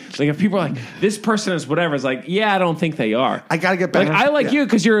be. Like if people are like this person is whatever, it's like I don't think they are. I gotta get better. Like I like you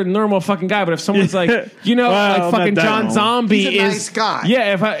because you're a normal fucking guy. But if someone's like like fucking John Zombie he's a nice guy.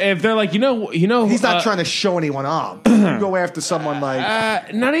 Yeah, if they're like, you know, he's not trying to show anyone up. You go after someone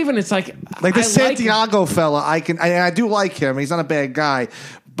like not even. It's like the Santiago fella. I do like him. He's not a bad guy,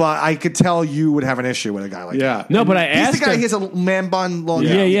 but I could tell you would have an issue with a guy like that. No, but I asked he's the guy. him, He has a man bun. Long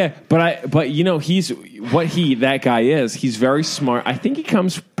yeah. But you know, that guy is. He's very smart. I think he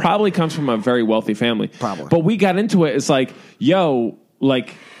probably comes from a very wealthy family. Probably. But we got into it. It's like, yo,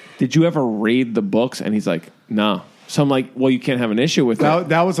 like, did you ever read the books? And he's like, no. So I'm like, well, you can't have an issue with that.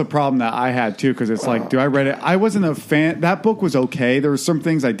 That was a problem that I had too, because it's like, I read it? I wasn't a fan. That book was okay. There were some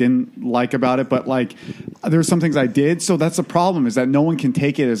things I didn't like about it, but like, there's some things I did. So that's the problem, is that no one can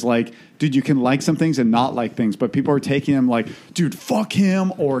take it as like, dude, you can like some things and not like things, but people are taking him like, dude, fuck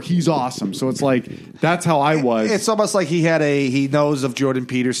him, or he's awesome. So it's like, that's how I was. It's almost like he knows of Jordan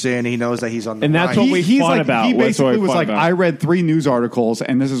Peterson. He knows that he's on the and that's what we fought about. He basically was like, I read 3 news articles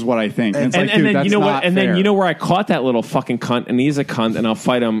and this is what I think. And it's like, dude, that's not fair. And then you know where I caught that little fucking cunt, and he's a cunt, and I'll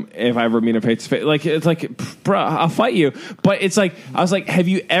fight him if I ever meet him face to face. Like, it's like, bro, I'll fight you. But it's like, I was like, have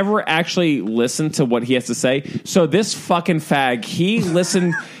you ever actually listened to what he has to say? So this fucking fag, he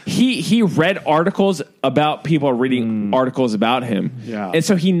listened, he read articles about people reading articles about him. Yeah. And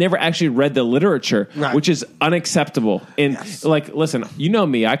so he never actually read the literature, right, which is unacceptable. And like, listen, you know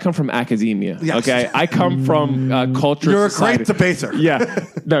me, I come from academia. Yes. Okay. I come from culture. You're society. A great debater. Yeah.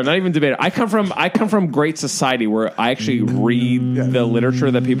 No, not even debater. I come from great society where I actually read the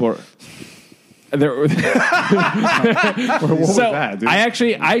literature that people are. What was that, dude? I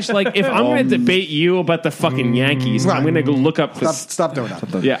actually like, if I'm going to debate you about the fucking Yankees, I'm going to go look up. Stop doing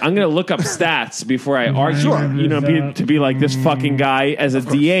that. Yeah, I'm going to look up stats before I argue. You know, to be like, this fucking guy as a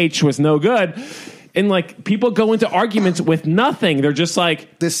DH was no good. And like people go into arguments with nothing. They're just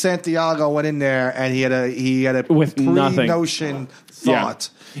like this Santiago went in there and he had a with nothing notion thought.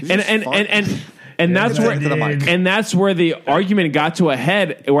 Yeah. And that's where the argument got to a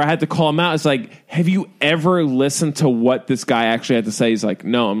head where I had to call him out. It's like, have you ever listened to what this guy actually had to say? He's like,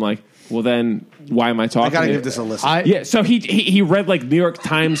 no. I'm like, well then why am I talking? I gotta to give this a listen. So he read like New York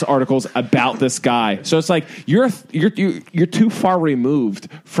Times articles about this guy. So it's like you're too far removed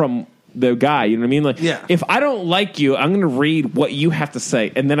from the guy, you know what I mean? Like, if I don't like you, I'm going to read what you have to say,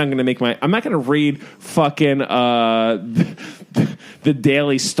 and then I'm going to make I'm not going to read fucking the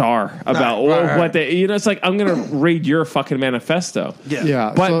Daily Star about what they, you know. It's like I'm going to read your fucking manifesto.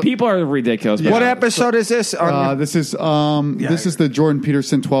 But people are ridiculous. What episode is this? This is the Jordan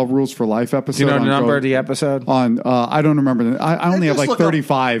Peterson 12 Rules for Life episode. Do you know the number of the episode? I don't remember. I only have like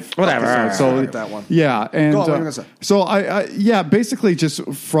 35. Whatever. Episodes, so like that one. Yeah, and Go on, what are you gonna say? so I basically just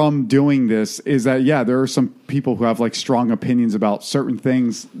from doing this is that there are some people who have like strong opinions about certain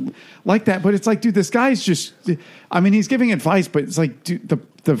things like that, but it's like, dude, this guy's just, I mean, he's giving advice, but it's like, dude,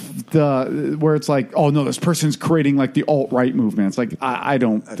 the where it's like, oh no, this person's creating like the alt-right movement. It's like, I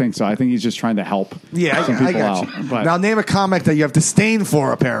don't think so. I think he's just trying to help some people I got out. you. But Now name a comic that you have disdain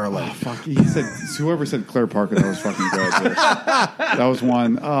for, apparently. he said, whoever said Claire Parker, that was fucking good. Dude. That was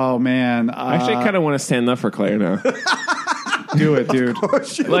one. Oh man. Actually, I kind of want to stand up for Claire now. Do it, dude.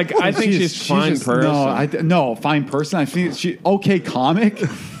 Like, I think she's fine person. No, fine person. I think she okay comic.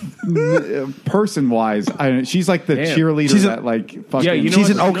 Person wise, she's like the cheerleader that like fucking. Yeah, you know she's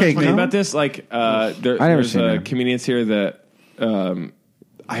what's an okay funny about this? Like, there's comedians here that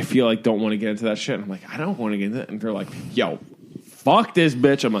I feel like don't want to get into that shit. And I'm like, I don't want to get into it, and they're like, yo, fuck this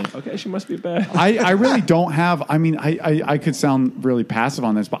bitch. I'm like, okay, she must be bad. I really don't have. I mean, I could sound really passive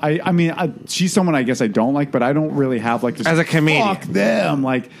on this, but I mean, she's someone I guess I don't like, but I don't really have like this, as a comedian. Fuck them,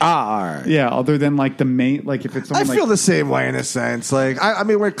 like all right. Yeah. Other than like the main, like if it's someone I feel the same way in a sense. Like I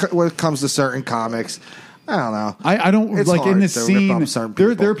mean, when it comes to certain comics, I don't know. I don't it's like in the scene.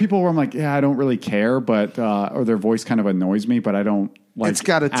 There are people where I'm like, yeah, I don't really care, but or their voice kind of annoys me, but I don't. Like, it's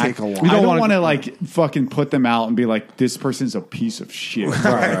got to take a while. I don't want to like fucking put them out and be like, this person's a piece of shit.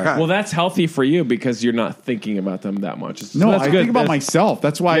 Right. Well, that's healthy for you because you're not thinking about them that much. No, I think about myself.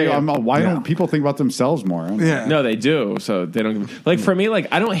 That's why why don't people think about themselves more? No, they do. So they don't. Like for me, like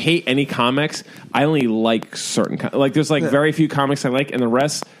I don't hate any comics. I only like certain. Like there's like very few comics I like, and the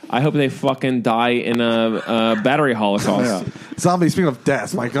rest I hope they fucking die in a battery holocaust. Zombie. Speaking of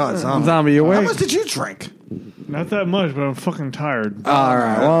death, my God, Zombie, you awake? How much did you drink? Not that much, but I'm fucking tired. All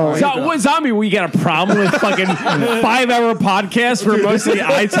right. Well, what Zombie? We got a problem with fucking 5-hour podcast where mostly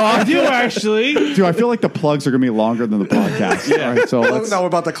I talk? I do actually. Dude, I feel like the plugs are gonna be longer than the podcast. All right, so let's. No, we're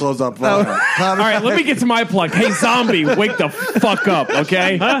about to close up. All right, let me get to my plug. Hey, Zombie, wake the fuck up,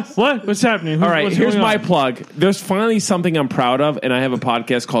 okay? Huh? What? What's happening? All right, here's my plug. There's finally something I'm proud of, and I have a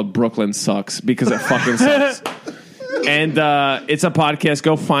podcast called Brooklyn Sucks because it fucking sucks. And it's a podcast.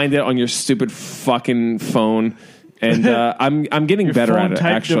 Go find it on your stupid fucking phone. And I'm getting better at it.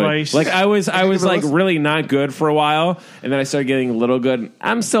 Actually, device. like I was like really not good for a while, and then I started getting a little good.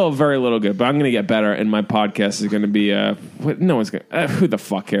 I'm still very little good, but I'm going to get better. And my podcast is going to be no one's going. Who the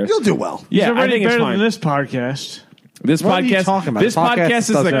fuck cares? You'll do well. Yeah, I think it's better fine. than this podcast. This what podcast, are you talking about? This podcast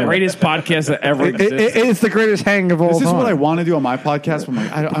is the greatest podcast that ever existed. It's the greatest hang of all time. This is what I want to do on my podcast. But I'm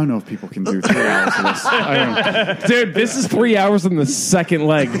like, I don't know if people can do 3 hours of this. I don't. Dude, this is 3 hours in the second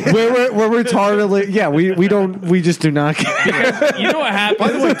leg. We're retardedly. Yeah, we don't. We just do not care. You know what happened?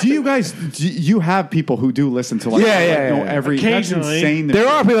 By the way, do you have people who do listen to like every occasionally? That's insane. There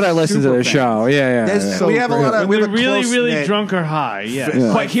are people that listen to the show. Yeah. So we have a lot of We're really drunk or high.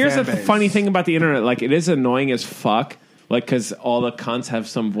 Yeah. But here's the funny thing about the internet: like, it is annoying as fuck. Like, because all the cunts have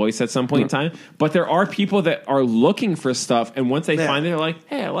some voice at some point in time. But there are people that are looking for stuff, and once they find it, they're like,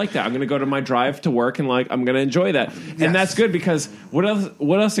 hey, I like that. I'm going to go to my drive to work, and like, I'm going to enjoy that. And that's good, because what else are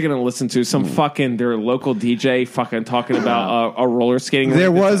they going to listen to? Some fucking, their local DJ fucking talking about a roller skating.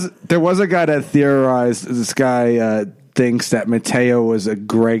 There was a guy that theorized, this guy thinks that Mateo was a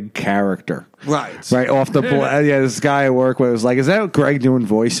Greg character. Right off the board. Yeah, this guy I work with was like, "Is that Greg doing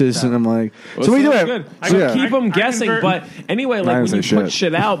voices?" And I'm like, "So we do it." Good. I can keep them guessing, but anyway, like when you put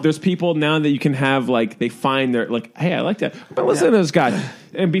shit out, there's people now that you can have like they find their like, "Hey, I like that." But listen to those guys.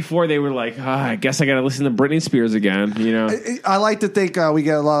 And before they were like, I guess I got to listen to Britney Spears again. You know, I like to think we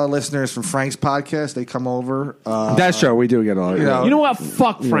get a lot of listeners from Frank's podcast. They come over. That's true. We do get a lot. You know what?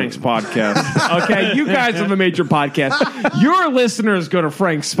 Fuck Frank's podcast. Okay, you guys are the major podcast. Your listeners go to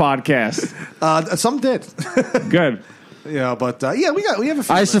Frank's podcast. Some did. Good. Yeah, but we have a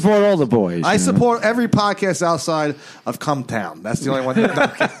few. I support all the boys. I support every podcast outside of Come Town. That's the only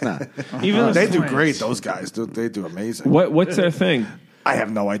one. Even they do great. Those guys they do amazing. What's their thing? I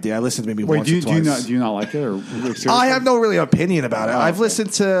have no idea. I listened to maybe once or twice. Do you not like it? Or I have no really opinion about it. I've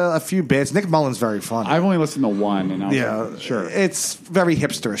listened to a few bits. Nick Mullen's very fun. I've only listened to one, and like, sure, it's very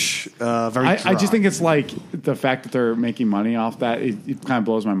hipsterish. I just think it's like the fact that they're making money off that. It kind of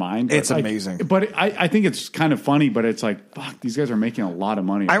blows my mind. It's amazing. But I think it's kind of funny. But it's like, fuck, these guys are making a lot of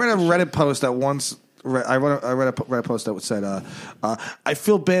money. I read a Reddit post that once. I read a Reddit post that said, "I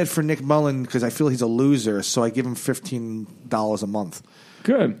feel bad for Nick Mullen because I feel he's a loser, so I give him $15 a month."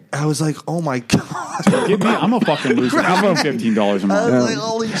 Good. I was like, "Oh my god, I'm a fucking loser. I'm $15 a month." I was like,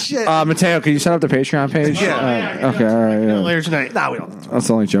 "Holy shit!" Mateo, can you set up the Patreon page? Yeah. Okay. All right. Yeah. Later tonight. No, we don't. That's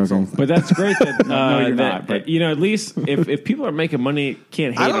only joking. But that's great that No, you're not, but- at least if people are making money,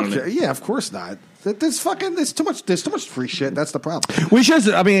 can't hate I don't on care. it. Yeah, of course not. There's too much free shit. That's the problem. We should.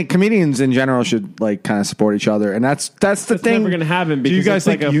 I mean, comedians in general should like kind of support each other, and that's the That's thing. never going to happen. Do you Because guys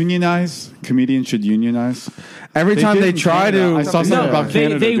it's think unionize? Comedians should unionize. Every time they did in try Canada. to, I saw something about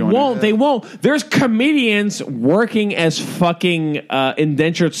Canada. they doing won't. it. They won't. There's comedians working as fucking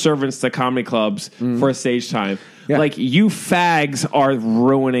indentured servants to comedy clubs for stage time. Yeah. Like, you fags are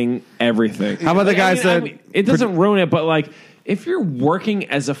ruining everything. How about the guys that it doesn't ruin it, but like, if you're working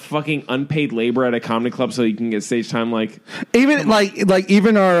as a fucking unpaid labor at a comedy club so you can get stage time, even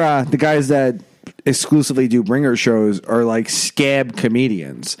even our the guys that exclusively do bringer shows are like scab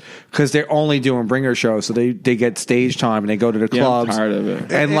comedians because they're only doing bringer shows, so they get stage time and they go to the clubs. I'm tired of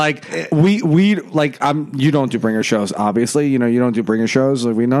it. And we you don't do bringer shows, obviously. You don't do bringer shows.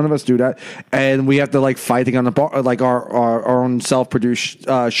 Like, none of us do that, and we have to like fighting on the bar, like our own self-produced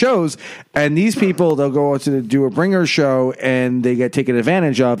shows. And these people, they'll go to do a bringer show and they get taken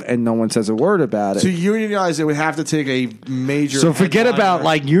advantage of, and no one says a word about it. To unionize, it would have to take a major. So forget about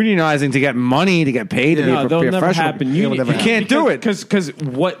like unionizing to get money, to get paid, to be a they'll never professional. happen. You can't do it because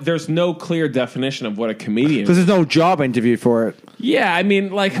there's no clear definition of what a comedian. Because there's no job interview for it. Yeah, I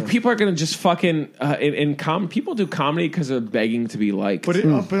mean, like, people are going to just fucking people do comedy because they're begging to be liked.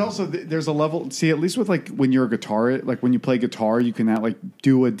 But also there's a level. See, at least with like when you're a guitarist, like when you play guitar, you can like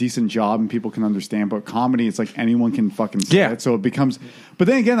do a decent job and people can understand. But comedy, it's like anyone can fucking say it. So it becomes. But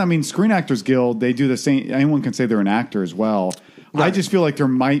then again, I mean, Screen Actors Guild, they do the same. Anyone can say they're an actor as well. Right. I just feel like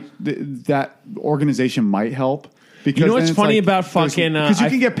that organization might help. Because you know what's funny about fucking because you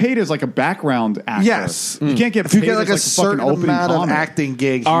can get paid as like a background actor. Yes, you can't get if paid you get like as, a certain amount of acting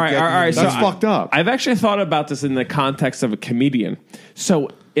gigs. All right. That's so fucked up. I've actually thought about this in the context of a comedian. So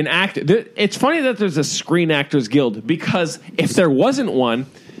an actor, it's funny that there's a Screen Actors Guild because if there wasn't one,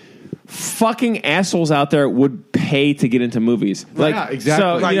 fucking assholes out there would pay to get into movies. Like, yeah, exactly.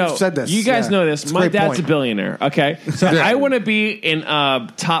 So, right, you've said this. You guys know this. It's My a great dad's point. a billionaire. Okay, so I want to be in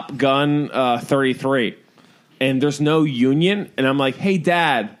Top Gun 33, and there's no union, and I'm like, hey,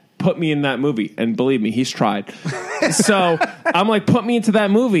 Dad, put me in that movie. And believe me, he's tried. So I'm like, put me into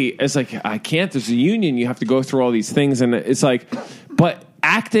that movie. It's like, I can't. There's a union. You have to go through all these things, and it's like, but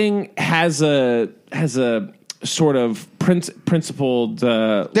acting has a sort of principled.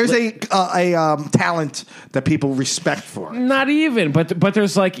 There's a talent that people respect for. Not even, but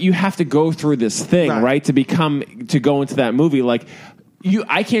there's like, you have to go through this thing, right? To go into that movie. Like,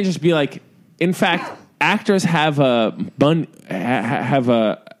 I can't just be like. In fact, actors have a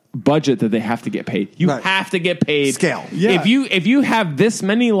budget that they have to get paid. You have to get paid. Scale. Yeah. If you have this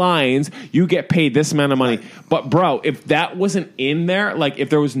many lines, you get paid this amount of money. Right. But bro, if that wasn't in there, like if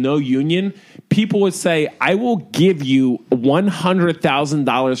there was no union, people would say, I will give you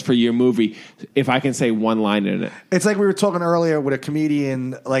 $100,000 for your movie if I can say one line in it. It's like we were talking earlier with a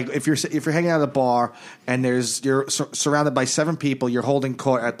comedian. Like if you're hanging out at a bar and you're surrounded by 7 people, you're holding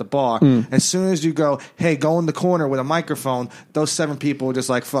court at the bar. As soon as you go, hey, go in the corner with a microphone, those 7 people are just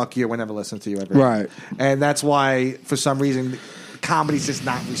like, fuck you, we're never listening to you ever. Right. And that's why, for some reason, comedy's just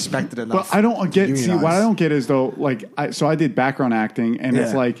not respected enough. But I don't get. See, what I don't get is though, like, I did background acting, and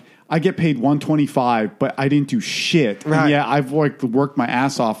it's like I get paid $125, but I didn't do shit. Right. And yeah, I've worked my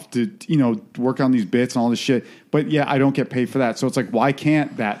ass off to work on these bits and all this shit. But yeah, I don't get paid for that. So it's like, why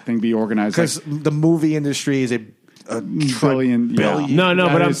can't that thing be organized? Because the movie industry is a billion. No,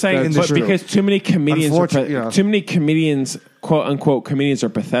 but I'm saying, but because too many comedians, quote unquote comedians, are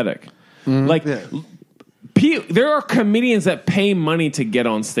pathetic. Like. There are comedians that pay money to get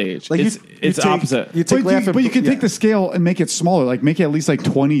on stage. Like it's opposite. You take but you can take the scale and make it smaller. Like make it at least like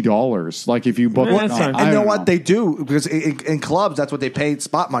 $20. Like if you book. Yeah, that's fine. I know what they do because in clubs that's what they pay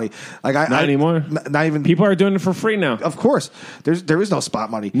spot money. Like Not anymore. Not even People are doing it for free now. Of course, there is no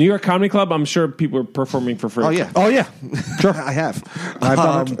spot money. New York Comedy Club. I'm sure people are performing for free. Oh yeah, sure. I have.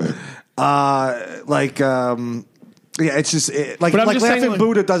 Yeah, it's just like Laughing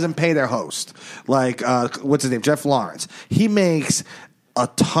Buddha doesn't pay their host. Like what's his name, Jeff Lawrence. He makes a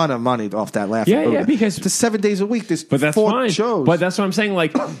ton of money off that Laughing Buddha. Yeah, because it's 7 days a week. There's but that's 4 fine. shows. But that's what I'm saying.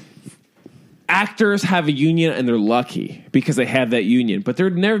 Like actors have a union and they're lucky because they have that union. But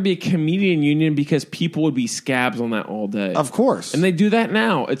there'd never be a comedian union because people would be scabs on that all day. Of course. And they do that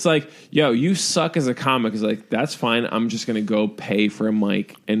now. It's like, yo, you suck as a comic. It's like, that's fine. I'm just going to go pay for a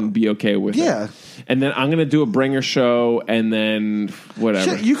mic and be okay with it. And then I'm going to do a bringer show and then whatever.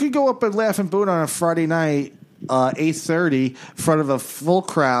 Shit, you could go up and Laughing Buddha on a Friday night, 8:30, in front of a full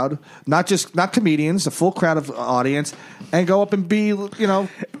crowd, not comedians, a full crowd of audience, and go up and be,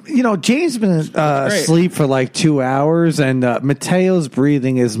 James has been asleep for like 2 hours, and Mateo's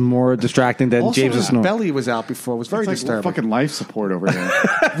breathing is more distracting than also, James's his snore. belly was out before. It was very disturbing. Fucking life support over here.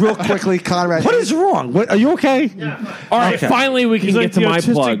 Real quickly, Conrad. What is wrong? Are you okay? Yeah. All right, finally we can get to my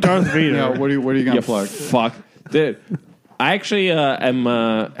plug. Darth Vader. Yeah, what are you going to plug? Fuck. Dude. I actually am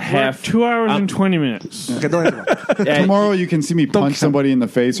half 2 hours and 20 minutes. Tomorrow you can see me punch somebody in the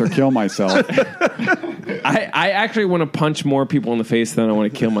face or kill myself. I actually want to punch more people in the face than I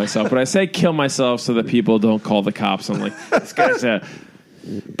want to kill myself. But I say kill myself so that people don't call the cops. I'm like, this guy's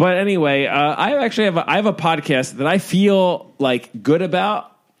But anyway, I have a podcast that I feel like good about.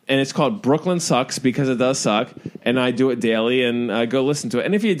 And it's called Brooklyn Sucks because it does suck, and I do it daily. And go listen to it.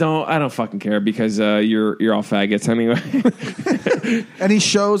 And if you don't, I don't fucking care because you're all faggots anyway. Any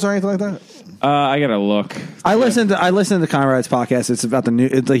shows or anything like that? I gotta look. I listened to Conrad's podcast. It's about the new.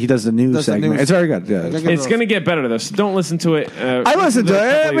 He does the news segment. It's very good. Yeah, it's gonna get better though. So don't listen to it. I listen to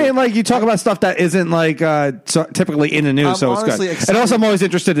it. I mean, like you talk about stuff that isn't like typically in the news, so it's good. Excited. And also, I'm always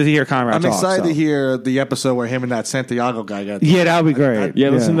interested to hear Conrad. I'm excited to hear the episode where him and that Santiago guy got. Yeah, that would be great.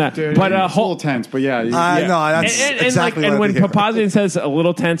 Listen to that. Dude, but whole tense. But yeah, I know that's exactly. And when Pappazian says a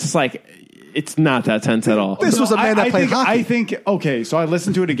little tense, it's like it's not that tense at all. This was a man that played hockey. I think okay. So I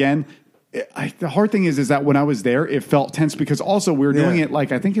listened to it again. The hard thing is that when I was there, it felt tense because also we were doing it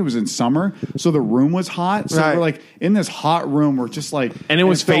like I think it was in summer, so the room was hot. So we're like in this hot room, we're just like, and it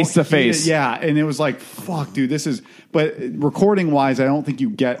was face to face. Yeah, and it was like, fuck, dude, this is. But recording wise, I don't think you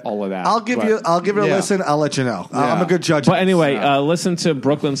get all of that. I'll give it a listen. I'll let you know. Yeah. I'm a good judge. But anyway, listen to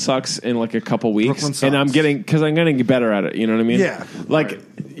Brooklyn Sucks in like a couple weeks, and I'm getting better at it. You know what I mean? Yeah. Like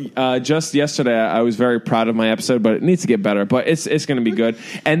just yesterday, I was very proud of my episode, but it needs to get better. But it's going to be good,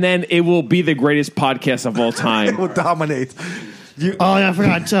 and then it will be the greatest podcast of all time. It will dominate. I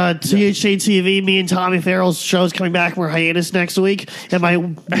forgot. THA TV, me and Tommy Farrell's show's coming back. We're hiatus next week, and my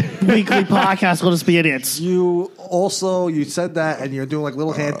weekly podcast will just be idiots. You said that, and you're doing like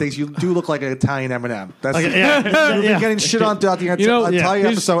little hand things. You do look like an Italian Eminem. That's you've been getting shit on throughout the entire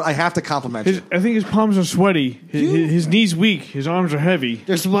episode. I have to compliment you. I think his palms are sweaty. His knees weak. His arms are heavy.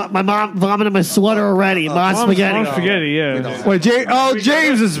 There's my mom vomited my sweater already. Mom's spaghetti. Spaghetti. Yeah. Wait,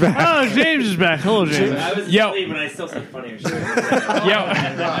 James is back. Oh, James is back. Hello, James. I was asleep, but I still said funnier shit.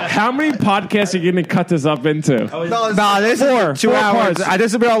 How many podcasts are you going to cut this up into? This is 2 hours.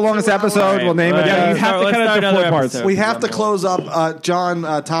 This will be our longest episode. Right. We'll name it. Yeah, you have to cut it into 4 parts. We have to close up John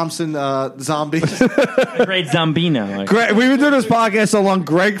Thompson Zombie. Great Zombino. Greg, we've been doing this podcast so long.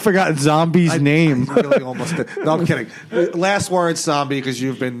 Greg forgot Zombie's name. I really almost did. No, I'm kidding. Last word, Zombie, because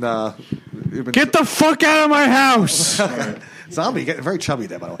you've been get the fuck out of my house. Zombie, getting very chubby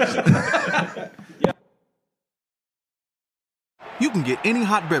there, by the way. You can get any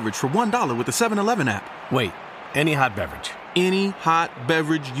hot beverage for $1 with the 7-Eleven app. Wait, any hot beverage? Any hot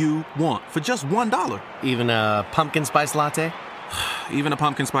beverage you want for just $1. Even a pumpkin spice latte? Even a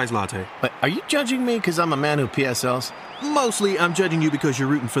pumpkin spice latte. But are you judging me because I'm a man who PSLs? Mostly I'm judging you because you're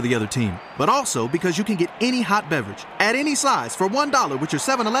rooting for the other team. But also because you can get any hot beverage at any size for $1 with your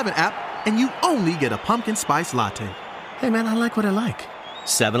 7-Eleven app, and you only get a pumpkin spice latte. Hey man, I like what I like.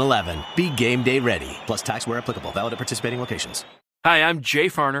 7-Eleven. Be game day ready. Plus tax where applicable. Valid at participating locations. Hi, I'm Jay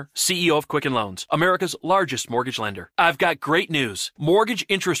Farner, CEO of Quicken Loans, America's largest mortgage lender. I've got great news. Mortgage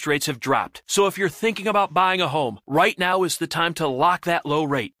interest rates have dropped. So if you're thinking about buying a home, right now is the time to lock that low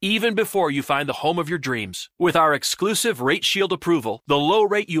rate, even before you find the home of your dreams. With our exclusive Rate Shield approval, the low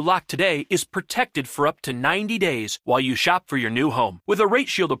rate you lock today is protected for up to 90 days while you shop for your new home. With a Rate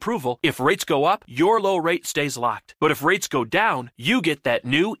Shield approval, if rates go up, your low rate stays locked. But if rates go down, you get that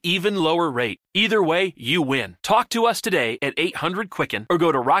new, even lower rate. Either way, you win. Talk to us today at 800-QUICKEN or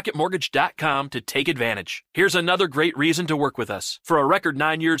go to rocketmortgage.com to take advantage. Here's another great reason to work with us. For a record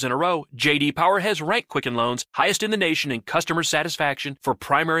 9 years in a row, J.D. Power has ranked Quicken Loans highest in the nation in customer satisfaction for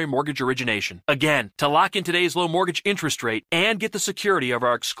primary mortgage origination. Again, to lock in today's low mortgage interest rate and get the security of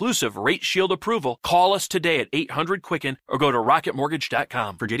our exclusive Rate Shield approval, call us today at 800-QUICKEN or go to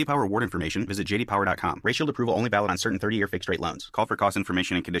rocketmortgage.com. For J.D. Power award information, visit jdpower.com. Rate Shield approval only valid on certain 30-year fixed-rate loans. Call for cost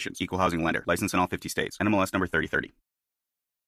information and conditions. Equal housing lender. License in all 50 states. NMLS number 3030.